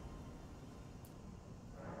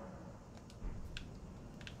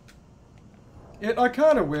 I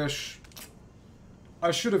kind of wish I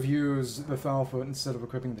should have used the Foulfoot instead of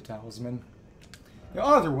equipping the Talisman. Yeah,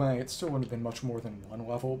 either way, it still wouldn't have been much more than one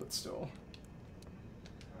level, but still.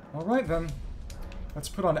 Alright then. Let's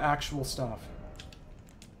put on actual stuff.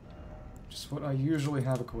 Just what I usually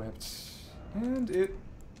have equipped. And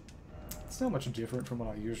it's not much different from what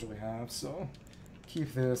I usually have, so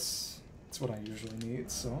keep this. It's what I usually need,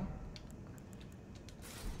 so.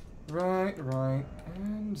 Right,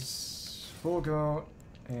 and bull goat,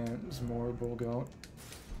 and more bull goat.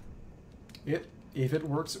 If it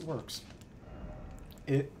works, it works.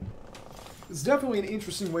 It is definitely an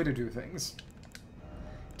interesting way to do things.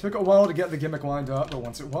 Took a while to get the gimmick lined up, but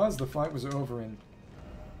once it was, the fight was over in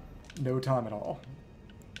no time at all.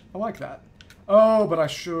 I like that. Oh, but I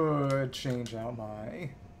should change out my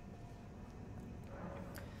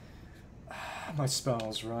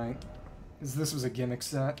spells, right? Because this was a gimmick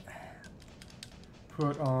set.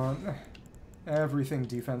 Put on everything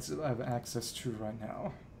defensive I have access to right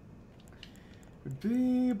now. Would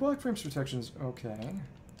be Black Frame's Protection is okay.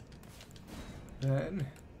 Then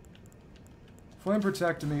Flame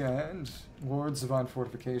Protect Me and Lord's Divine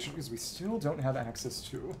Fortification, because we still don't have access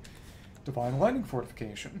to Divine Lightning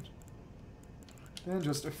Fortification. Then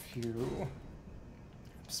just a few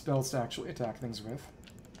spells to actually attack things with.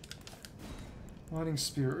 Lightning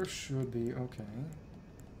Spear should be okay.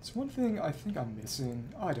 It's one thing I think I'm missing.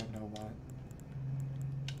 I don't know what.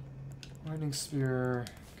 Lightning Spear.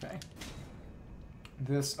 Okay.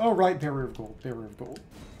 This. Oh, right. Barrier of Gold. Barrier of Gold.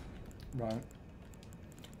 Right.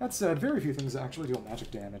 That said, very few things actually deal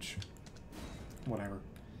magic damage. Whatever.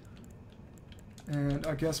 And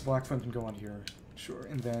I guess Black Flame can go on here. Sure.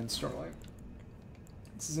 And then Starlight.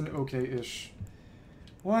 This is an okay-ish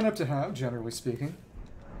lineup to have, generally speaking.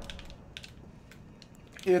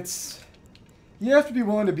 It's... you have to be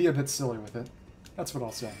willing to be a bit silly with it. That's what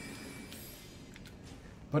I'll say.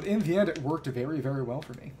 But in the end, it worked very, very well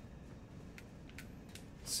for me.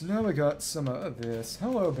 So now I got some of this.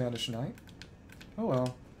 Hello, Banished Knight.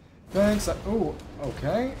 Hello. Thanks. Oh,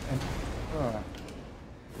 okay. And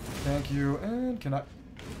thank you. And can I...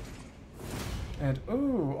 and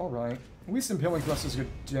oh, alright. At least Impaling Thrust is good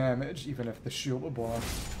damage, even if the shield will block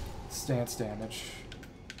stance damage.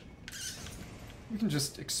 We can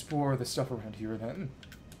just explore the stuff around here then.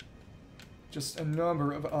 Just a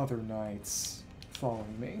number of other knights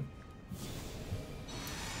following me.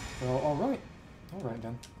 Well, alright. Alright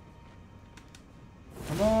then.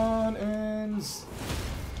 Come on, and...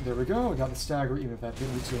 there we go. We got the stagger, even if that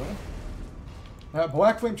didn't lead to it.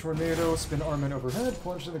 Black Flame Tornado, spin Armament overhead,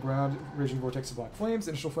 plunge to the ground, raging vortex of black flames,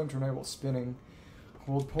 initial flame tornado while spinning,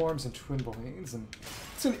 hold palms and twin blades, and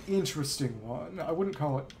it's an interesting one. I wouldn't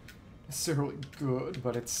call it necessarily good,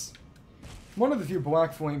 but it's one of the few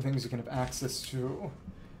black flame things you can have access to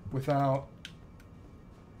without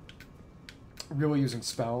really using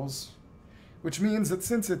spells. Which means that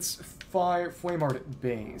since it's Flame Art at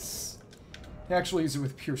base, you actually use it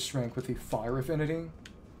with pure strength with the Fire Affinity.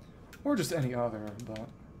 Or just any other, but...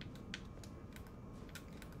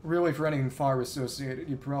 really, for anything fire associated,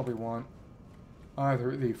 you probably want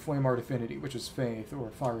either the Flame Art Affinity, which is Faith,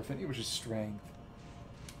 or Fire Affinity, which is Strength.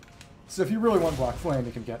 So if you really want Black Flame,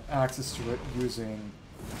 you can get access to it using...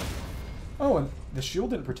 oh, and the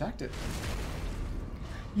shield didn't protect it.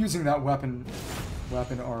 Using that weapon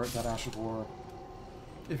art, that Ash of War,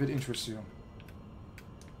 if it interests you.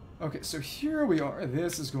 Okay, so here we are.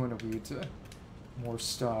 This is going to lead to more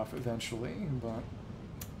stuff eventually, but...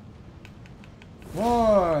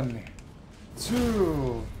 1,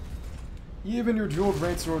 2... even your jeweled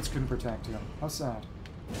greatswords couldn't protect you. How sad.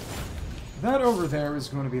 That over there is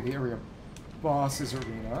going to be the area boss's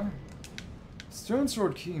arena. Stone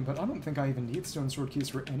Sword Key, but I don't think I even need Stone Sword Keys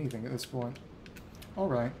for anything at this point.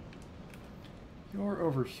 Alright. You're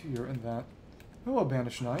over here in that. Hello,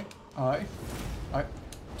 Banished Knight. I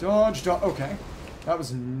dodged. Okay. That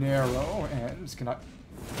was narrow, and can I...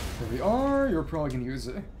 there we are. You're probably going to use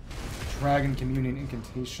a Dragon Communion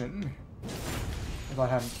Incantation. If I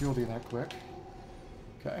haven't killed you that quick.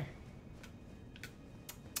 Okay.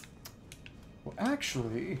 Well,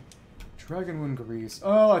 actually, Dragon Wound Grease...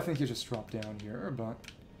 oh, I think you just dropped down here, but...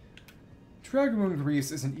 Dragon Wound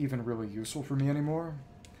Grease isn't even really useful for me anymore.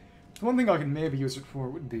 The one thing I could maybe use it for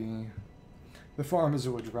would be the Farum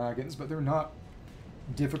Azula Dragons, but they're not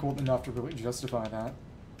difficult enough to really justify that.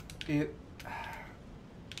 The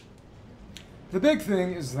big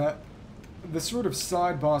thing is that the sort of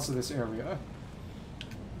side boss of this area,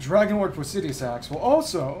 Dragon Lord Placidius Axe, well,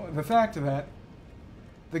 also, the fact that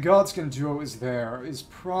the Godskin Duo is there is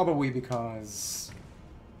probably because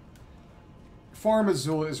Farum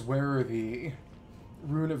Azula is where the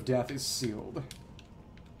Rune of Death is sealed.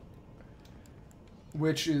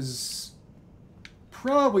 Which is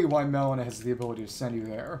probably why Melina has the ability to send you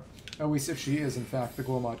there. At least if she is, in fact, the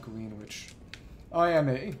Glomod Queen, which I am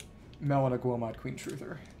a Melina Glomod Queen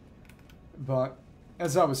truther. But,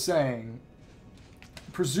 as I was saying,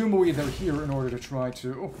 presumably they're here in order to try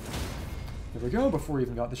to... there we go, before we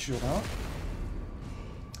even got the shield out.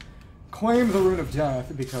 Claim the Rune of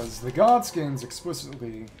Death, because the Godskins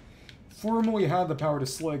explicitly formerly had the power to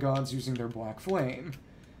slay gods using their Black Flame.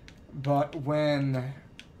 But when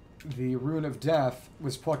the Rune of Death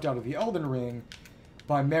was plucked out of the Elden Ring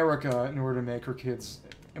by Marika in order to make her kids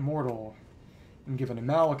immortal and given to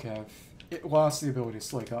Malekith, it lost the ability to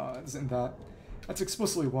slay gods, and that's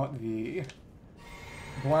explicitly what the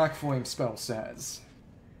Black Flame spell says.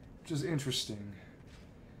 Which is interesting.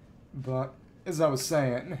 But, as I was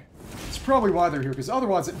saying, it's probably why they're here, because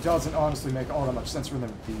otherwise it doesn't honestly make all that much sense for them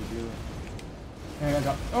to be here. And,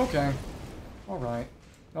 okay. Alright.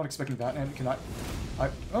 Not expecting that, and can I...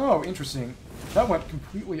 oh, interesting. That went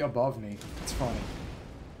completely above me. That's funny.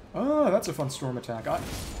 Oh, that's a fun storm attack. There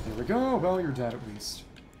we go. Well, you're dead at least.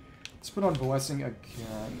 Let's put on Blessing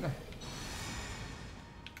again.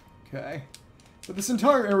 Okay. But this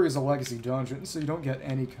entire area is a legacy dungeon, so you don't get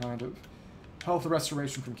any kind of health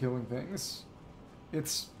restoration from killing things.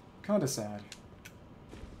 It's kind of sad.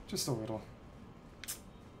 Just a little.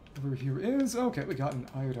 Over here is... okay, we got an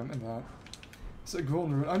item in that. It's a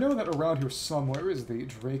golden rune. I know that around here somewhere is the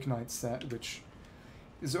Drake Knight set, which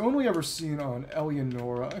is only ever seen on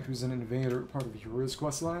Eleonora, who's an invader, part of Yura's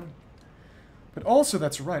questline. But also,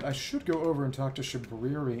 that's right, I should go over and talk to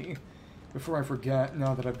Shabriri before I forget,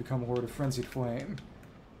 now that I've become Lord of Frenzied Flame.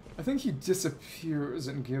 I think he disappears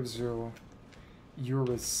and gives you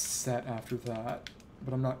Yura's set after that,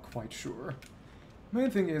 but I'm not quite sure. Main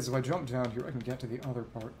thing is, if I jump down here, I can get to the other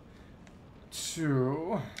part,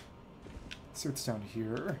 too. Let's see what's down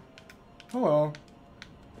here. Hello.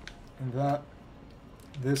 And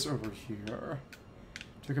this over here.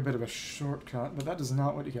 Took a bit of a shortcut, but that does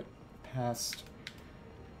not let you get past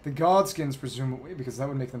the Godskins, presumably, because that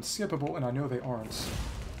would make them skippable, and I know they aren't.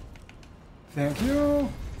 Thank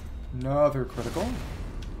you. Another critical.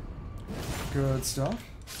 Good stuff.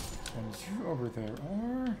 And you over there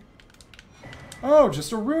are... oh,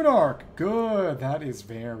 just a rune arc! Good! That is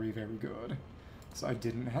very, very good. So I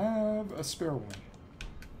didn't have a spare one.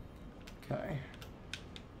 Okay.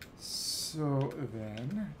 So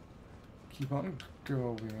then, keep on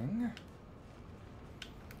going.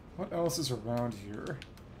 What else is around here?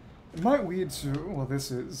 It might lead to, well,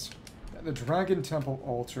 this is the Dragon Temple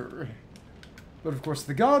Altar. But of course,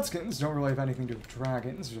 the Godskins don't really have anything to do with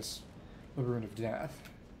dragons, just the Rune of Death.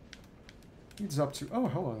 Leads up to, oh,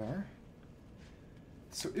 hello there.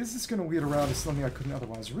 So is this going to lead around to something I couldn't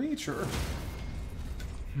otherwise reach, or...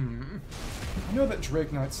 I know that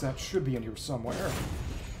Drake Knight set should be in here somewhere.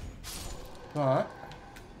 But...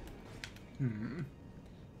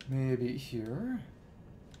 maybe here?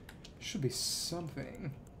 Should be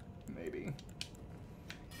something. Maybe.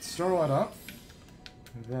 Start that up.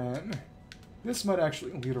 Then... this might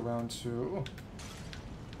actually lead around to...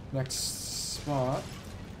 next spot.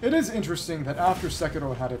 It is interesting that after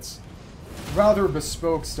Sekiro had its rather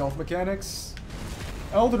bespoke stealth mechanics,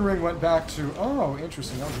 Elden Ring went back to... oh,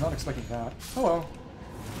 interesting. I was not expecting that. Hello.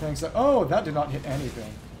 Thanks. Oh, that did not hit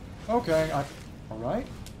anything. Okay. Alright.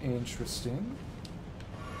 Interesting.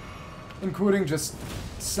 Including just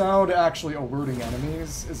sound actually alerting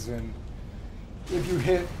enemies, as in... if you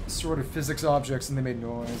hit sort of physics objects and they made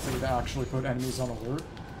noise, it would actually put enemies on alert.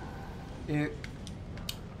 It...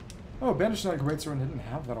 oh, Banished Knight Greatsword didn't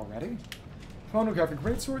have that already. Phonographic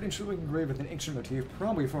Greatsword, intricately engraved with an ancient motif,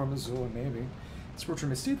 probably Farum Azula, maybe. Scorcher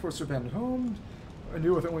Mystique, Force Abandoned Home,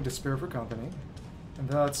 anew with only despair for company. And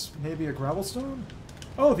that's maybe a Gravelstone?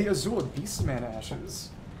 Oh, the Azula Beastman Ashes.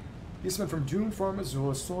 Beastmen from doomed Farum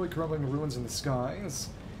Azula, slowly crumbling ruins in the skies.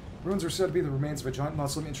 Ruins are said to be the remains of a giant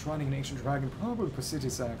Muslim enshrining an ancient dragon, probably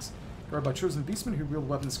Placitis, guarded by chosen beastmen who wield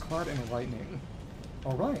weapons clad in lightning.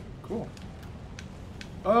 Alright, cool.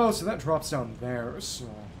 Oh, so that drops down there, so...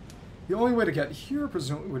 the only way to get here,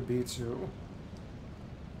 presumably, would be to...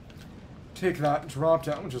 take that drop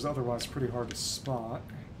down, which is otherwise pretty hard to spot.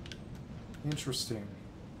 Interesting.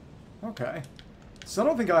 Okay. So I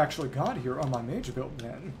don't think I actually got here on my mage build,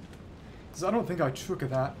 then. Because I don't think I took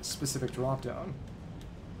that specific drop down.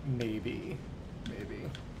 Maybe. Maybe.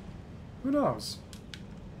 Who knows?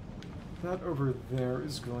 That over there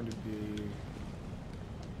is going to be...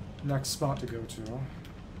 next spot to go to.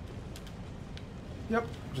 Yep,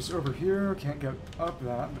 just over here. Can't get up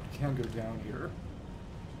that, but can go down here.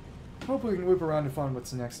 Hopefully we can loop around and find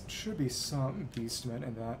what's next. Should be some beastmen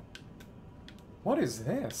in that. What is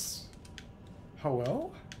this?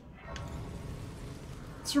 Hello?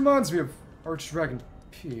 This reminds me of Archdragon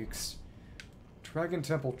Peaks. Dragon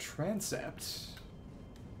Temple Transept.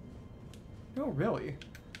 No, really?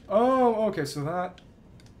 Oh, okay, so that...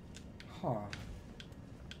 huh.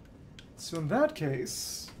 So in that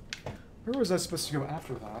case... where was I supposed to go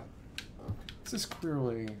after that? This is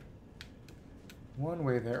clearly... one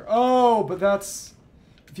way there. Oh, but that's...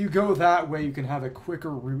 if you go that way, you can have a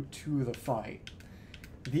quicker route to the fight.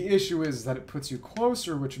 The issue is that it puts you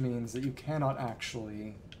closer, which means that you cannot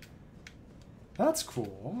actually... that's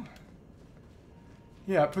cool.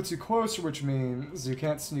 Yeah, it puts you closer, which means you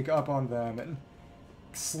can't sneak up on them and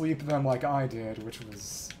sleep them like I did, which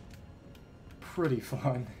was pretty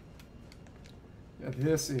fun. Yeah,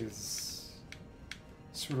 this is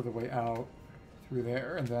sort of the way out through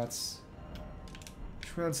there, and that's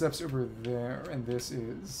transepts over there, and this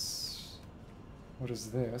is... what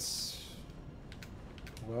is this?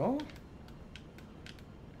 Well?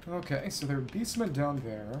 Okay, so there are beastmen down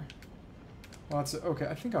there. Lots of... okay,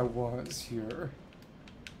 I think I was here.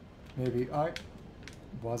 Maybe I...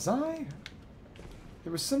 was I?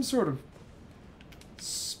 There was some sort of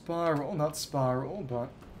spiral, not spiral, but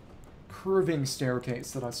curving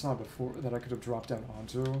staircase that I saw before that I could have dropped down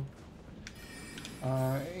onto.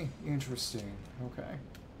 Interesting. Okay.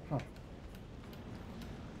 Huh.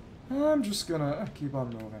 I'm just gonna keep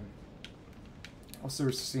on moving. I'll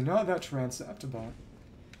seriously see, not that transept, but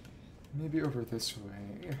maybe over this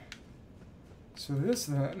way. So this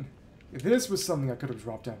then, this was something I could have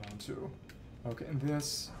dropped down onto. Okay, and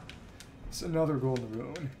this is another golden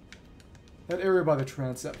rune. That area by the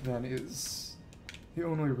transept then is the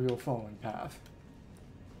only real falling path.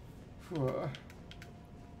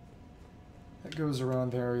 That goes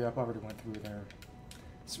around there. Yep, I already went through there.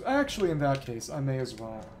 So actually, in that case, I may as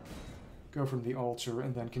well go from the altar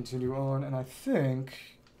and then continue on, and I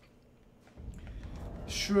think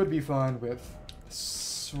should be fine with the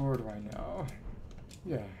sword right now.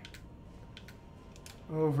 Yeah.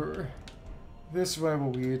 Over this way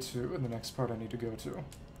will lead to the next part I need to go to.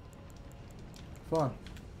 Fun.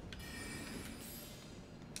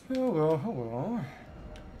 Hello, hello.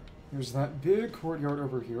 There's that big courtyard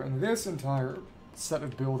over here, and this entire set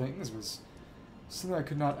of buildings was something I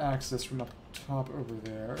could not access from up top over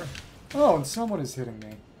there. Oh, and someone is hitting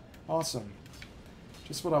me. Awesome.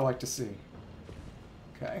 Just what I like to see.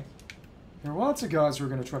 Okay. There are lots of guys who are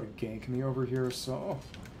going to try to gank me over here, so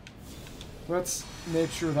let's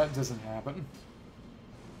make sure that doesn't happen.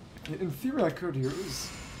 In theory, I could use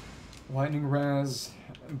lightning res,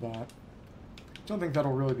 but I don't think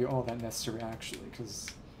that'll really be all that necessary, actually, because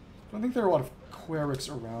I don't think there are a lot of clerics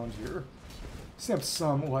around here. Except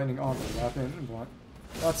some lightning on the weapon, but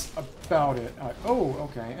that's about it. Oh,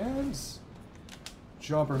 okay, and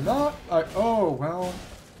Jump or not. Oh, well.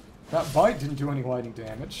 That bite didn't do any lightning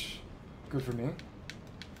damage. Good for me.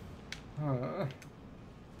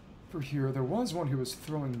 For here, there was one who was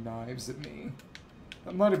throwing knives at me.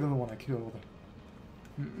 That might have been the one I killed.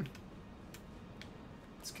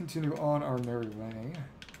 Let's continue on our merry way.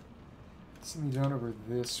 Send me down over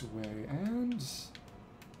this way, and...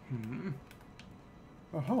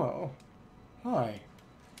 Oh, hello. Hi.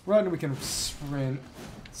 Right, and we can sprint,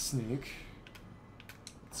 sneak.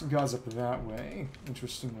 Some guys up that way,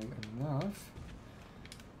 interestingly enough.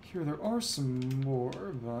 Here, there are some more,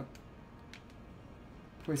 but...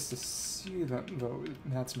 Place to see them, though,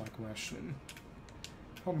 that's my question.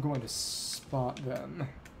 How I'm going to spot them.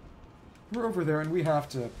 We're over there, and we have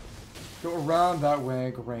to go around that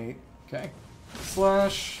way. Great. Okay.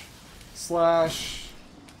 Slash. Slash.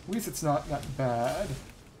 At least it's not that bad.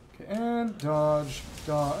 Okay, and dodge.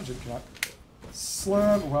 Dodge. And cannot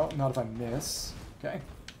slam. Well, not if I miss. Okay.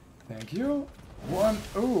 Thank you. One.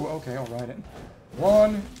 Ooh, okay, I'll ride it.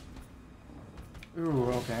 One.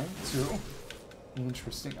 Ooh, okay. Two.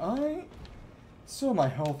 Interesting. So my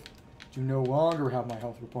health... do no longer have my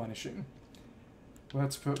health replenishing.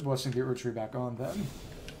 Let's put Blessing the Erdtree back on then.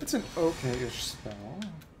 It's an okay-ish spell.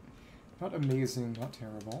 Not amazing, not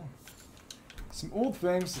terrible. Some old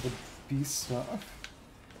things to the beast stuff.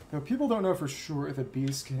 Though people don't know for sure if the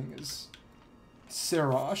Beast King is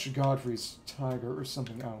Sarash, Godfrey's tiger, or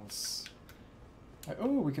something else.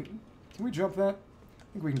 Oh, we can... Can we jump that? I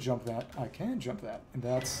think we can jump that. I can jump that. And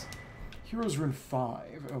that's... Heroes Rune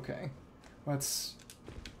 5. Okay. Let's...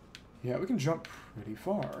 Yeah, we can jump pretty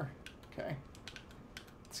far. Okay.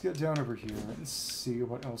 Let's get down over here and see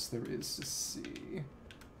what else there is to see.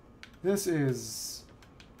 This is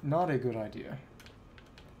not a good idea.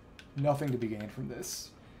 Nothing to be gained from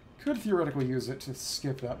this. Could theoretically use it to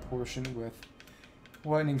skip that portion with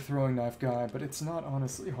lightning throwing knife guy, but it's not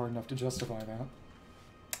honestly hard enough to justify that.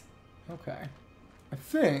 Okay. I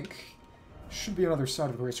think should be another Side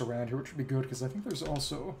of Grace around here, which would be good, because I think there's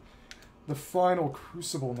also the final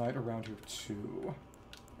Crucible Knight around here too.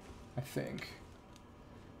 I think.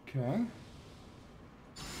 Okay.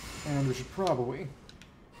 And we should probably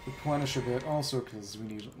replenish a bit also, because we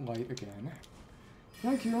need light again.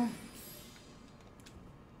 Thank you.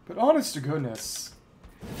 But honest to goodness,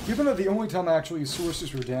 given that the only time I actually used sources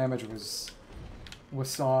for damage was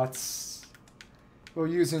Wasat's, well,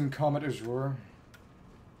 using Comet Azur,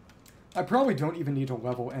 I probably don't even need to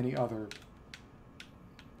level any other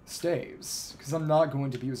staves, because I'm not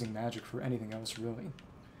going to be using magic for anything else, really.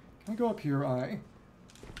 Can I go up here?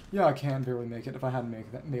 Yeah, I can barely make it. If I hadn't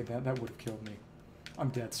made that, that would have killed me. I'm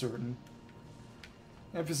dead certain.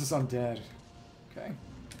 Emphasis on dead. Okay.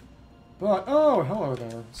 But, oh, hello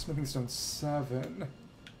there. Smithing Stone 7.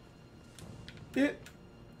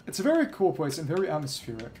 It's a very cool place and very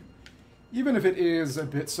atmospheric. Even if it is a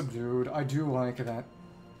bit subdued, I do like that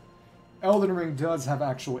Elden Ring does have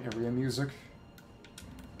actual area music.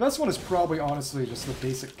 Best one is probably, honestly, just the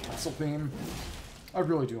basic castle theme. I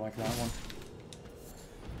really do like that one.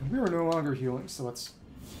 And we are no longer healing, so let's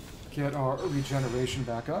get our regeneration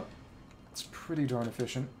back up. It's pretty darn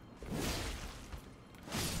efficient.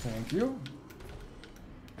 Thank you.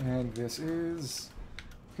 And this is...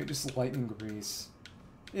 Okay, just lightning grease.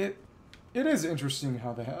 It is interesting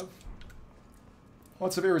how they have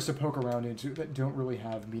lots of areas to poke around into that don't really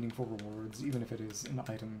have meaningful rewards, even if it is an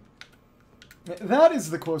item. That is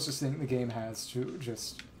the closest thing the game has to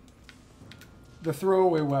just the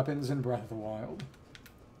throwaway weapons in Breath of the Wild.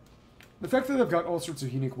 The fact that they've got all sorts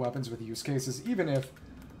of unique weapons with use cases, even if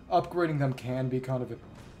upgrading them can be kind of a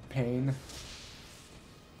pain,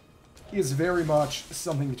 is very much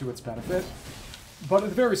something to its benefit. But at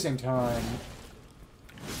the very same time,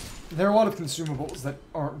 there are a lot of consumables that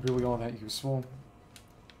aren't really all that useful.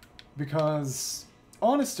 Because,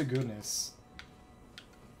 honest to goodness,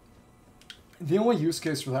 the only use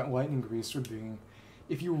case for that lightning grease would be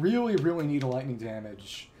if you really, really need a lightning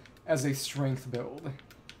damage as a strength build.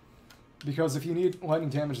 Because if you need lightning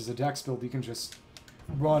damage as a dex build, you can just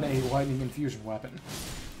run a lightning infusion weapon.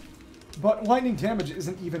 But lightning damage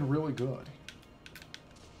isn't even really good.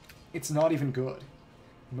 It's not even good,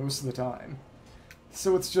 most of the time.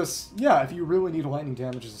 So it's just, yeah, if you really need a lightning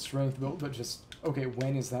damage as a strength build, but just, okay,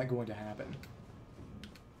 when is that going to happen?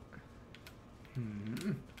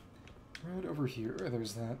 Right over here,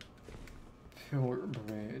 there's that pillar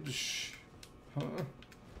bridge. Huh.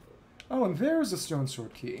 Oh, and there's a stone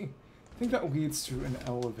sword key. I think that leads to an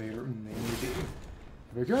elevator, maybe.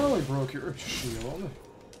 There we go, I broke your shield.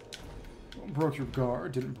 Well, broke your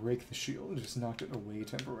guard, didn't break the shield, just knocked it away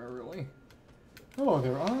temporarily. Hello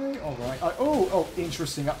there, alright. Oh,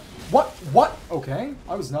 interesting. What? Okay,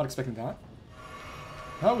 I was not expecting that.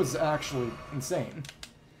 That was actually insane.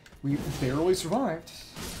 We barely survived.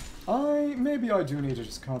 Maybe I do need to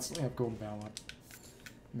just constantly have Golden Vow up.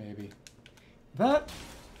 Maybe. That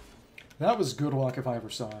was good luck if I ever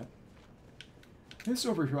saw it. This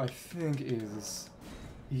over here, I think, is...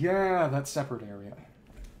 Yeah, that separate area.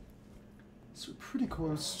 So pretty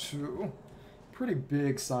close to... Pretty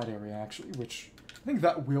big side area, actually, which I think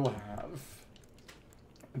that will have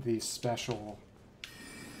the special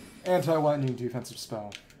anti-lightning defensive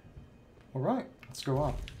spell. Alright, let's go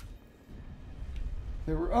up.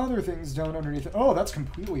 There were other things down underneath it. Oh, that's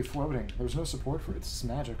completely floating. There's no support for it. It's just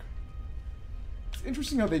magic. It's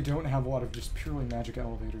interesting how they don't have a lot of just purely magic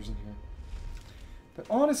elevators in here. But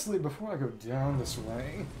honestly, before I go down this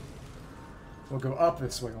way... We'll go up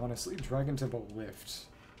this way, honestly. Dragon Temple Lift.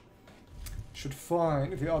 Should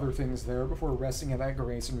find the other things there before resting at that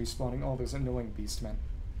grace and respawning all those annoying beastmen.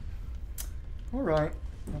 Alright.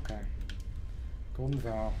 Okay. Golden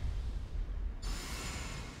Vow.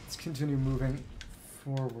 Let's continue moving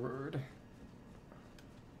forward.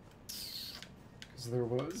 Because there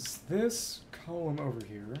was this column over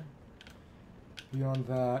here. Beyond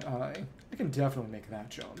that, I can definitely make that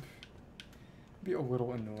jump. Be a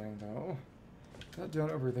little annoying, though. That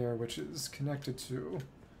down over there, which is connected to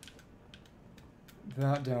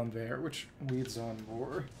that down there, which leads on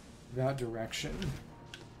more that direction.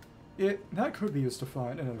 That could be used to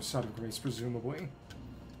find another side of grace, presumably.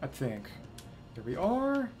 I think. Here we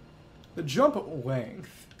are. The jump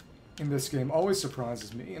length in this game always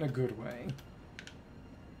surprises me in a good way.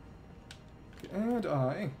 And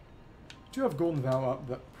I do have Golden Vow up,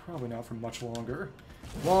 but probably not for much longer.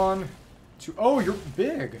 1, 2... Oh, you're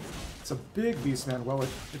big! It's a big beastman. Well,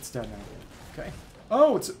 it's dead now. Okay.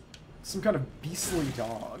 Oh, it's some kind of beastly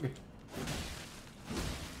dog.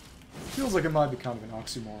 Feels like it might be kind of an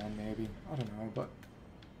oxymoron, maybe. I don't know, but...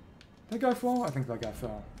 That guy fall? I think that guy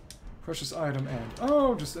fell. Precious item and...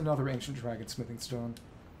 Oh, just another ancient dragon smithing stone.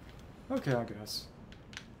 Okay, I guess.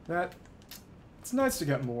 It's nice to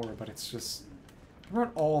get more, but it's just... There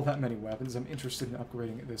aren't all that many weapons I'm interested in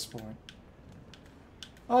upgrading at this point.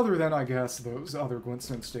 Other than, I guess, those other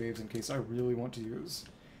glintstone staves in case I really want to use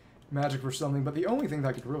magic for something, but the only thing that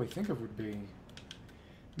I could really think of would be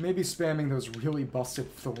maybe spamming those really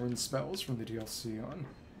busted thorn spells from the DLC on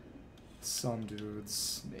some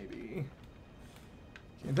dudes, maybe.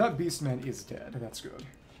 Okay, that beastman is dead, that's good.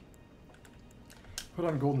 Put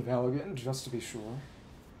on Golden Vow again, just to be sure.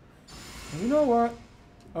 And you know what?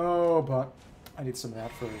 Oh, but I need some of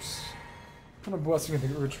that first. Kind of blessing of the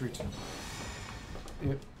Erdtree too.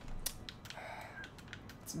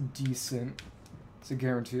 It's decent. It's a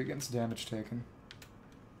guarantee against damage taken.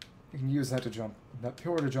 You can use that to jump, that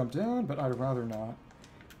pillar to jump down, but I'd rather not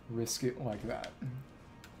risk it like that.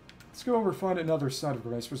 Let's go over, find another side of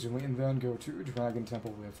grace, presumably, and then go to Dragon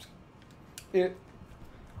Temple Lift.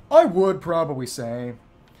 I would probably say,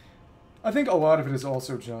 I think a lot of it is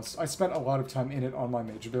also just, I spent a lot of time in it on my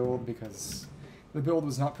mage build because the build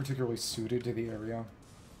was not particularly suited to the area.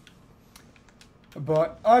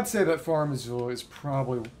 But I'd say that Farum Azula is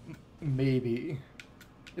probably, maybe,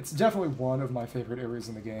 it's definitely one of my favorite areas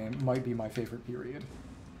in the game. Might be my favorite period.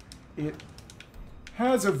 It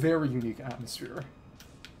has a very unique atmosphere.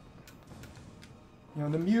 You know,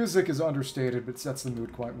 the music is understated, but sets the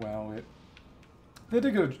mood quite well. They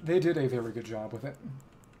did a very good job with it.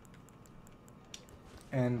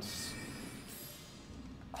 And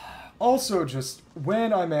also, just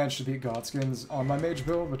when I managed to beat Godskins on my mage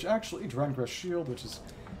build, which actually, Dragon Crest Shield, which is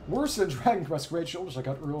worse than Dragon Crest Great Shield, which I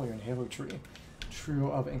got earlier in Erdtree.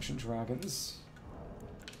 Trio of Ancient Dragons.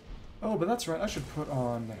 Oh, but that's right, I should put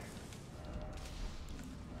on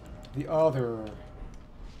the other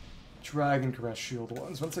Dragon Crest Shield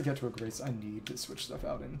ones. Once I get to a Grace, I need to switch stuff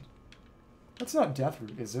out in. That's not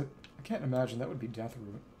Deathroot, is it? I can't imagine that would be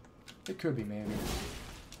Deathroot. It could be, maybe.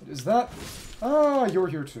 But is that... Ah, you're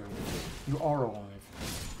here too. You are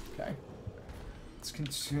alive. Okay. Let's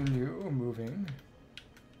continue moving.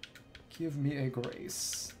 Give me a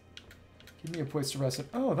Grace. Give me a place to rest in.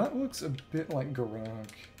 Oh, that looks a bit like Garunk.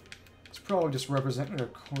 It's probably just representing a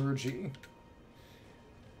clergy.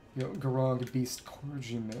 You know, Garunk beast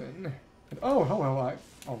clergymen. And, oh, hello,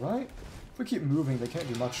 alright. If we keep moving, they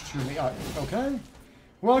can't do much to me. Okay.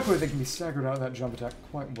 Well, luckily they can be staggered out of that jump attack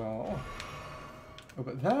quite well. Oh,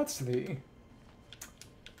 but that's the...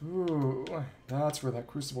 Ooh, that's where that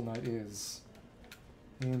Crucible Knight is.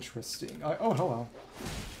 Interesting. Oh, hello.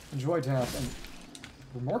 Enjoy death, and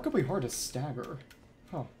remarkably hard to stagger.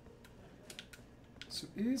 Huh. So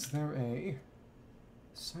is there a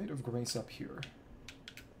Site of Grace up here?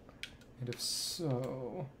 And if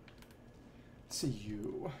so... Let's see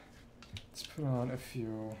you. Let's put on a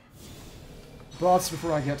few buffs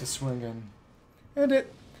before I get to swinging. And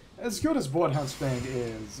it... As good as Bloodhound's Fang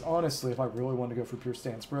is, honestly, if I really wanted to go for pure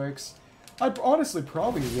stance breaks, I'd honestly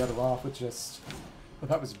probably be better off with just... But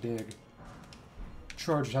that was big.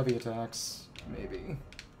 Charged heavy attacks, maybe.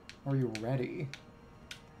 Are you ready?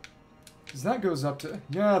 Because that goes up to...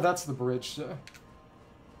 Yeah, that's the bridge to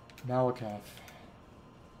Malakath.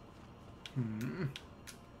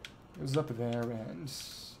 Goes up there, and...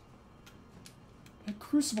 That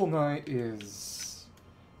Crucible Knight is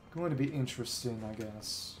going to be interesting, I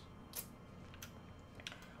guess.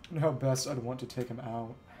 I don't know how best I'd want to take him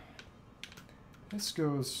out. This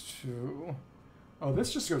goes to... Oh,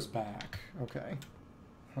 this just goes back. Okay.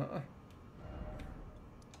 Huh.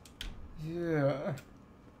 Yeah.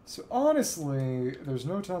 So honestly, there's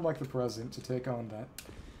no time like the present to take on that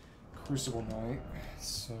Crucible Knight.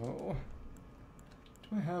 So...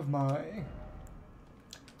 Do I have my...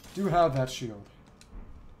 Do have that shield.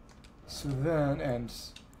 So then, and...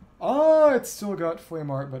 Ah, it's still got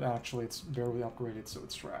Flame Art, but actually it's barely upgraded, so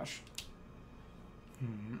it's trash.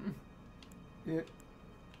 It...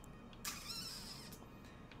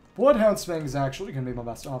 Bloodhound's Fang is actually going to be my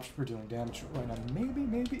best option for dealing damage right now.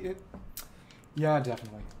 Maybe it... Yeah,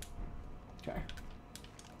 definitely. Okay.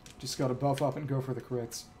 Just gotta buff up and go for the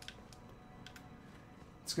crits.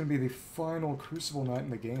 It's going to be the final Crucible Knight in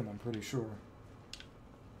the game, I'm pretty sure.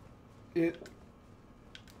 It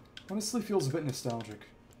honestly feels a bit nostalgic.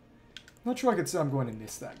 Not sure I could say I'm going to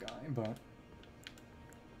miss that guy, but...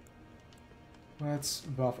 Let's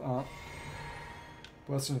buff up.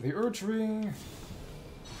 Blessing of the Erdtree.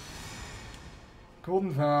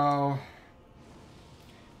 Golden Vow.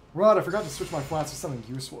 Rod, I forgot to switch my flats to something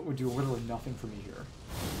useful. It would do literally nothing for me here.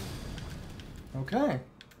 Okay.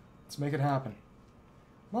 Let's make it happen.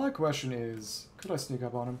 My question is, could I sneak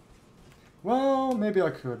up on him? Well, maybe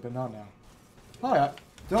I could, but not now. Hi,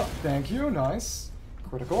 thank you, nice.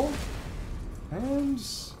 Critical. And...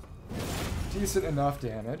 decent enough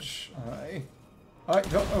damage.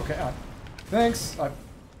 Okay, thanks.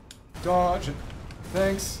 Dodge.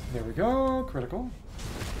 Thanks. There we go. Critical.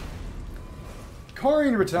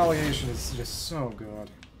 Carian Retaliation is just so good.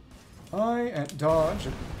 And dodge.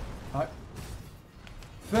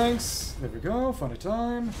 Thanks. There we go. Fun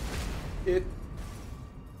time.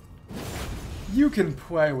 You can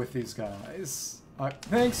play with these guys.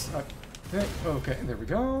 Thanks. Okay, there we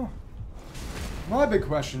go. My big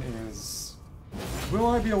question is, will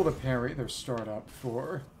I be able to parry their startup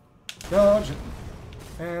for dodge?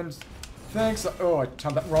 And thanks. Oh, I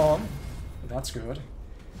timed that wrong. But that's good.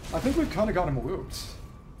 I think we've kind of got him looped.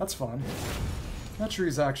 That's fun. That tree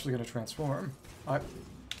is actually going to transform.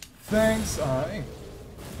 Thanks. There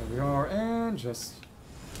we are. And just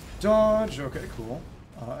dodge. Okay, cool.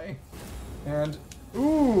 And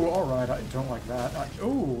ooh, all right. I don't like that.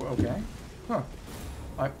 Ooh, okay. Huh.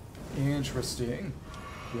 Interesting.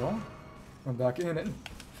 Heal. I'm back in it.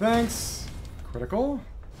 Thanks. Critical.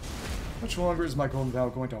 How much longer is my Golden Vow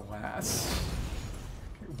going to last?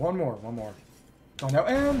 Okay, one more. Oh, now,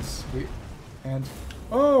 and... Sweet. And...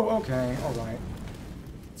 Oh, okay. Alright.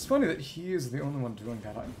 It's funny that he is the only one doing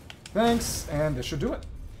that. Thanks, and this should do it.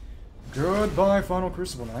 Goodbye, Final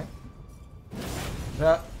Crucible Knight.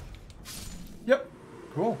 That... Yep.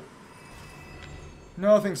 Cool.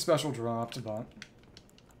 Nothing special dropped, but...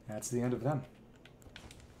 That's the end of them.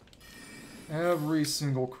 Every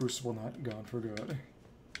single Crucible Knight gone for good.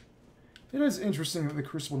 It is interesting that the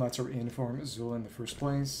Crucible Knights are in Farum Azula in the first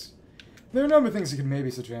place. There are a number of things you can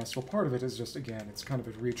maybe suggest. Well, part of it is just, again, it's kind of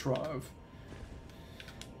a retry of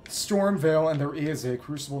Stormvale, and there is a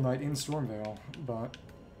Crucible Knight in Stormvale, but...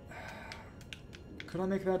 Could I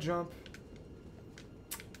make that jump?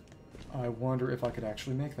 I wonder if I could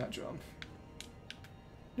actually make that jump.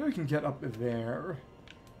 You know, we can get up there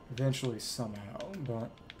eventually somehow, but...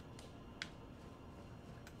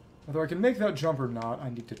 Whether I can make that jump or not, I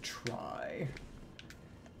need to try.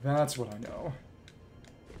 That's what I know.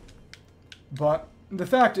 But the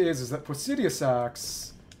fact is that Placidius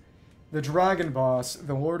Axe, the dragon boss,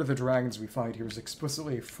 the Lord of the Dragons we fight here, is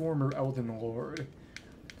explicitly a former Elden Lord.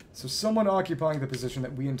 So someone occupying the position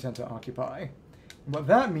that we intend to occupy. And what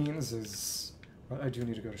that means is... Well, I do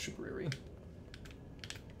need to go to Shibriri.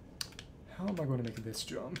 How am I going to make this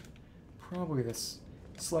jump? Probably this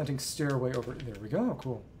slanting stairway over... There we go,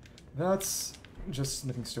 cool. That's just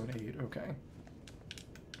Smithing Stone 8, okay.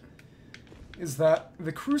 Is that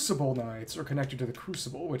the Crucible Knights are connected to the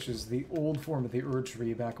Crucible, which is the old form of the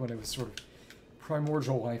Erdtree back when it was sort of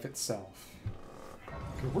primordial life itself.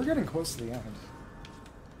 Okay, we're getting close to the end.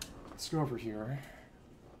 Let's go over here.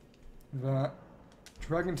 That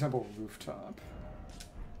Dragon Temple rooftop.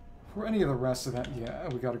 For any of the rest of that, yeah,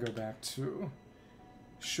 we gotta go back to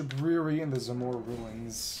Shabriri and the Zamor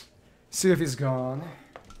ruins. See if he's gone.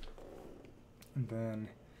 And then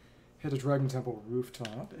hit a Dragon Temple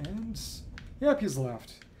rooftop, and yep, he's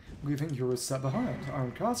left. Leaving yours set behind.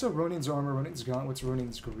 Iron Casa, Ronin's armor, Ronin's gauntlets,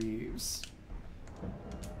 Ronin's greaves.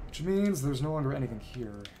 Which means there's no longer anything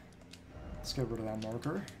here. Let's get rid of that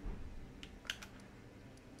marker.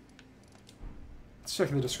 Let's check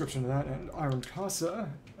the description of that. And Iron Casa,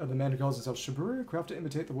 the man who calls himself Shabriri, crafted to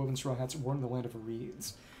imitate the woven straw hats worn in the land of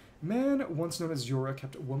reeds. Man, once known as Yura,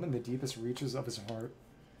 kept a woman in the deepest reaches of his heart.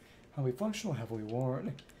 Highly functional, heavily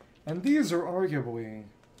worn. And these are arguably,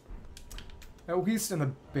 at least in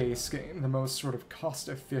the base game, the most sort of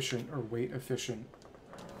cost-efficient or weight-efficient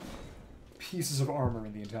pieces of armor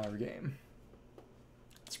in the entire game.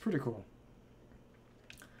 It's pretty cool.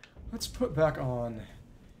 Let's put back on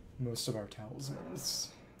most of our talismans.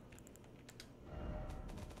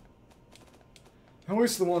 At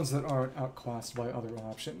least the ones that aren't outclassed by other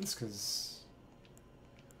options, because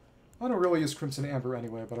I don't really use Crimson Amber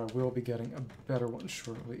anyway, but I will be getting a better one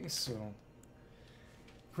shortly, so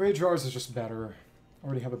Grey Jars is just better.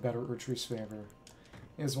 Already have a better Erdtree's favor.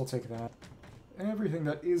 May as well take that. Everything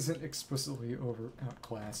that isn't explicitly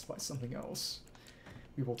outclassed by something else,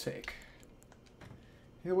 we will take.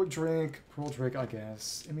 Heroic Drake, Pearl Drake, I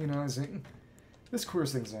guess. Immunizing. This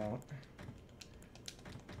clears things out.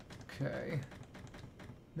 Okay.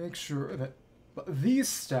 Make sure that these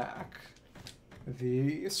stack.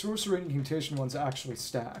 The Sorcery and Incantation ones actually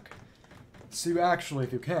stack. So you actually,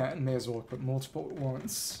 if you can, may as well equip multiple at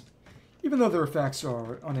once. Even though their effects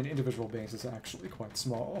are, on an individual basis, actually quite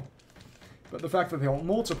small. But the fact that they all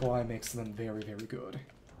multiply makes them very, very good.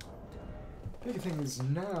 Big thing is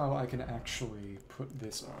now I can actually put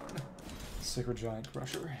this on. Sacred Giant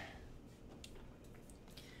Crusher.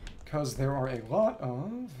 Because there are a lot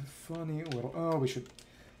of funny little... Oh, we should...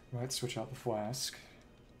 Right, switch out the flask.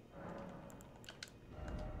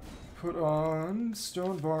 Put on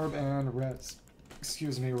Stone Barb and Res...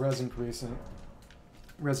 Excuse me, Res Increase.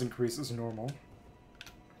 Res Increase is normal.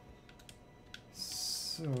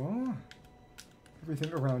 So...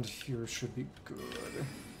 Everything around here should be good.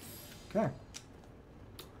 Okay.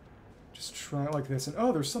 Just try it like this. And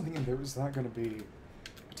oh, there's something in there. Is that going to be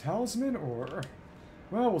a talisman or...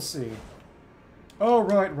 Well, we'll see. Oh,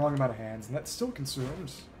 right. Wrong amount of hands. And that's still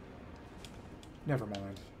consumed. Never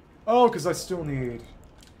mind. Oh, because I still need...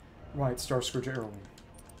 Right, Star Scourge Heirloom.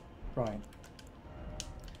 Right.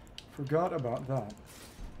 Forgot about that.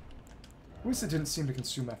 At least it didn't seem to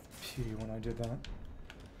consume FP when I did that.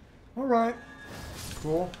 Alright.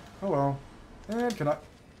 Cool. Hello. And can I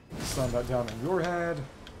slam that down on your head?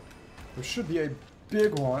 There should be a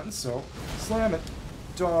big one, so slam it,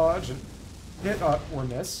 dodge, and hit, or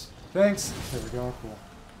miss. Thanks. There we go. Cool.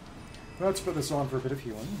 Let's put this on for a bit of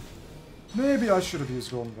healing. Maybe I should have used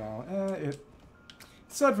Golden Vow.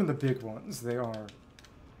 Aside from the big ones, they are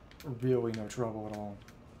really no trouble at all.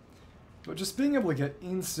 But just being able to get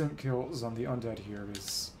instant kills on the undead here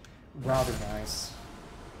is rather nice.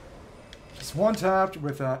 Just one-tapped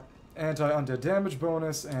with that anti-undead damage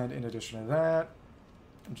bonus, and in addition to that,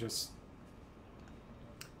 just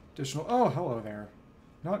additional... Oh, hello there.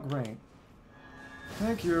 Not great.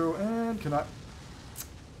 Thank you, and can I...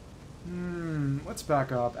 let's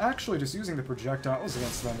back up. Actually, just using the projectiles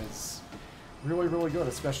against them is really, really good,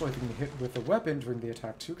 especially if you can hit with a weapon during the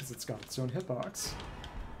attack too, because it's got its own hitbox.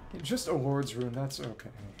 Just a Lord's Rune, that's okay.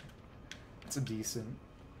 It's a decent,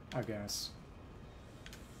 I guess.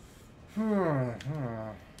 Over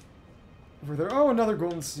there. Oh, another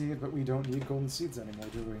golden seed, but we don't need golden seeds anymore,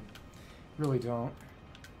 do we? Really don't.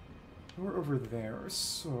 We're over there,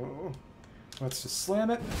 so let's just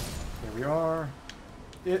slam it. There we are.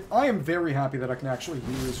 I am very happy that I can actually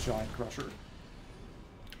use Giant Crusher.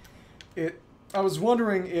 I was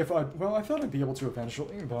wondering if well, I thought I'd be able to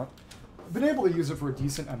eventually, but I've been able to use it for a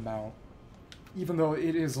decent amount, even though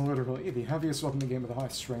it is literally the heaviest weapon in the game with a high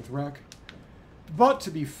strength rec. But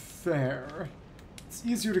to be fair, it's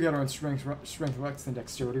easier to get on strength recs than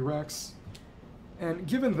dexterity recs. And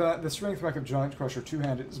given that the strength rec of Giant Crusher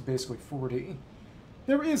two-handed is basically 40,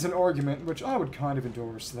 there is an argument, which I would kind of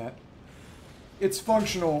endorse, that its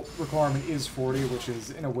functional requirement is 40, which is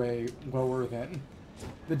in a way lower than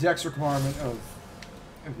the dex requirement of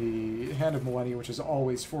the Hand of Millennia, which is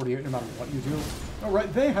always 48 no matter what you do.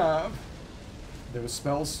 Alright, they have those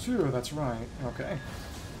spells too, that's right. Okay.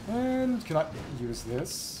 And can I use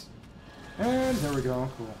this? And there we go,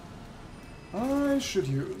 cool. I should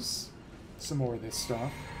use some more of this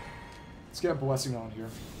stuff. Let's get Blessing on here.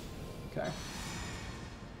 Okay.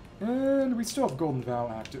 And we still have Golden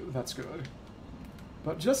Vow active. That's good.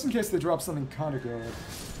 But just in case they drop something kind of good,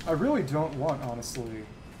 I really don't want, honestly,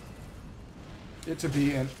 it to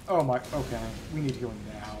be an... Oh my... Okay. We need healing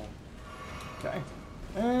now. Okay.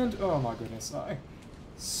 And... Oh my goodness. I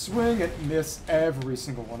swing and miss every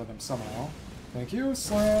single one of them somehow. Thank you.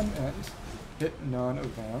 Slam and hit none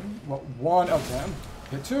of them. Well, one of them.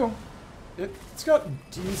 Hit two. It's got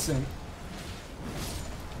decent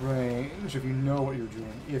range if you know what you're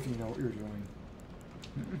doing. If you know what you're doing.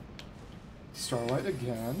 Starlight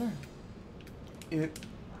again.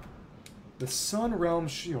 The Sun Realm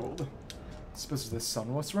Shield. Supposed to the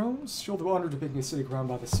Sunless Realms. Shield of honor depicting a city crowned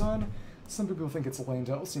by the sun. Some people think it's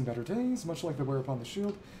Elendel, seen better days, much like the wear upon the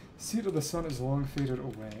shield. Seat of the sun is long faded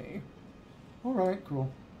away. Alright,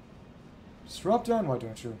 cool. Just drop down, why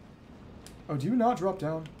don't you? Oh, do you not drop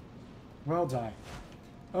down? Well, die.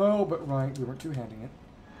 Oh, but right, we weren't two-handing it.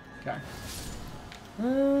 Okay.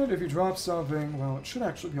 And if you drop something, well, it should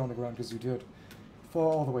actually be on the ground because you did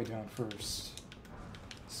fall all the way down first.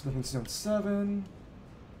 Smithing Stone 7.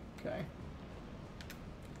 Okay.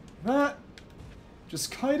 That,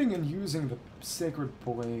 just kiting and using the Sacred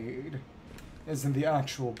Blade, as in the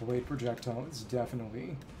actual blade projectile, is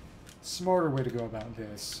definitely a smarter way to go about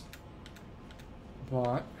this.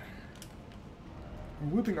 But,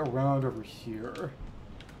 whipping around over here,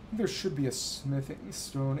 I think there should be a smithing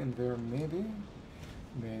stone in there, maybe?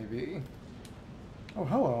 Maybe. Oh,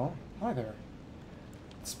 hello. Hi there.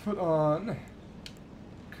 Let's put on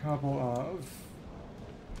a couple of...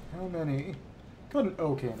 How many? Got an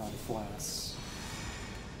okay amount of flasks.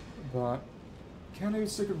 But, can I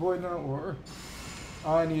use Sacred Blade now, or...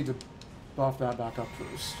 I need to buff that back up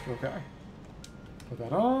first. Okay. Put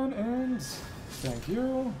that on, and... Thank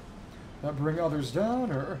you. That bring others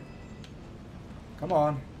down, or... Come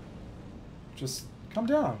on. Just come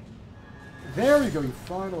down. There you go, you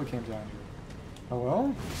finally came down here. Oh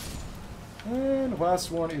well. And the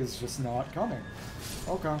last one is just not coming.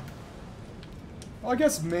 Okay. Well, I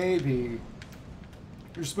guess maybe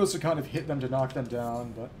you're supposed to kind of hit them to knock them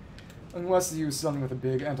down, but unless you use something with a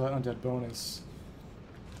big anti-undead bonus,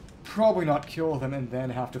 probably not kill them and then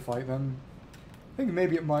have to fight them. I think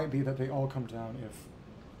maybe it might be that they all come down if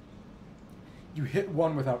you hit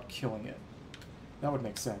one without killing it. That would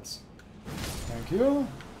make sense. Thank you.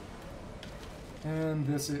 And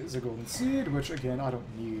this is a golden seed, which again I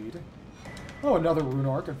don't need. Oh, another rune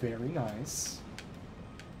arc, very nice.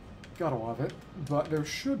 Gotta love it. But there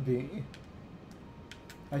should be.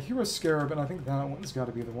 I hear a scarab, and I think that one's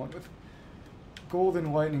gotta be the one with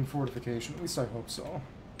golden lightning fortification. At least I hope so.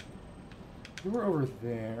 You were over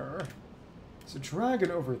there. There's a dragon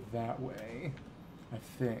over that way, I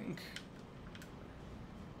think.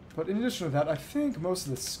 But in addition to that, I think most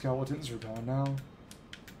of the skeletons are gone now.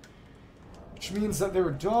 Which means that there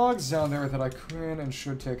are dogs down there that I can and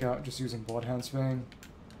should take out just using Bloodhound's Fang.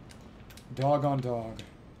 Dog on dog.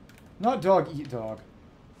 Not dog eat dog.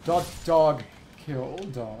 Dog kill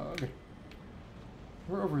dog.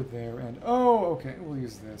 We're over there and... Oh, okay, we'll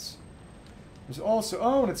use this. There's also...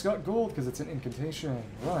 Oh, and it's got gold because it's an incantation.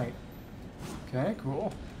 Right. Okay,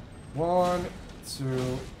 cool. 1,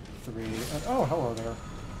 2, 3, and... Oh, hello there.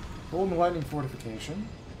 Golden lightning fortification.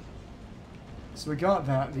 So we got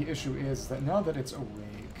that. The issue is that now that it's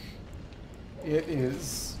awake, it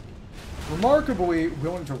is remarkably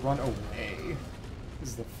willing to run away,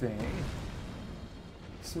 is the thing.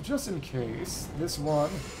 So just in case, this one,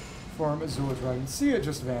 Farum Azula Dragon, see, it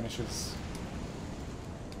just vanishes.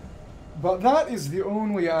 But that is the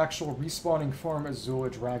only actual respawning Farum Azula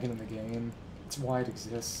Dragon in the game. It's why it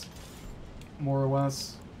exists, more or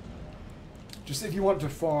less. Just if you want to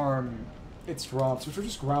farm its drops, which are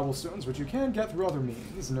just gravel stones, which you can get through other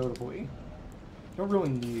means, notably. Don't really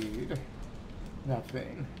need that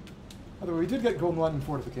thing. Although we did get Golden Lightning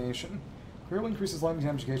Fortification. Greatly increases lightning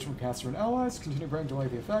damage gauge from caster and allies, continue granting delay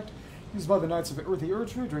the effect. Used by the Knights of the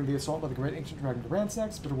Erdtree during the assault by the Great Ancient Dragon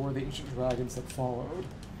Ransax, but war the Ancient Dragons that followed.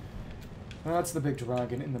 That's the big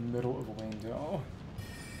dragon in the middle of Elendel.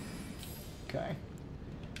 Okay.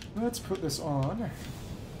 Let's put this on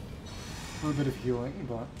for a bit of healing,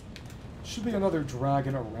 but should be another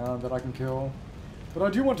dragon around that I can kill. But I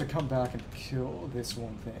do want to come back and kill this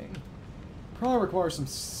one thing. Probably requires some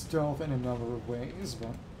stealth in a number of ways, but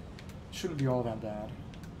it shouldn't be all that bad.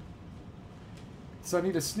 So I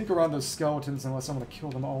need to sneak around those skeletons unless I'm going to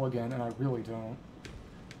kill them all again, and I really don't.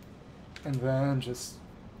 And then just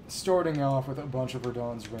starting off with a bunch of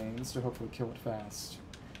Radhahn's Rains to hopefully kill it fast.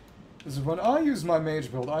 Because when I used my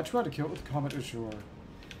mage build, I tried to kill it with Comet Azur.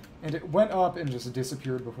 And it went up and just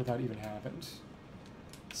disappeared before that even happened.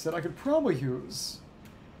 Said I could probably use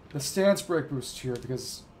the stance break boost here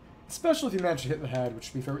because Especially if you manage to hit the head, which,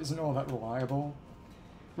 to be fair, isn't all that reliable.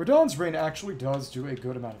 Radahn's Rain actually does do a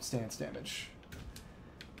good amount of stance damage.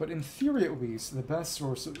 But in theory, at least, the best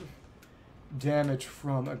source of damage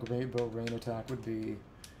from a Great Bow Rain attack would be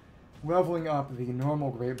leveling up the normal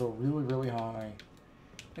Great Bow really, really high,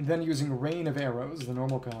 and then using Rain of Arrows, the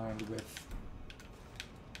normal kind, with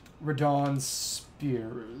Radahn's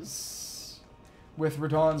Spears. With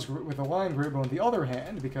the Lion Great Bow on the other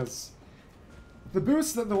hand, because the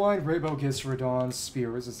boost that the Lion Great Bow gives to Radahn's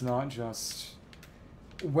Spears is not just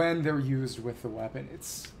when they're used with the weapon,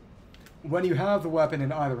 it's when you have the weapon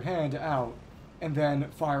in either hand out, and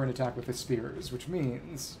then fire an attack with the spears, which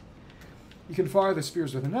means you can fire the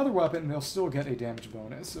spears with another weapon, and they'll still get a damage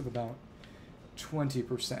bonus of about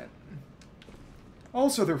 20%.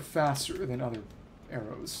 Also, they're faster than other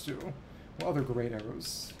arrows, too. Well, other great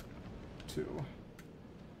arrows, too.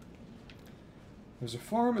 There's a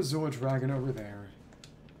Farum Azula dragon over there.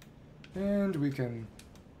 And we can...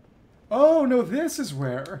 Oh, no, this is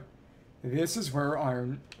where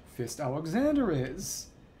Iron Fist Alexander is.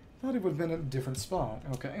 Thought it would have been a different spot.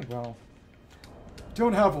 Okay, well,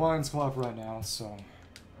 don't have Lion's Claw right now, so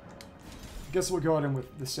I guess we'll go at him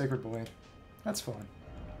with the Sacred Blade. That's fine.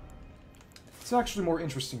 It's actually more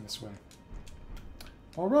interesting this way.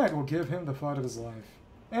 Alright, we'll give him the fight of his life.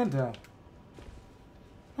 And death.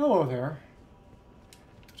 Hello there.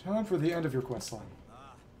 Time for the end of your questline.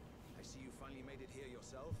 Ah, I see you finally made it here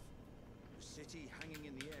yourself. The city hanging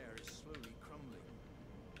in the air is slowly crumbling.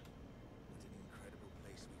 What an incredible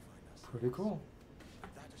place we find ourselves. Pretty cool.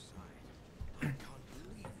 That aside, I can't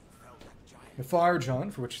believe you felled that giant. The Fire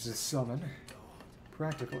Giant, for which is his summon.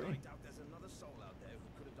 Practically. I doubt there's another soul out there who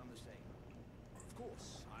could have done the same. Of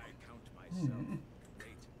course, I count myself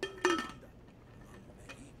great commander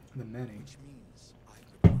among The many. which means I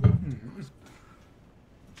would would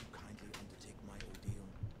you kindly undertake my ordeal?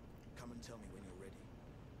 Come and tell me when you're ready.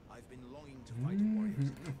 I've been longing to fight a warrior as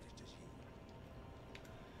accomplished as you.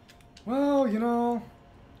 Well, you know,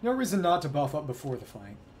 no reason not to buff up before the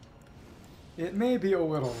fight. It may be a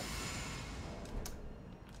little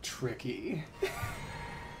tricky.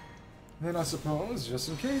 Then I suppose, just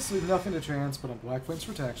in case, leave nothing to chance, but on Black Flame's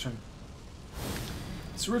protection.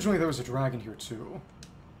 So originally there was a dragon here too.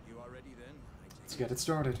 You are ready then? Let's get it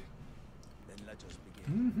started. Then let us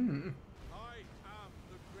begin. I am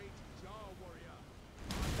the great Jar Warrior.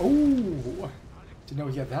 Oh! Didn't know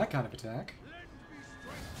he had that kind of attack. Lend me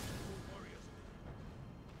strength, O warriors.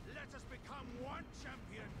 Let us become one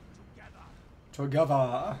champion together.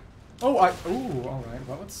 Together. Oh, alright,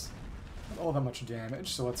 well, it's not all that much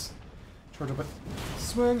damage, so let's charge up a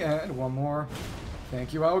swing, and one more.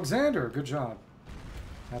 Thank you, Alexander. Good job.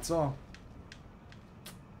 That's all.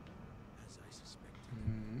 As I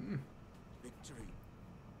suspected, victory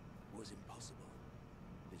was impossible.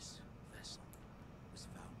 This vessel was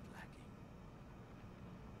found lacking.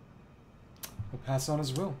 We'll pass on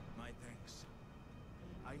his will. My thanks.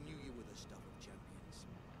 I knew you were the stuff of champions.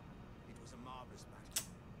 It was a marvelous battle.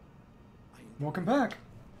 Welcome back.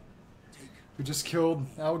 Take We just killed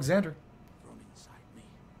Alexander. from inside me.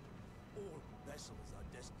 All vessels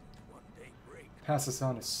are destined to one day break. Pass this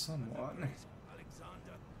on to someone.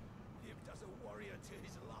 Alexander lived as a warrior to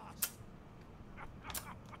his last.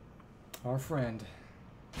 Our friend.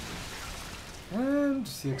 And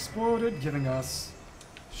he exploded, giving us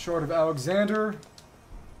Shard of Alexander.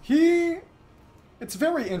 It's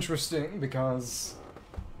very interesting because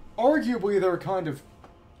arguably there are kind of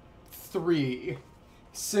three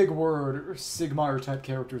Sigurd or Sigmar type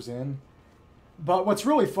characters in. But what's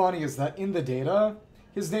really funny is that in the data,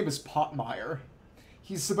 his name is Potmire.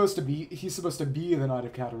 He's supposed to be the Knight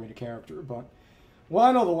of Catarina character, but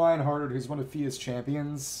Lionel the Lionhearted, who's one of Fia's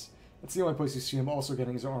champions, it's the only place you see him also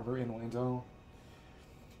getting his armor in Lando,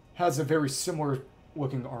 has a very similar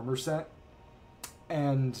looking armor set.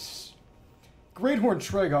 And Greathorn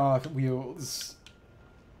Tregoth wields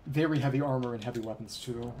very heavy armor and heavy weapons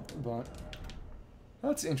too, but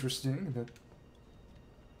that's interesting that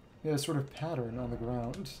he has a sort of pattern on the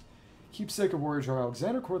ground. Keepsake of Warrior Jar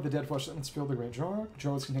Alexander, core of the dead flesh that once filled the great jar.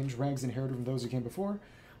 Jars contain drags inherited from those who came before,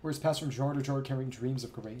 whereas passed from jar to jar carrying dreams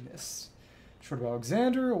of greatness. Short of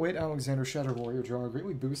Alexander, await Alexander Shadow Warrior Jar,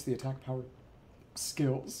 greatly boosts the attack power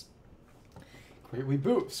skills. Greatly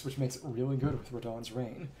boosts, which makes it really good with Radahn's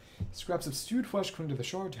Reign. Scraps of stewed flesh cling to the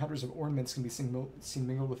shard, tatters of ornaments can be seen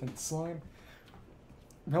mingled within its slime.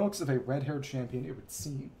 Relics of a red-haired champion, it would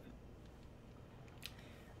seem.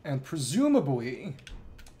 And presumably,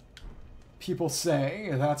 people say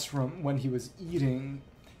that's from when he was eating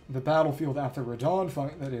the battlefield after Radahn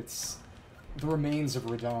fight, that it's the remains of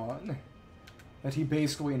Radahn. That he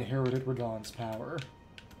basically inherited Radahn's power.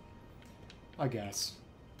 I guess.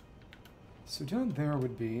 So down there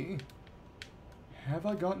would be... Have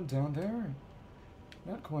I gotten down there?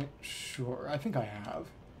 Not quite sure. I think I have.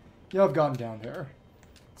 Yeah, I've gotten down there.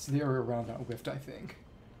 It's the area around that rift, I think.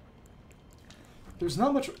 There's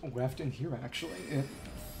not much left in here, actually. It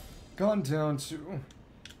gone down to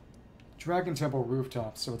Dragon Temple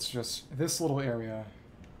rooftop, so it's just this little area.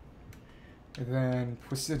 And then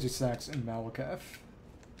Prestigisax and Malekith.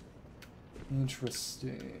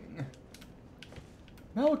 Interesting.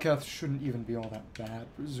 Malekith shouldn't even be all that bad,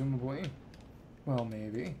 presumably. Well,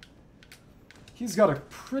 maybe. He's got a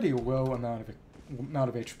pretty low amount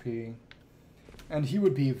of HP. And he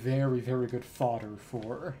would be very, very good fodder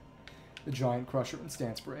for the Giant Crusher and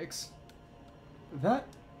Stance Breaks. That...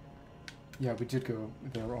 Yeah, we did go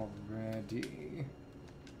there already.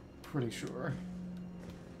 Pretty sure.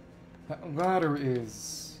 That ladder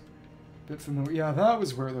is a bit familiar. Yeah, that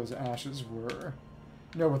was where those ashes were.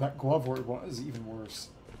 No, where that glove ward was, even worse.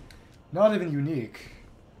 Not even unique.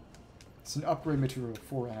 It's an upgrade material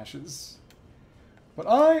for ashes. But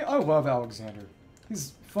I love Alexander.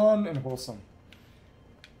 He's fun and wholesome.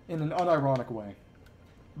 In an unironic way.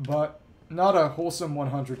 But not a wholesome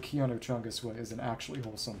 100 Keanu Chungus way, isn't actually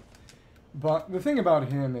wholesome. But the thing about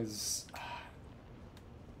him is...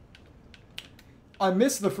 I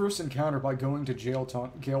missed the first encounter by going to Gale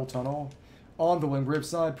Tunnel on the Limgrave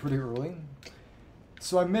side pretty early.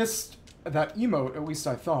 So I missed that emote, at least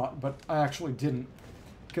I thought, but I actually didn't.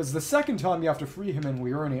 Because the second time you have to free him in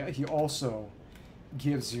Liurnia, he also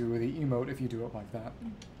gives you the emote if you do it like that.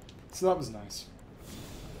 So that was nice.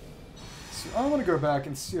 So I want to go back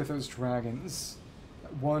and see if those dragons,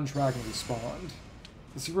 that one dragon respawned.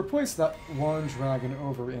 Because he replaced that one dragon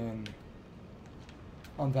over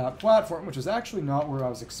on that platform, which is actually not where I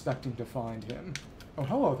was expecting to find him. Oh,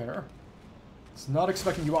 hello there. It's not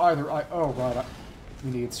expecting you either. Oh, right.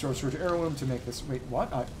 We need Sorcerer's Heirloom to make this... Wait,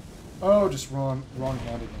 what? Oh, just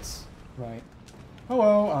wrong-handedness. Right.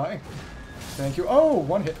 Hello, Thank you. Oh,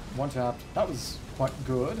 one hit, one tap. That was quite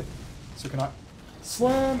good. So can I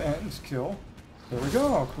slam and kill? There we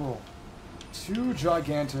go. Cool. 2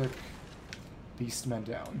 gigantic beastmen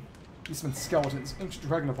down. Beastmen skeletons. Ancient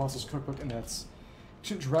Dragon Apostles Cookbook, and that's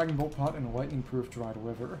Ancient Dragon Bolt Pot and Lightning-Proof Dried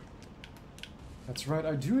Liver. That's right.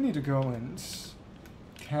 I do need to go and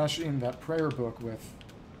cash in that prayer book with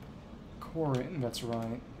Corin. That's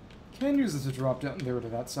right. Can use it to drop down there to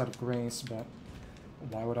that side of Grace, but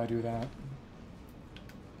why would I do that?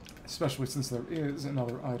 Especially since there is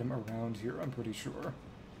another item around here, I'm pretty sure.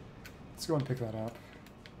 Let's go and pick that up.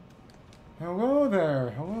 Hello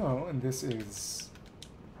there, hello, and this is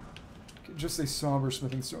just a somber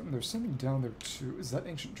smithing stone. There's something down there too. Is that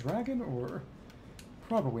Ancient Dragon, or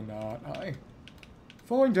probably not?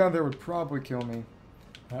 Falling down there would probably kill me.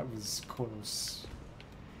 That was close.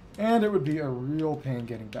 And it would be a real pain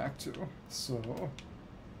getting back to. So,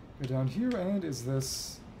 go down here, and is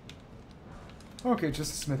this... Okay,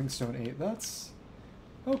 just a smithing stone 8. That's...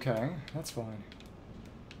 Okay, that's fine.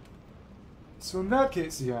 So in that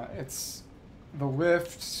case, yeah, it's the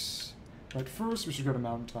lift. But first, we should go to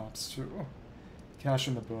mountaintops, too. Cash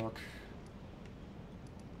in the book.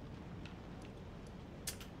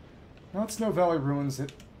 Now it's Snow Valley Ruins.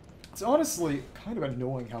 It's honestly kind of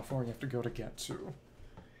annoying how far you have to go to get to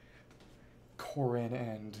Corin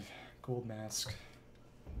and Gold Mask.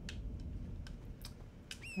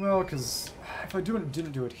 Well, because if I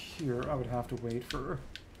didn't do it here, I would have to wait for...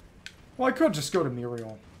 Well, I could just go to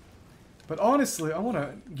Muriel. But honestly, I want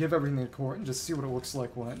to give everything to Corin and just see what it looks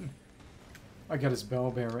like when I get his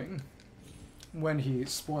bell bearing. When he,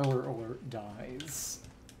 spoiler alert, dies.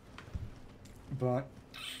 But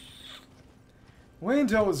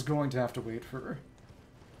Wayndell is going to have to wait for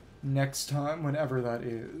next time, whenever that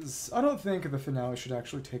is. I don't think the finale should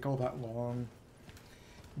actually take all that long.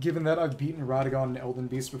 Given that I've beaten Radahn and Elden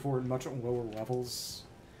Beast before at much lower levels,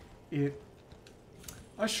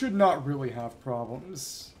 I should not really have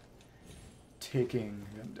problems taking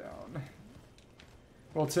them down.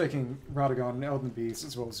 Well, taking Radahn and Elden Beast,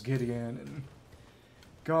 as well as Gideon and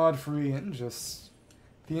Godfrey, and just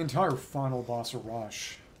the entire final boss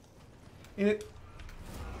rush. I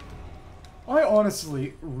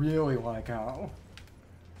honestly really like how,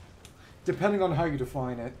 depending on how you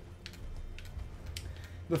define it,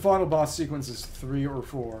 the final boss sequence is 3 or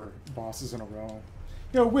 4 bosses in a row.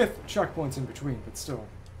 You know, with checkpoints in between, but still.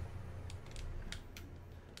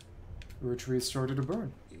 Erdtree started to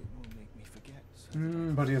burn. It will make me forget.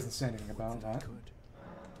 But he doesn't say anything about that.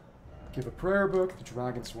 Give a prayer book, the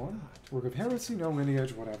Dragon's one. Work of Heresy, no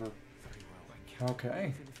lineage, whatever.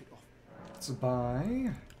 Okay. Let's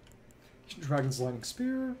buy Ancient Dragon's Lightning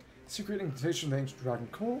Spear, Secret Incantation of the Ancient Dragon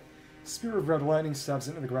Cult, Spear of Red Lightning stabs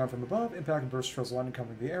into the ground from above. Impact and burst trails lightning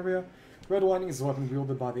covering the area. Red Lightning is a weapon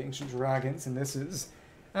wielded by the Ancient Dragons, and this is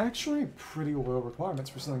actually pretty low requirements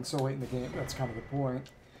for something so late in the game. That's kind of the point.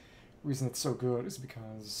 The reason it's so good is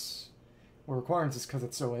because... Well, requirements is because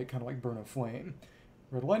it's so late, kind of like Burn of Flame.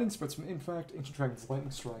 Red Lightning spreads from Infect, Ancient Dragon's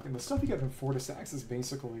Lightning Strike, and the stuff you get from Fortisax is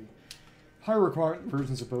basically higher requirement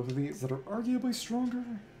versions of both of these that are arguably stronger.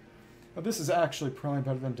 Now, this is actually probably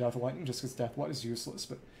better than Death Lightning, just because Death Light is useless,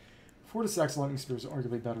 but Fortisax Lightning Spear is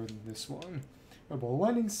arguably better than this one. Red Ball of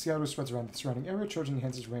Lightning, Scatter spreads around the surrounding area, charging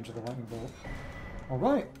enhances range of the Lightning Bolt.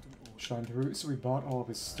 Alright, shine through, so we bought all of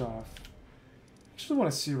his stuff. Actually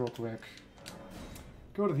want to see real quick.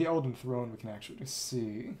 Go to the Elden Throne, we can actually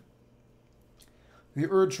see the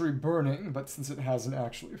Erdtree burning, but since it hasn't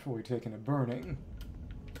actually fully taken a burning,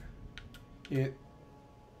 it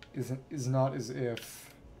is not as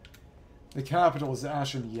if the capital is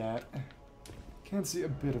ashen yet. Can't see a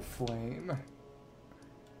bit of flame.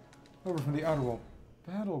 Over from the Outer World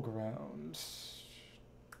Battleground. Just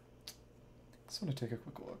want to take a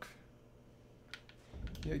quick look.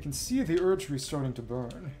 Yeah, you can see the Erdtree starting to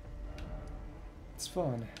burn. It's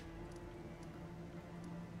fun.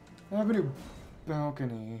 Avenue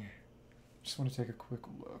Balcony. Just want to take a quick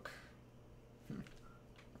look.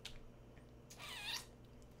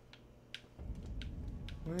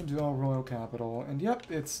 Wendell Royal Capital. And yep,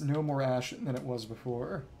 it's no more ashen than it was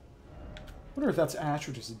before. I wonder if that's ash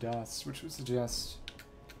or just dust, which would suggest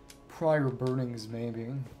prior burnings,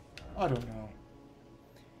 maybe. I don't know.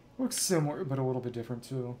 Looks similar, but a little bit different,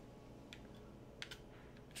 too.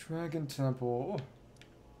 Dragon Temple.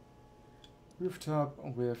 Rooftop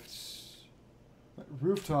lift.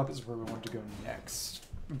 Rooftop is where we want to go next,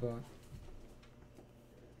 but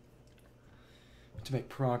to make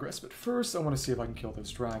progress. But first, I want to see if I can kill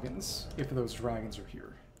those dragons, if those dragons are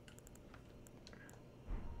here.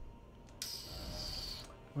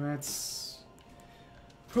 Let's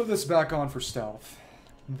put this back on for stealth.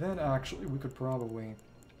 And then, actually, we could probably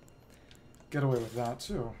get away with that,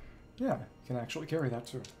 too. Yeah, can actually carry that,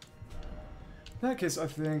 too. In that case, I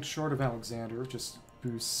think Shard of Alexander just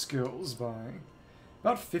boosts skills by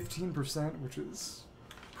about 15%, which is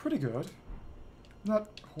pretty good. Not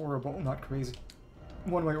horrible, not crazy.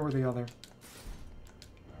 One way or the other.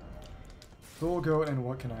 Bull Goat, and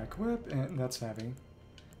what can I equip? And that's heavy.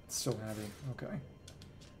 It's still heavy, okay.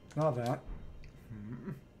 Not that.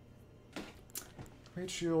 Great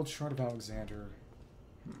Shield, Shard of Alexander.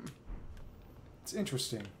 It's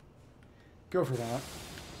interesting. Go for that.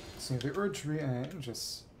 See the Erdtree and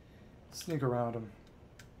just sneak around him.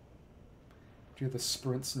 Do the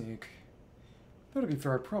sprint sneak. But to be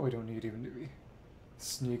fair, I probably don't need even to be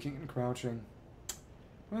sneaking and crouching.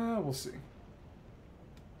 Well, we'll see.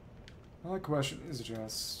 My question is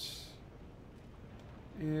just...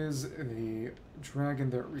 Is the dragon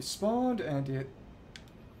there respawned and it...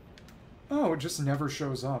 Oh, it just never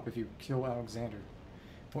shows up if you kill Alexander.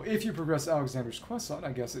 Well, if you progress Alexander's questline,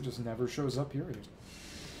 I guess it just never shows up, period.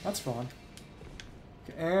 That's fun.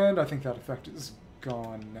 Okay, and I think that effect is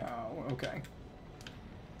gone now. Okay.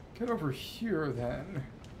 Get over here, then.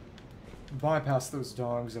 Bypass those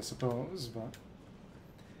dogs, I suppose, but...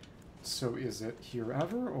 So is it here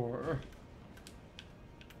ever, or...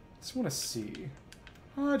 Just want to see.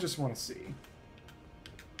 I just want to see.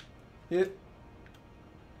 It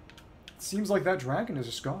seems like that dragon is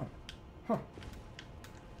just gone. Huh.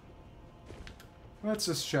 Let's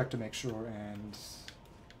just check to make sure, and...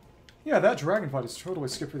 Yeah, that dragon fight is totally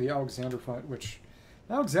skipped for the Alexander fight, which...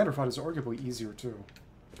 The Alexander fight is arguably easier, too.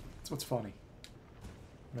 That's what's funny.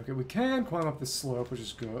 Okay, we can climb up this slope, which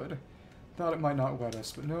is good. Thought it might not wet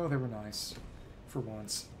us, but no, they were nice. For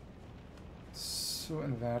once. So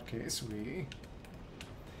in that case, we...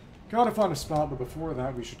 Gotta find a spot, but before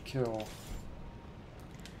that, we should kill...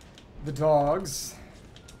 the dogs.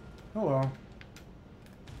 Hello.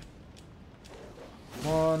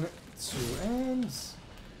 1, 2, and...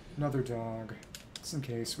 another dog. Just in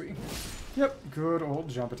case we... Yep, good old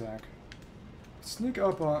jump attack. Sneak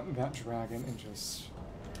up on that dragon and just...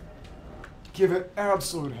 give it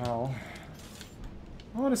absolute hell.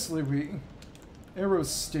 Honestly, Arrow's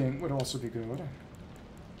Sting would also be good.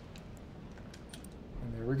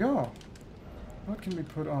 And there we go. What can we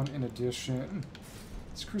put on in addition?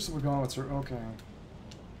 These Crucible Gauntlets are okay.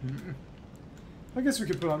 I guess we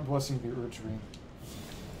could put on Blessing of the Erdtree.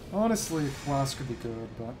 Honestly, Flask could be good,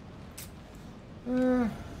 but...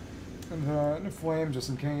 and then Flame, just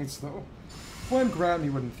in case, though. Flame grant me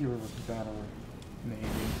would in theory look better. Maybe.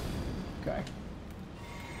 Okay.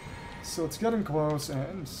 So it's getting close,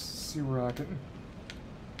 and see where I can...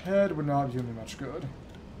 Head would not do me much good.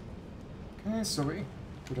 Okay, so we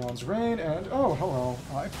Radahn's Rain, and oh, hello.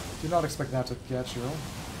 I did not expect that to get you.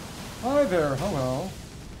 Hi there, hello.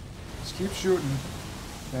 Just keep shooting.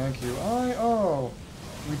 Thank you. Oh,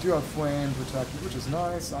 we do have flame protection, which is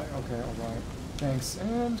nice. Okay, alright. Thanks.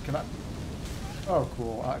 And can I... Oh,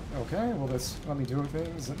 cool. Okay, well, this let me do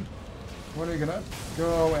things. And when are you gonna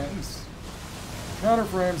go and counter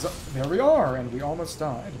frames? There we are, and we almost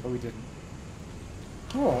died, but we didn't.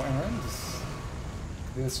 Cool, and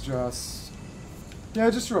this just... Yeah,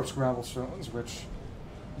 it just threw up Scramble Stones, which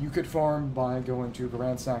you could farm by going to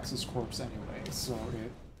Grand Sax's corpse anyway, so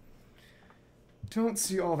it... Don't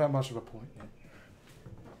see all that much of a point in it.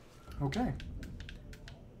 Okay.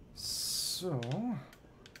 So...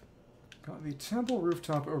 Got the temple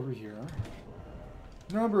rooftop over here.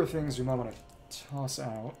 Number of things you might want to toss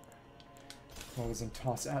out. Well, as in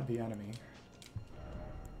toss at the enemy.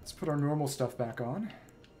 Let's put our normal stuff back on.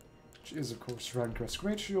 Which is, of course, Dragon Crest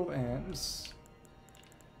Great Shield and...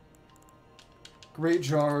 Great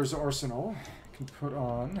Jar's Arsenal. Can put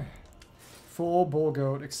on full Bull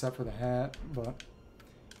Goat except for the hat, but...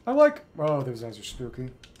 I like... Oh, those eyes are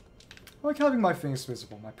spooky. I like having my face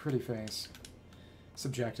visible, my pretty face.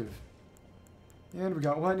 Subjective. And we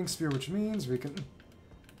got Lightning Spear, which means we can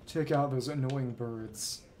take out those annoying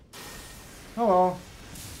birds. Hello.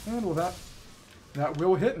 And well, that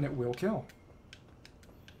will hit and it will kill.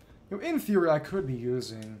 You know, in theory, I could be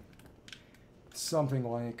using something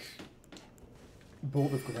like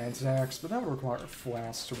Bolt of Grand Axe, but that would require a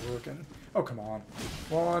flask to work in. Oh, come on.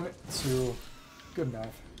 1, 2. Good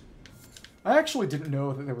enough. I actually didn't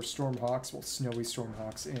know that there were Stormhawks, well, snowy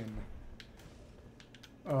Stormhawks in...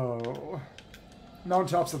 Oh...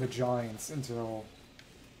 Mountaintops of the Giants until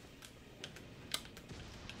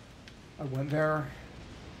I went there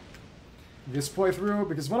this playthrough,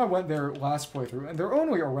 because when I went there last playthrough, and they're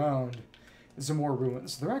only around Zamor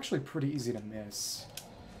Ruins, they're actually pretty easy to miss.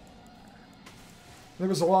 There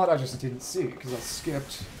was a lot I just didn't see, because I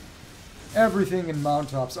skipped everything in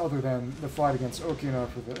Mountaintops other than the fight against Okina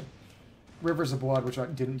for the Rivers of Blood, which I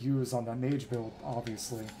didn't use on that mage build,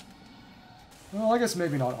 obviously. Well, I guess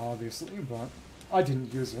maybe not obviously, but I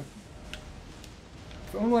didn't use it.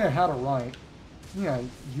 If only I had a right. Yeah,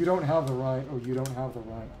 you don't have the right, or you don't have the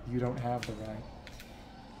right. You don't have the right.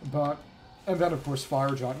 But, and then of course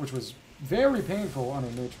Fire Giant, which was very painful on a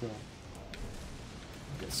mage build.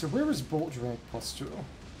 Okay, so where is Bolt Drake +2?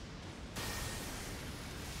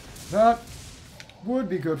 That would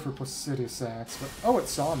be good for Placidius Axe, but... Oh, it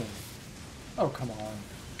saw me. Oh, come on.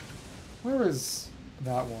 Where is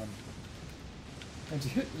that one? And to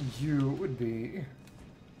hit you would be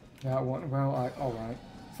that one. Well, alright.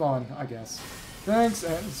 Fun, I guess. Thanks,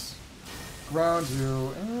 and ground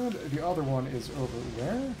you. And the other one is over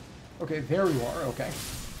where? Okay, there you are. Okay.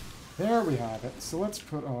 There we have it. So let's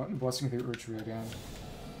put on Blessing of the Erdtree again.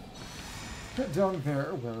 Get down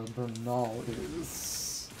there where Bernahl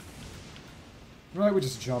is. Right, we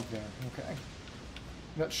just jump there. Okay.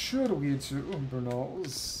 That should lead to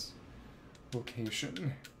Bernahl's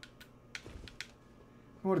location.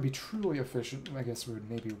 I want to be truly efficient. I guess we would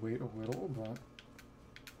maybe wait a little, but...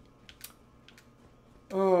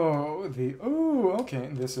 Oh, okay,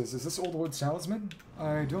 is this Old Lord's Talisman?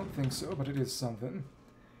 I don't think so, but it is something.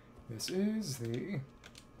 This is the...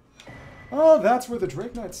 Oh, that's where the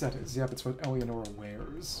Drake Knight set is. Yep, it's what Eleonora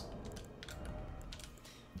wears.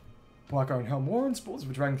 Black Iron Helm Warrens, Bolts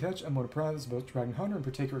of a Dragon Catch, Emblem of Prize, both Dragon Hunter and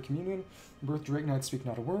Partaker of Communion. Birth Drake Knights speak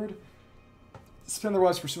not a word. Spend their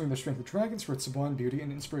lives pursuing the strength of dragons for its sublime beauty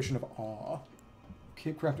and inspiration of awe.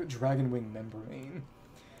 Capecraft Dragon Wing Membrane.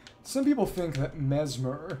 Some people think that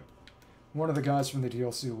Mesmer, one of the guys from the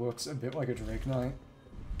DLC, looks a bit like a Drake Knight.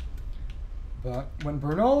 But when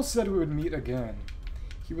Bernahl said we would meet again,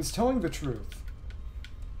 he was telling the truth.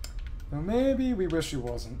 Though maybe we wish he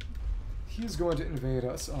wasn't. He's going to invade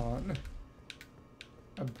us on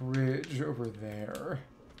a bridge over there.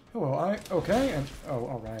 Hello, okay, and... Oh,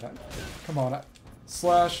 alright, come on,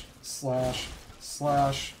 slash, slash,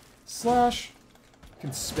 slash, slash. Can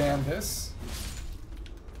spam this.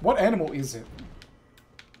 What animal is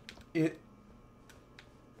it?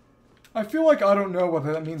 I feel like I don't know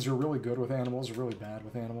whether that means you're really good with animals or really bad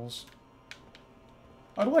with animals.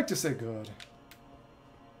 I'd like to say good.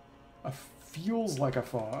 Feels like a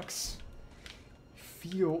fox.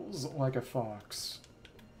 Feels like a fox.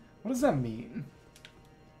 What does that mean?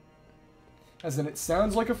 As in, it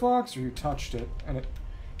sounds like a fox, or you touched it, and it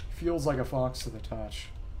feels like a fox to the touch.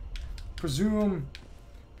 Presume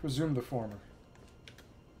the former.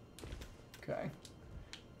 Okay.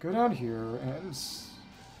 Go down here, and...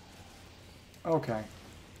 Okay.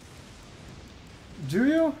 Do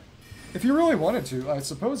you? If you really wanted to, I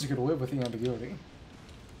suppose you could live with the ambiguity.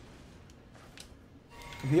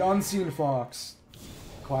 The Unseen Fox.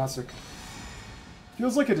 Classic.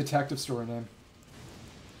 Feels like a detective story name.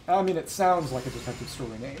 I mean, it sounds like a detective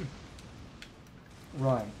story name.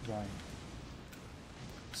 Right.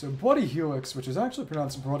 So, Bloody Helix, which is actually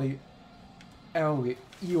pronounced Bloody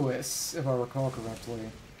Helix, if I recall correctly.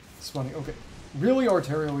 It's funny. Okay. Really,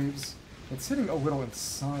 Arterial Leaves? It's hitting a little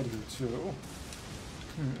inside here, too.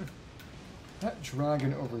 That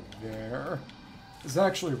dragon over there is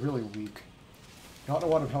actually really weak. Got a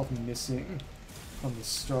lot of health missing from the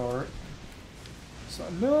start. So I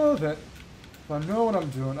know that if I know what I'm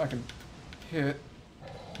doing, I can hit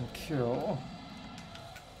and kill.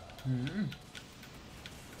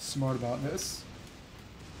 Smart about this.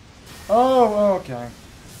 Oh, okay.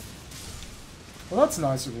 Well, that's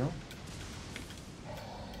nice of you.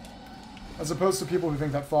 As opposed to people who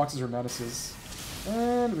think that foxes are menaces.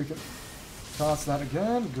 And we can toss that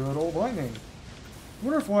again. Good old lightning. I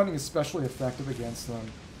wonder if lightning is especially effective against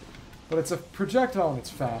them. But it's a projectile and it's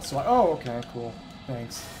fast, so oh, okay, cool.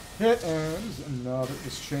 Thanks. Hit and another,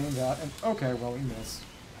 just chain that, and okay, well, he missed.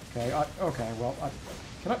 Okay, okay, well,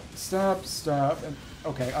 can I stab, and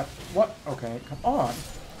okay, what? Okay, come on.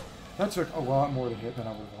 That took a lot more to hit than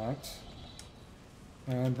I would have liked.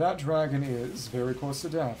 And that dragon is very close to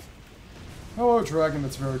death. Hello, dragon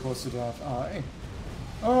that's very close to death.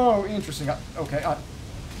 Oh, interesting. Okay,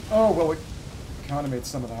 oh, well, it kind of made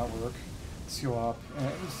some of that work. Let's heal up,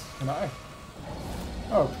 and can I?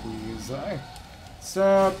 Oh, please,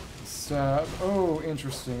 stab. Oh,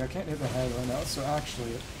 interesting. I can't hit the head right now, so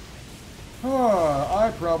actually,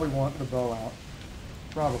 I probably want the bow out.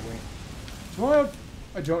 Probably. Do I have?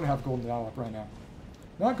 I don't have golden dowel up right now.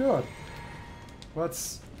 Not good.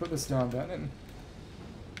 Let's put this down then, and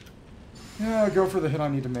yeah, go for the hit I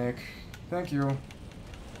need to make. Thank you.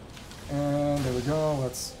 And there we go.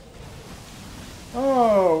 Let's.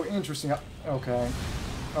 Oh, interesting. Okay.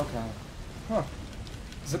 Okay. Huh.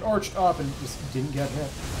 Is it arched up and just didn't get hit?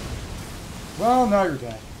 Well, now you're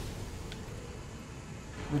dead.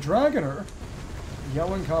 The Dragoner.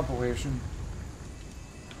 Yelling compilation.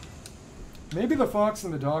 Maybe the fox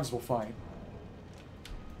and the dogs will fight.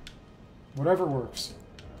 Whatever works.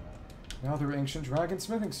 Now their ancient dragon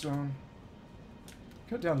smithing stone.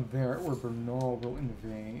 Cut down there where Bernahl will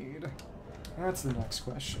invade. That's the next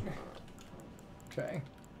question. Okay.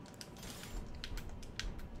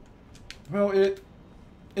 Well, it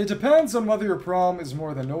depends on whether your problem is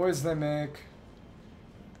more the noise they make,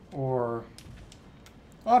 or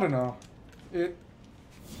I don't know.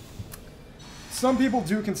 Some people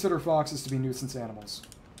do consider foxes to be nuisance animals.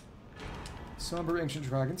 Somber ancient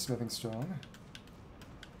dragon smithing stone.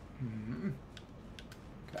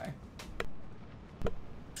 Okay.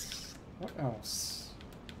 What else?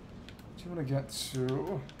 Do you want to get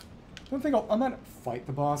to? I don't think I might fight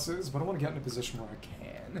the bosses, but I want to get in a position where I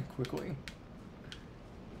can quickly.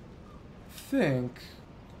 I think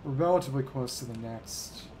we're relatively close to the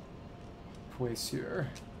next place here.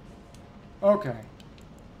 Okay.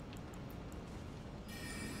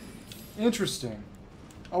 Interesting.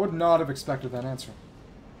 I would not have expected that answer.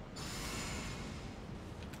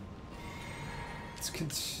 Let's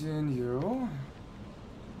continue.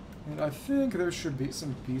 And I think there should be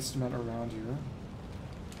some beastmen around here.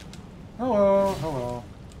 Hello, hello.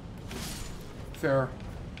 Fair.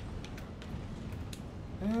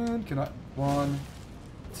 And can I... 1,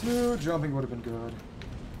 2, jumping would have been good.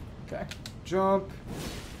 Okay. Jump.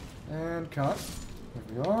 And cut.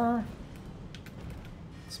 There we are.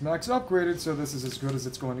 It's max upgraded, so this is as good as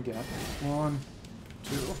it's going to get. 1,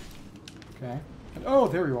 2. Okay. And, oh,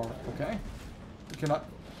 there you are. Okay. You cannot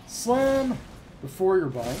slam before your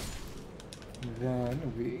bite. And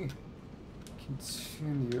then we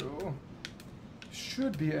continue.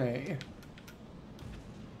 Should be a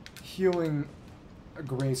healing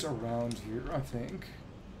grace around here, I think.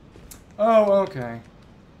 Oh, okay.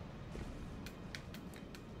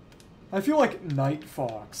 I feel like Night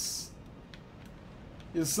Fox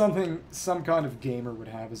is something some kind of gamer would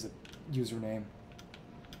have as a username.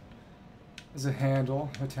 As a handle,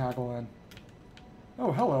 a tagline.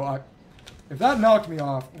 Oh, hello. If that knocked me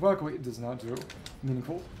off, luckily it does not do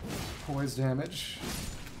meaningful poise damage.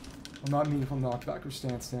 Well, not meaningful knockback or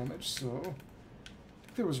stance damage, so...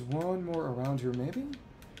 I think there was one more around here, maybe?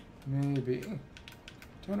 Maybe.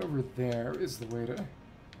 Down over there is the way to...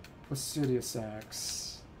 Placidius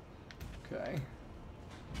Axe. Okay.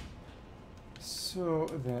 So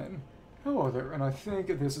then... Hello there, and I think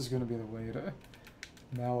this is going to be the way to...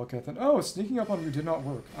 Malekith. Oh, sneaking up on you did not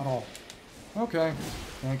work at all. Okay.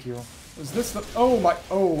 Thank you. Is this the... Oh, my...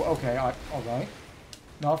 Oh, okay. Alright.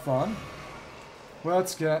 Not fun.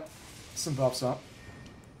 Let's get some buffs up.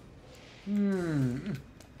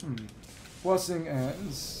 Blessing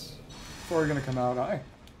ends. Before you're gonna come out,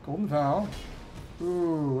 Golden Vow.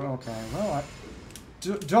 Ooh, okay. Well,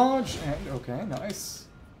 dodge and... Okay, nice.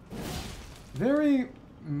 Very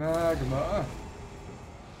magma.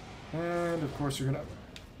 And, of course, you're gonna...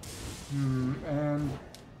 and...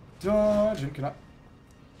 Dodge, and can I...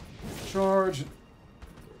 Charge.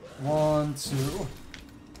 1, 2...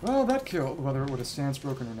 Well, that killed, whether it would have stance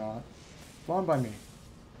broken or not. Fine by me.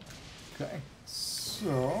 Okay,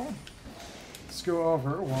 so... Let's go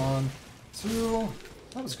over. 1, 2...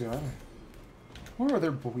 That was good. What are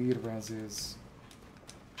their bleed reses?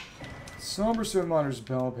 Somber Stone Miner's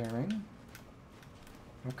Bell Bearing.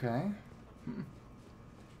 Okay.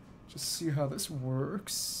 Just see how this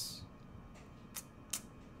works.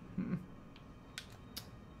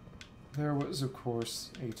 There was, of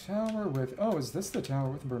course, a tower with... Oh, is this the tower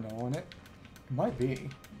with Bernahl in it? It might be.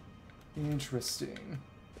 Interesting.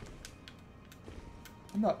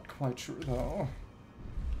 I'm not quite sure, though.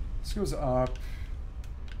 This goes up.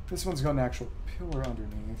 This one's got an actual pillar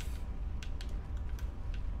underneath.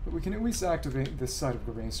 But we can at least activate this side of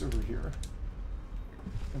Grace over here.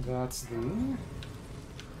 And that's the...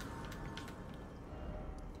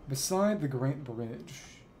 Beside the Great Bridge.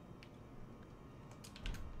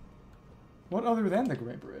 What other than the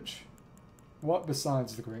Great Bridge? What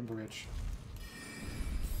besides the Great Bridge?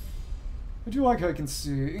 I do like how I can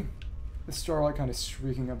see the starlight kind of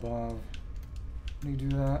streaking above when you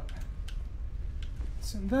do that.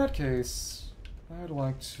 So in that case, I'd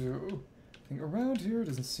like to think around here.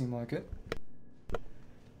 Doesn't seem like it.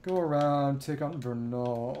 Go around, take on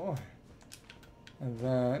Bernahl, and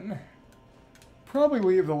then probably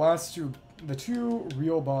leave the two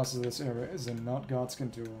real bosses of this area, as in not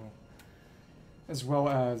Godskin Duo, as well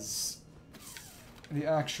as the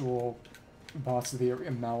actual boss of the area,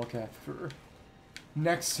 Malekith, for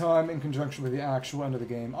next time in conjunction with the actual end of the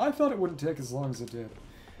game. I thought it wouldn't take as long as it did.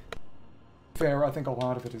 Fair, I think a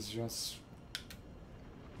lot of it is just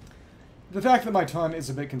the fact that my time is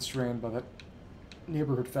a bit constrained by that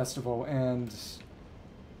neighborhood festival and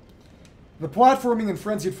the platforming in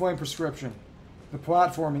Frenzied Flame Proscription. The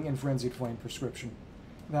platforming in Frenzied Flame Proscription.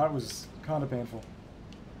 That was kind of painful.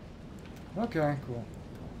 Okay, cool.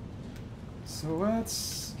 So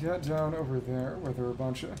let's get down over there where there are a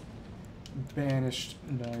bunch of banished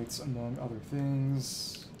knights, among other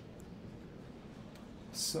things.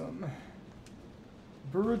 Some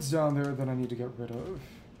birds down there that I need to get rid of.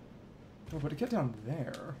 Oh, but to get down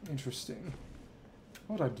there, interesting.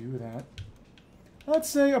 How would I do that? I'd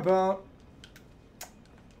say about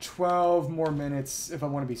 12 more minutes if I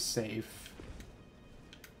want to be safe.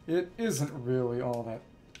 It isn't really all that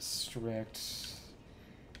strict.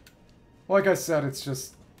 Like I said, it's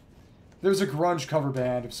just... There's a grunge cover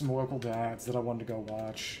band of some local dads that I wanted to go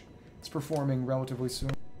watch. It's performing relatively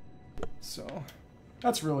soon. So,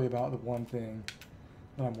 that's really about the one thing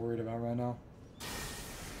that I'm worried about right now.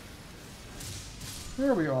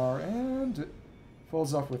 There we are, and it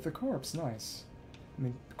falls off with the corpse. Nice. I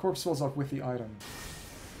mean, the corpse falls off with the item.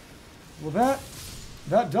 Well,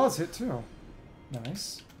 that does hit too.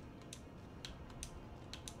 Nice.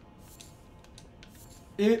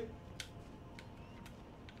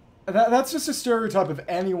 That's just a stereotype of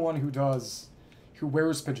anyone who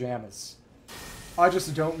wears pajamas. I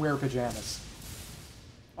just don't wear pajamas.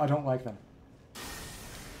 I don't like them.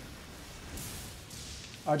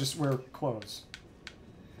 I just wear clothes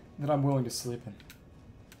that I'm willing to sleep in.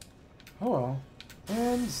 Hello.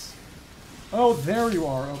 And... Oh, there you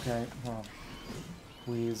are. Okay. Oh.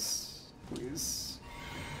 Please. Please.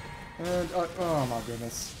 And, oh my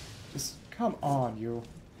goodness. Just, come on, you.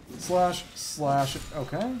 Slash.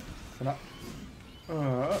 Okay.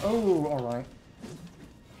 Oh, alright.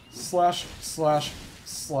 Slash.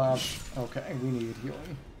 Okay, we need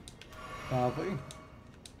healing. Badly.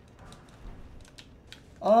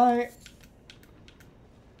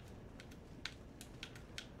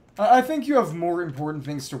 I think you have more important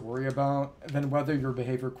things to worry about than whether your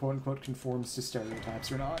behavior quote-unquote conforms to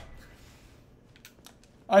stereotypes or not.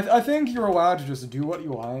 I think you're allowed to just do what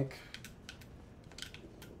you like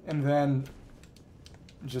and then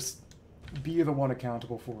just be the one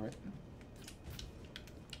accountable for it.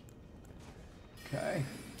 Okay.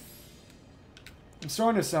 I'm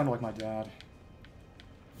starting to sound like my dad.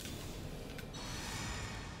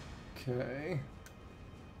 Okay.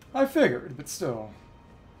 I figured, but still.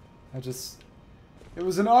 It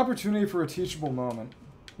was an opportunity for a teachable moment.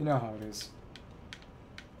 You know how it is.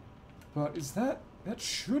 But is that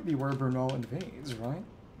should be where Bernahl invades, right?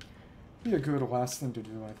 Be a good last thing to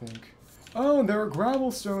do, I think. Oh, and there are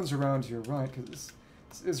gravel stones around here, right? Because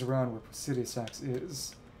this is around where Placidius Axe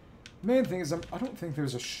is. Main thing is I don't think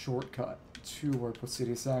there's a shortcut to where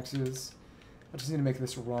Placidius Axe is. I just need to make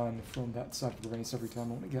this run from that side of the race every time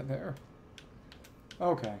I want to get there.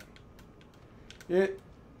 Okay.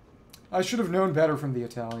 I should have known better from the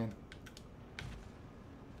Italian.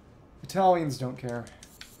 Italians don't care.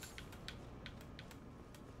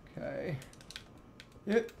 Okay.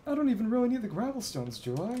 I don't even really need the gravel stones,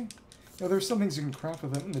 do I? Yeah, there's some things you can craft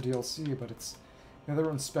with them in the DLC, but it's... Yeah, there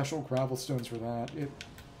are special gravel stones for that.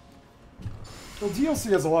 Well,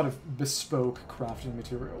 DLC has a lot of bespoke crafting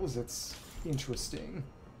materials. It's interesting.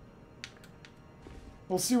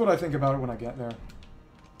 We'll see what I think about it when I get there.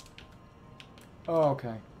 Oh,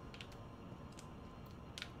 okay.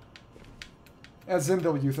 As in,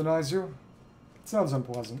 they'll euthanize you? It sounds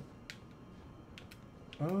unpleasant.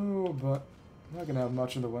 Oh, but I'm not gonna have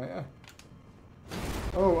much in the way.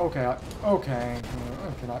 Oh, okay. Okay.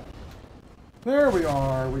 Can I... There we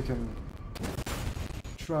are. We can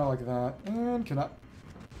try like that. And can I...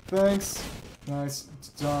 Thanks. Nice.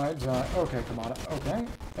 Die, die. Okay, come on. Okay.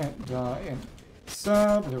 And die. And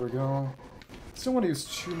stab. There we go. Still want to use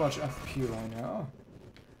too much FP right now.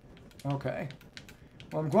 Okay.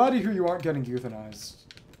 Well, I'm glad to hear you aren't getting euthanized.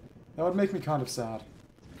 That would make me kind of sad.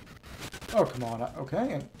 Oh, come on.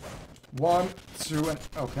 Okay. And 1, 2, and...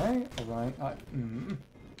 Okay. Alright. Can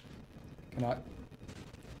I...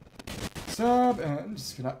 Sub, and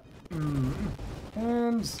just can I...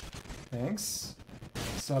 And... Thanks.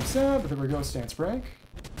 Sub, sub. There we go. Stance break.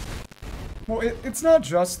 Well, it's not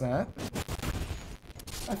just that.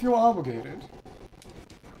 I feel obligated.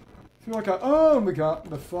 I feel like oh, we got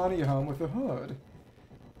the funny home with the hood.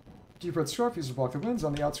 Deep red scarf used to block the winds.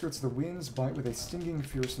 On the outskirts, the winds bite with a stinging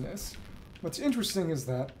fierceness. What's interesting is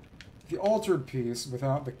that the altered piece,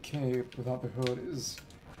 without the cape, without the hood, is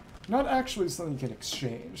not actually something you can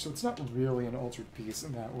exchange, so it's not really an altered piece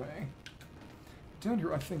in that way. Down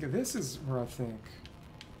here, I think this is where I think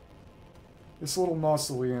this little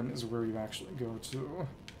mausoleum is where you actually go to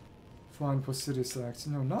find Placidius Axe.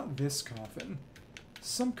 No, not this coffin.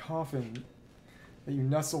 Some coffin that you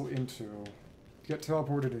nestle into to get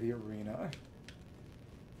teleported to the arena.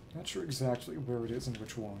 Not sure exactly where it is and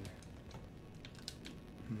which one.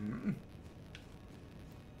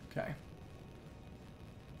 Okay.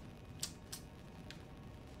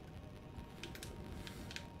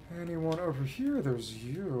 Anyone over here? There's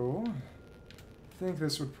you. I think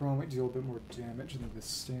this would probably deal a bit more damage than this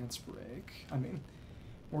stance break. I mean,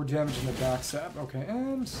 more damage in the backstab. Okay,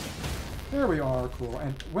 and there we are. Cool.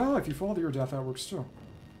 And, well, if you fall to your death, that works too.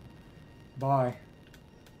 Bye.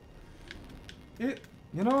 You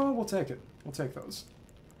know, we'll take it. We'll take those.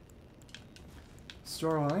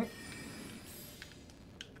 Starlight.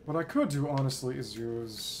 What I could do, honestly, is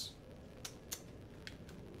use...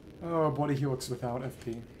 Oh, Bloody Helix without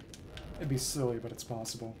FP. It'd be silly, but it's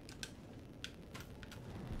possible.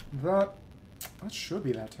 That should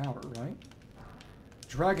be that tower, right?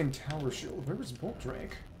 Dragon Tower Shield. Where is Bolt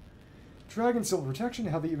Drake? Dragon Silver Protection.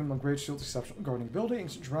 Have the even more great shield exceptional guarding ability.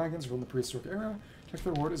 Ancient dragons rule in the prehistoric era. Protect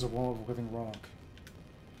their ward is a wall of living rock.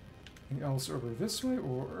 Anything else over this way,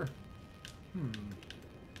 or... I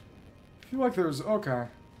feel like there's... Okay.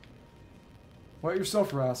 Let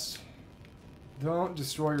yourself rest. Don't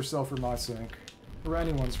destroy yourself for my sake. Or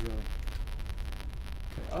anyone's, really.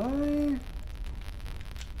 Okay,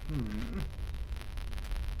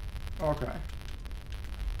 Okay.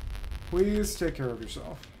 Please take care of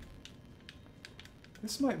yourself.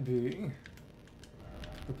 This might be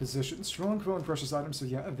the position. Strong foe and precious items, so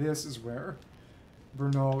yeah, this is where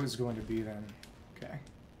Bernahl is going to be then. Okay.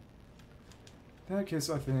 In that case,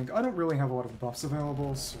 I think... I don't really have a lot of buffs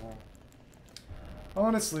available, so...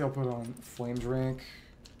 Honestly, I'll put on Flame Drake.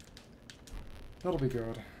 That'll be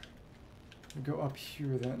good. We'll go up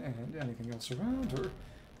here then, and anything else around, or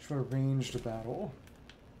try ranged battle.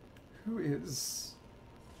 Who is...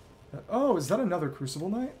 that? Oh, is that another Crucible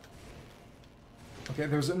Knight? Okay,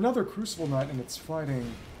 there's another Crucible Knight, and it's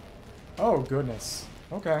fighting... Oh, goodness.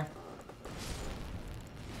 Okay.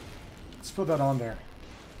 Let's put that on there.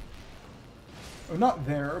 Oh, not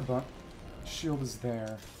there, but shield is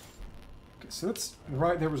there. Okay, so that's...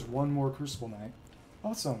 Right, there was one more Crucible Knight.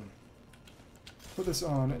 Awesome. Put this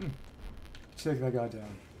on and take that guy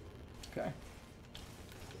down. Okay.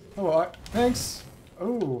 Oh, thanks.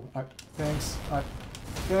 Oh, thanks.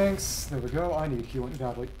 Thanks. There we go. I need healing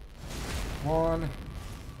badly. 1,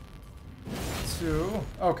 2.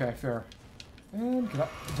 Okay, fair. And can I...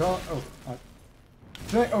 Don't... Oh,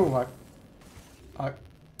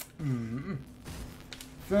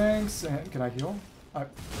 Thanks. And can I heal?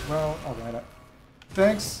 Well, alright.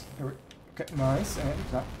 Thanks. Okay, nice. And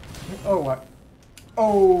can I... Oh,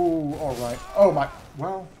 Oh, alright. Oh my...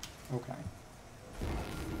 Well, Okay.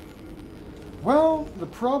 Well, the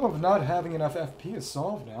problem of not having enough FP is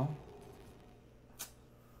solved now.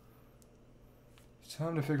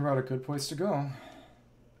 Time to figure out a good place to go.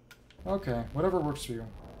 Okay, whatever works for you.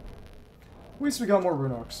 At least we got more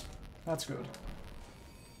rune oaks. That's good.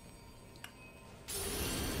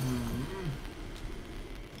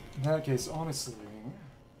 In that case, honestly,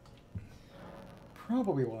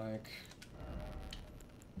 probably like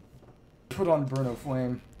put on Burno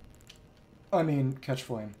Flame. I mean, Catch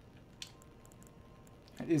Flame.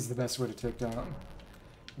 It is the best way to take down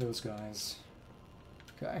those guys.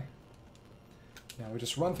 Okay. Now we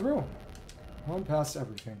just run through. Run past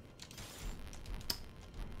everything.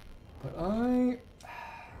 But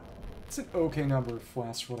it's an okay number of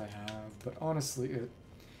flasks for what I have, but honestly, if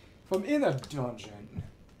I'm in a dungeon,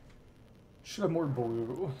 should have more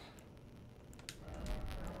blue.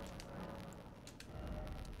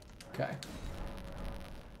 Okay.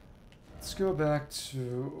 Let's go back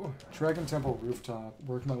to Dragon Temple Rooftop,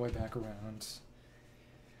 work my way back around.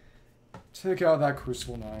 Take out that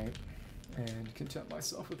Crucible Knight, and content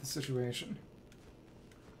myself with the situation.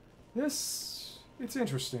 It's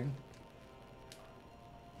interesting.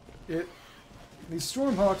 These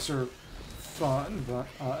Stormhawks are fun, but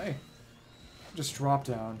I just drop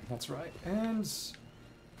down, that's right. And the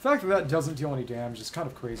fact that that doesn't deal any damage is kind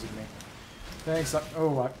of crazy to me. Thanks,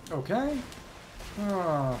 okay.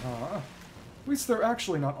 At least they're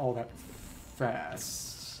actually not all that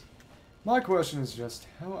fast. My question is just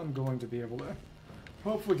how I'm going to be able to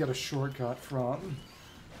hopefully get a shortcut from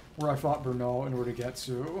where I fought Bernahl in order to get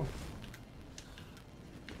to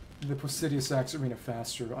the Placidius Axe Arena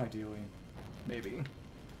faster, ideally. Maybe.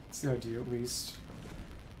 It's the idea, at least.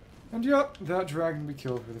 And yep, that dragon we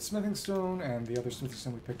killed with a smithing stone, and the other smithing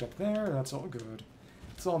stone we picked up there, that's all good.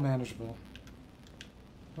 It's all manageable.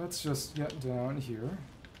 Let's just get down here.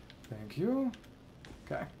 Thank you.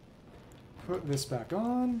 Okay. Put this back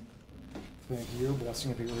on. Thank you,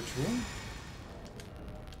 Blessing of the Erdtree.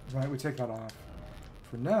 Right, we take that off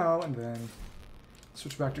for now, and then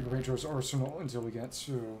switch back to Greyjoy's Arsenal until we get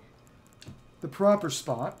to the proper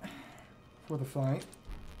spot for the fight.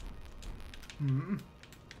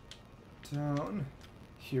 Down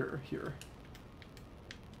here.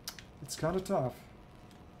 It's kind of tough.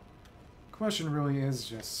 Question really is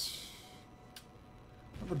just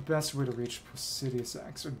what the best way to reach Placidius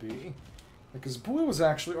Axe would be. Because blue is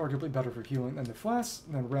actually arguably better for healing than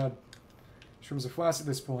red. In terms of flask at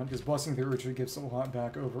this point, because Blessing the Erdtree gives a lot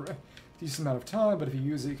back over a decent amount of time, but if you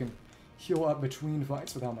use it, you can heal up between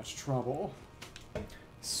fights without much trouble.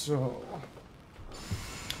 So,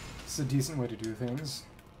 it's a decent way to do things.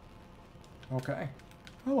 Okay.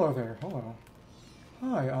 Hello there. Hello.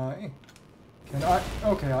 Hi, Can I...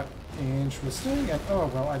 Okay, interesting. And,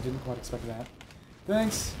 oh, well, I didn't quite expect that.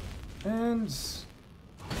 Thanks. And...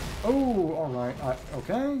 Oh, alright.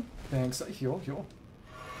 Okay. Thanks. Heal.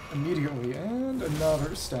 Immediately. And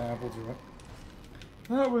another stab will do it.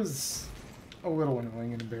 That was a little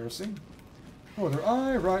annoying and embarrassing. Oh, their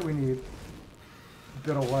eye. Right, we need a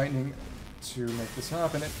bit of lightning to make this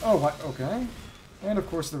happen. And, oh, what? Okay. And, of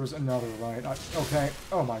course, there was another light. Okay.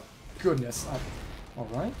 Oh, my goodness.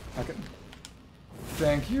 Alright. I can...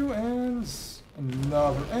 Thank you. And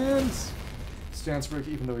another. And... Stance break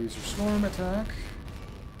even though you use your storm attack.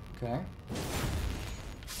 Okay.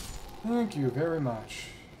 Thank you very much.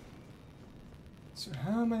 So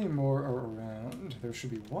how many more are around? There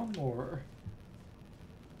should be one more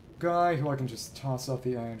guy who I can just toss off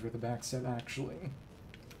the edge with a backstab, actually.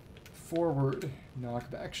 Forward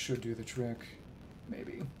knockback should do the trick.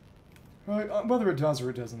 Maybe. Right, whether it does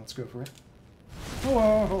or it doesn't, let's go for it.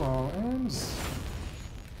 Hello, and...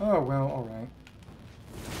 Oh, well, alright.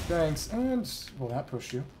 Thanks, and... Well, that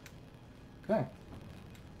pushed you. Okay.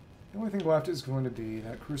 The only thing left is going to be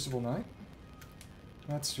that Crucible Knight.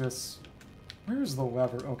 That's just... Where's the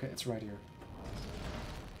lever? Okay, it's right here.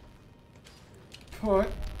 Put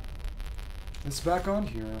this back on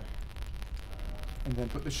here. And then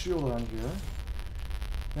put the shield on here.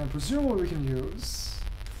 And presumably we can use...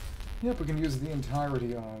 Yep, we can use the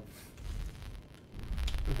entirety of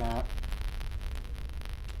that.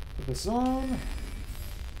 Put this on.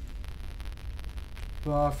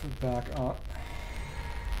 Buff back up.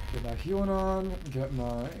 Get my healing on. Get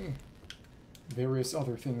my various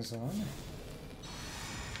other things on.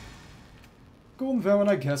 Golden Veil and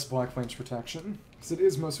I guess Black Flame's protection. Because it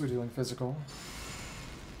is mostly dealing physical.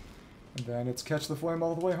 And then it's catch the flame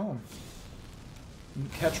all the way home.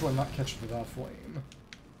 Catch one, not catch the flame.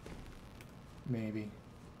 Maybe.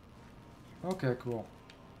 Okay, cool.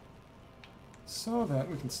 So then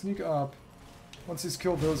we can sneak up. Once he's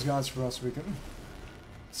killed those guys for us, we can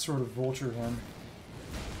sort of vulture him.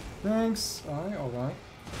 Thanks. Aye, alright.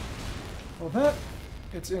 Well, that...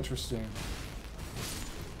 it's interesting.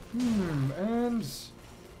 And...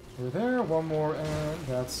 we're there, one more, and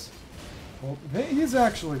that's... well, he's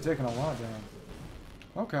actually taking a lot down.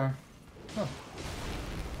 Okay. Huh.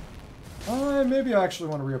 Maybe I actually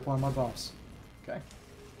want to reapply my buffs. Okay.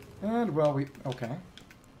 And, well, we... okay.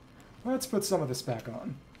 Let's put some of this back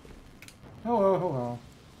on. Hello, hello.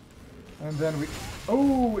 And then we...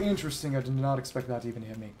 oh, interesting. I did not expect that to even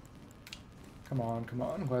hit me. Come on, come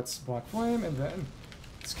on. Let's block flame, and then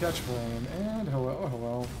let's catch flame. And hello,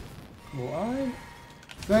 hello. Cool eye.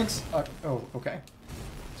 Thanks. Oh, okay.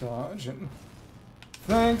 Dodge, and...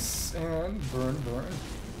 thanks, and burn, burn.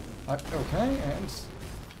 Okay, and...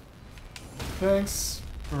 thanks.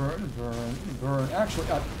 Burn, burn, burn. Actually,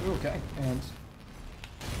 okay, and...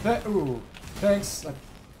 ooh, thanks.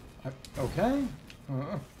 Okay.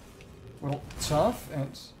 Well, tough,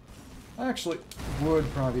 and I actually would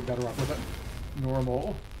probably be better off with a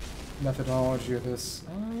normal methodology of this.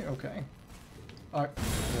 Okay. There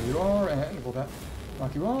you are, and will that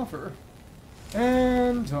knock you off, or...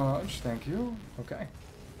 and dodge, thank you. Okay.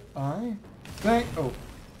 Oh.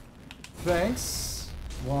 Thanks.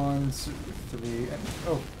 1, 2, 3, and...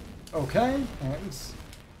 oh. Okay, and...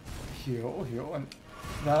 heal, heal, and...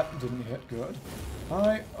 that didn't hit good.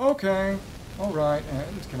 Okay. Alright,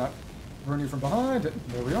 and can I burn you from behind? And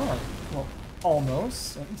there we are. Well,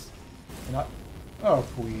 almost, and... can I... oh,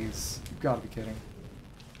 please. You've got to be kidding.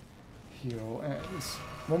 Heal, and...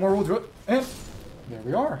 one more will do it, and... there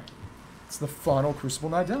we are. It's the final Crucible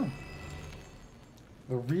Night Down.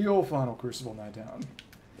 The real final Crucible Night Down.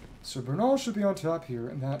 So Bernahl should be on top here,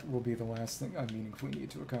 and that will be the last thing I meaningfully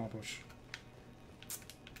need to accomplish.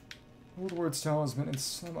 Old Words Talisman and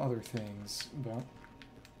some other things, but...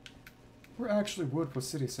 where actually would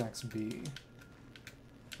Placidusax be?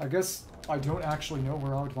 I guess I don't actually know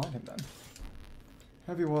where I would find him then.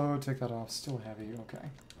 Heavy load, take that off, still heavy,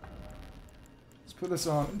 okay. Let's put this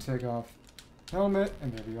on and take off helmet,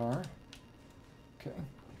 and there we are. Okay.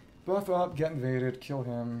 Buff up, get invaded, kill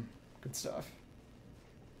him, good stuff.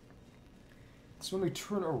 So when we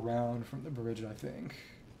turn around from the bridge, I think.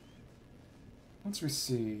 Once we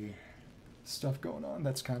see stuff going on,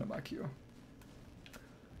 that's kind of my cue.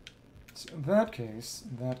 So in that case,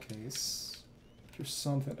 if there's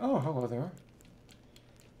something... oh, hello there.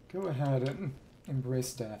 Go ahead and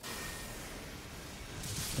embrace death.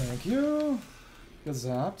 Thank you. Get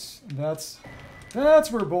zapped.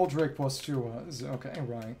 That's where Bolt Drake +2 was. Okay,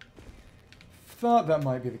 right. Thought that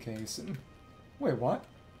might be the case. And wait, what?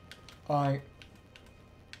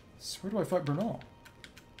 So where do I fight Bernahl?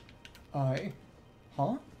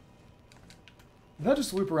 Huh? Did that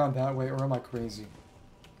just loop around that way, or am I crazy?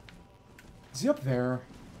 Is he up there?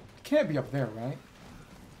 He can't be up there, right?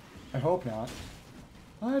 I hope not.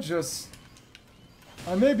 I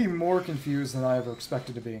may be more confused than I ever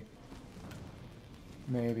expected to be.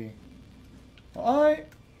 Maybe. Huh.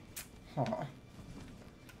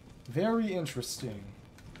 Very interesting.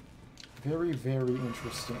 Very, very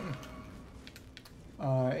interesting.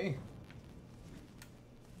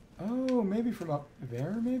 Oh, maybe from up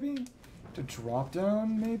there, maybe? To drop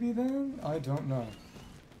down, maybe, then? I don't know.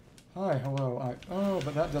 Hi, hello, oh,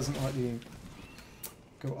 but that doesn't let me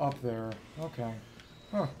go up there. Okay.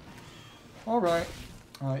 Huh. Alright.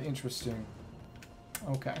 Interesting.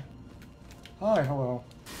 Okay. Hi, hello.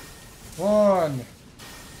 1,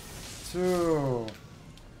 2,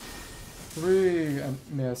 3, and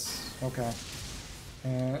miss. Okay.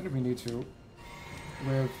 And we need to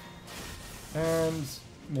live. And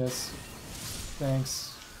miss.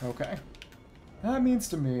 Thanks. Okay. That means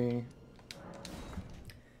to me...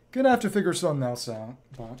 gonna have to figure something else out,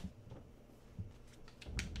 but...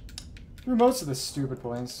 through most of this stupid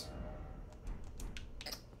place.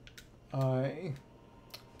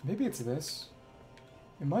 Maybe it's this.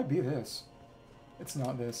 It might be this. It's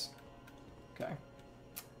not this. Okay.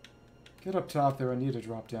 Get up top there. I need to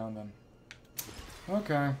drop down then.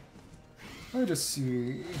 Okay. Let me just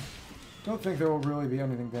see. Don't think there will really be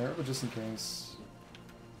anything there, but just in case.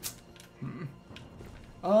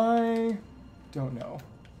 I don't know.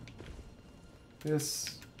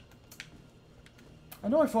 This... I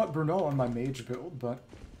know I fought Bernahl on my mage build, but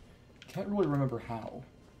can't really remember how.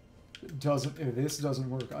 If this doesn't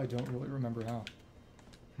work, I don't really remember how.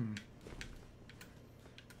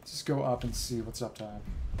 Let's just go up and see what's up top.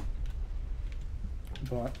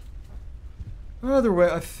 But either way,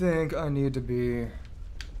 I think I need to be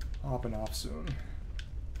hopping off soon.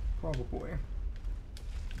 Probably.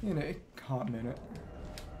 In a hot minute.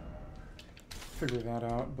 Figure that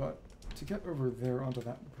out, but to get over there onto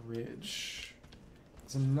that bridge...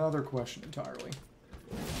 It's another question entirely.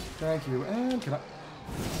 Thank you. And can I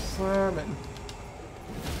slam it?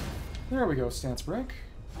 There we go, stance break.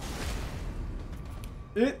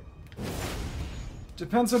 It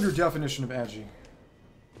depends on your definition of edgy.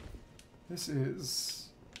 This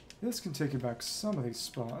can take you back some of these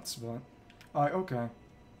spots, but... okay.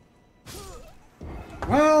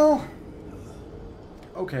 Well...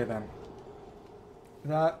 Okay, then.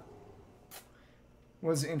 That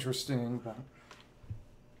was interesting, but...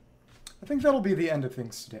 I think that'll be the end of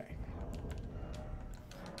things today.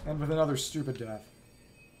 And with another stupid death.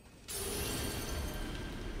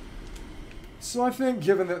 So I think,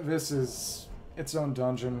 given that this is its own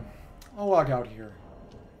dungeon, I'll log out here.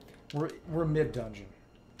 We're mid-dungeon.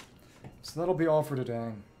 So that'll be all for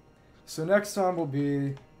today. So next time will be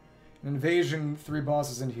an invasion, 3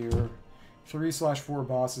 bosses in here, 3/4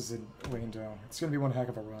 bosses in Wayne. It's going to be one heck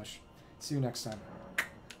of a rush. See you next time.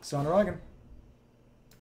 Sonaragan.